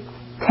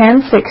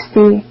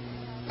 1060-1090.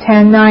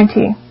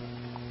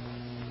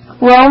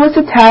 Rome was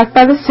attacked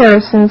by the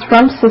Saracens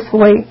from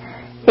Sicily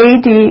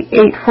AD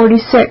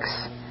 846,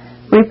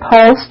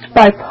 repulsed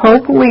by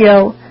Pope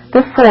Leo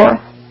IV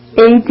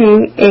AD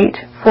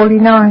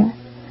 849.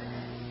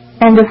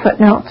 End of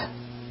footnote.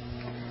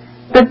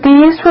 But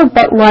these were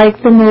but like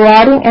the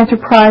marauding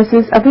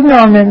enterprises of the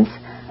Normans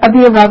of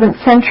the 11th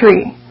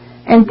century,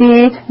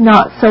 indeed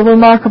not so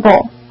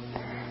remarkable.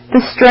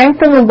 The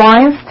strength of the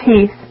lion's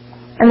teeth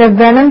and the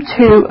venom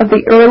too of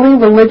the early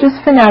religious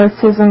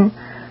fanaticism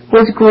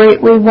was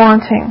greatly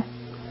wanting.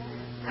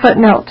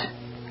 Footnote.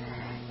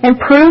 In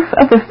proof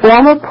of the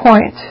former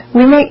point,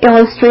 we may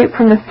illustrate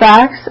from the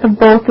facts of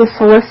both the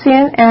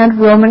Cilician and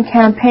Roman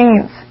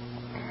campaigns.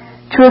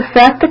 To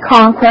effect the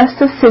conquest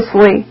of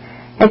Sicily,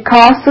 it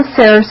cost the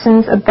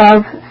Saracens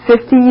above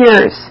 50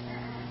 years,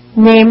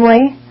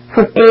 namely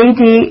from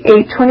AD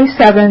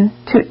 827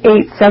 to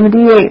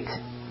 878,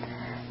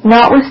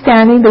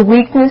 notwithstanding the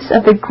weakness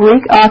of the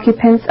Greek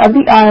occupants of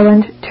the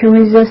island to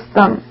resist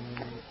them.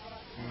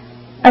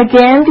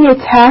 Again, the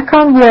attack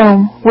on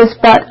Rome was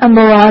but a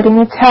marauding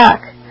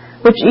attack,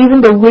 which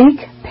even the weak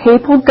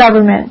papal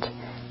government,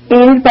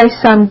 aided by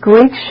some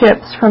Greek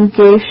ships from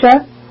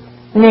Gaetia,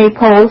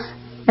 Naples,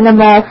 and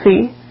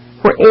Amalfi,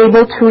 were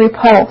able to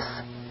repulse.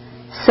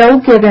 So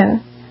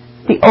given,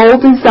 the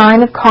old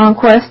design of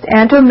conquest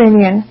and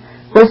dominion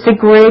was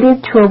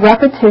degraded to a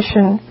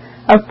repetition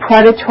of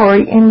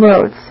predatory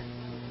inroads.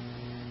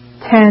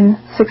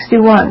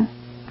 1061.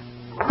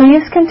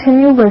 Please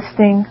continue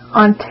listening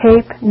on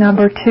tape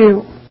number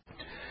 2.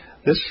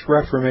 This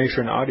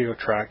Reformation audio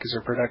track is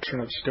a production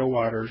of Still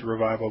Waters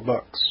Revival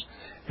Books.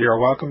 You are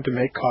welcome to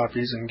make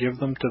copies and give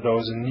them to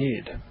those in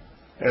need.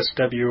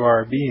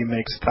 SWRB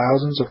makes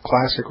thousands of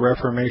classic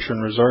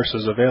Reformation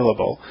resources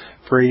available,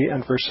 free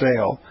and for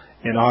sale,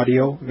 in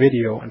audio,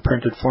 video, and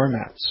printed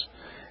formats.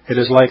 It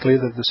is likely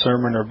that the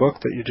sermon or book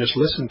that you just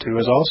listened to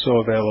is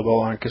also available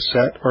on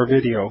cassette or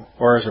video,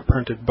 or as a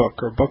printed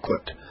book or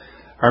booklet.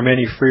 Our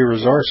many free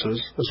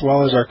resources, as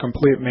well as our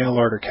complete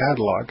mail-order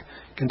catalog,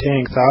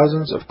 containing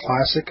thousands of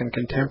classic and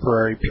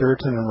contemporary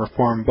Puritan and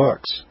Reformed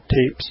books,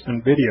 tapes,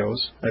 and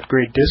videos at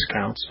great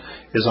discounts,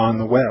 is on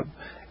the web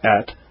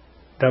at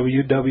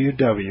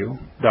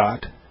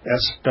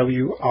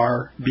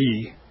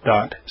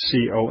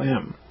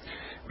www.swrb.com.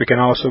 We can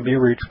also be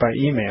reached by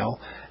email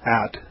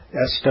at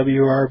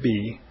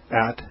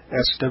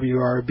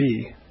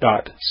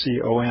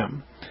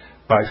swrb@swrb.com,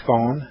 by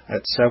phone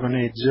at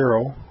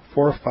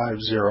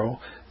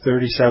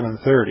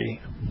 780-450-3730,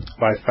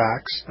 by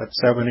fax at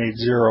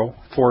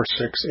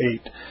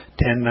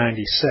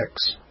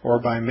 780-468-1096, or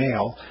by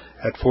mail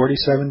at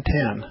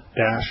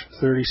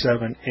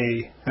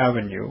 4710-37A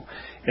Avenue,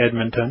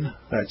 Edmonton,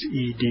 that's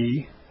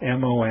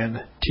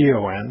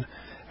Edmonton,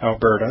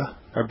 Alberta,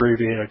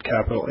 abbreviated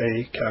capital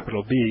A,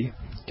 capital B,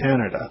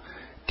 Canada,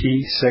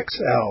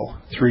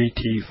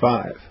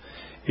 T6L3T5.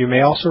 You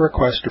may also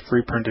request a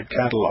free printed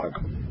catalog.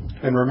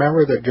 And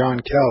remember that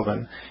John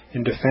Calvin,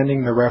 in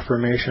defending the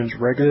Reformation's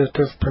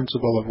regulative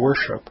principle of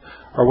worship,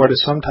 or what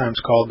is sometimes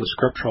called the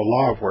scriptural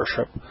law of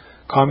worship,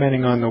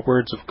 commenting on the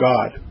words of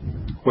God,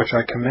 which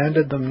I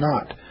commanded them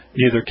not,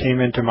 neither came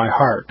into my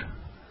heart,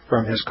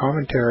 from his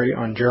commentary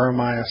on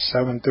Jeremiah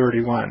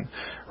 7:31,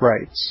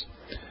 writes,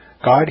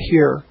 God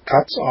here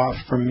cuts off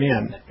from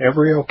men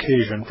every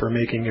occasion for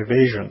making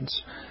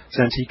evasions,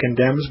 since he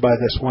condemns by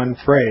this one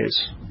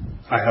phrase,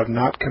 I have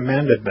not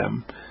commanded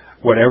them,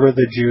 whatever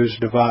the Jews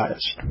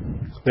devised.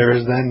 There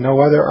is then no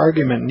other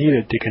argument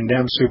needed to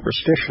condemn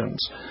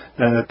superstitions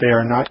than that they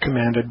are not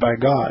commanded by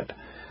God.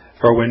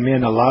 For when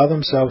men allow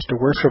themselves to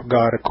worship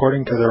God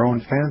according to their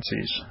own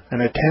fancies,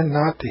 and attend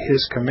not to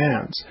his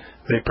commands,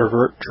 they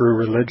pervert true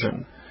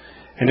religion.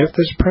 And if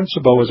this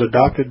principle was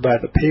adopted by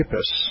the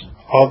papists,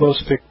 all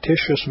those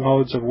fictitious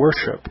modes of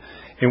worship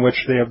in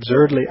which they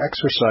absurdly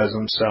exercise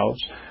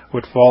themselves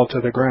would fall to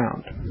the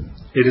ground.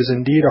 It is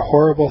indeed a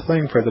horrible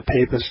thing for the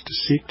papists to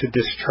seek to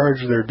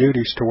discharge their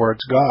duties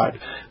towards God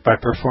by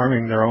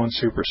performing their own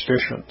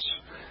superstitions.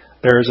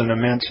 There is an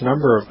immense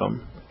number of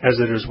them, as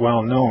it is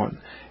well known,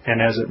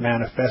 and as it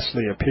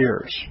manifestly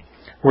appears.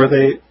 Were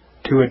they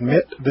to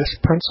admit this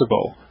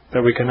principle,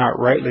 that we cannot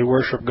rightly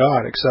worship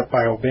God except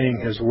by obeying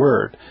his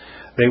word,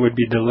 they would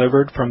be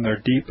delivered from their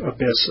deep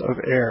abyss of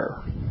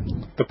error.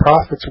 The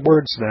prophet's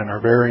words, then, are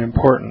very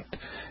important,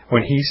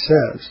 when he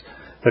says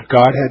that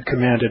God had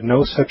commanded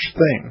no such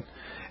thing,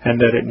 and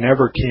that it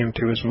never came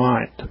to his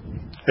mind,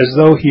 as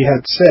though he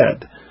had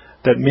said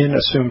that men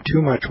assume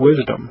too much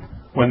wisdom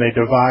when they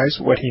devise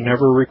what he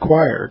never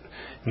required,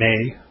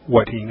 nay,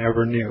 what he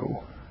never knew.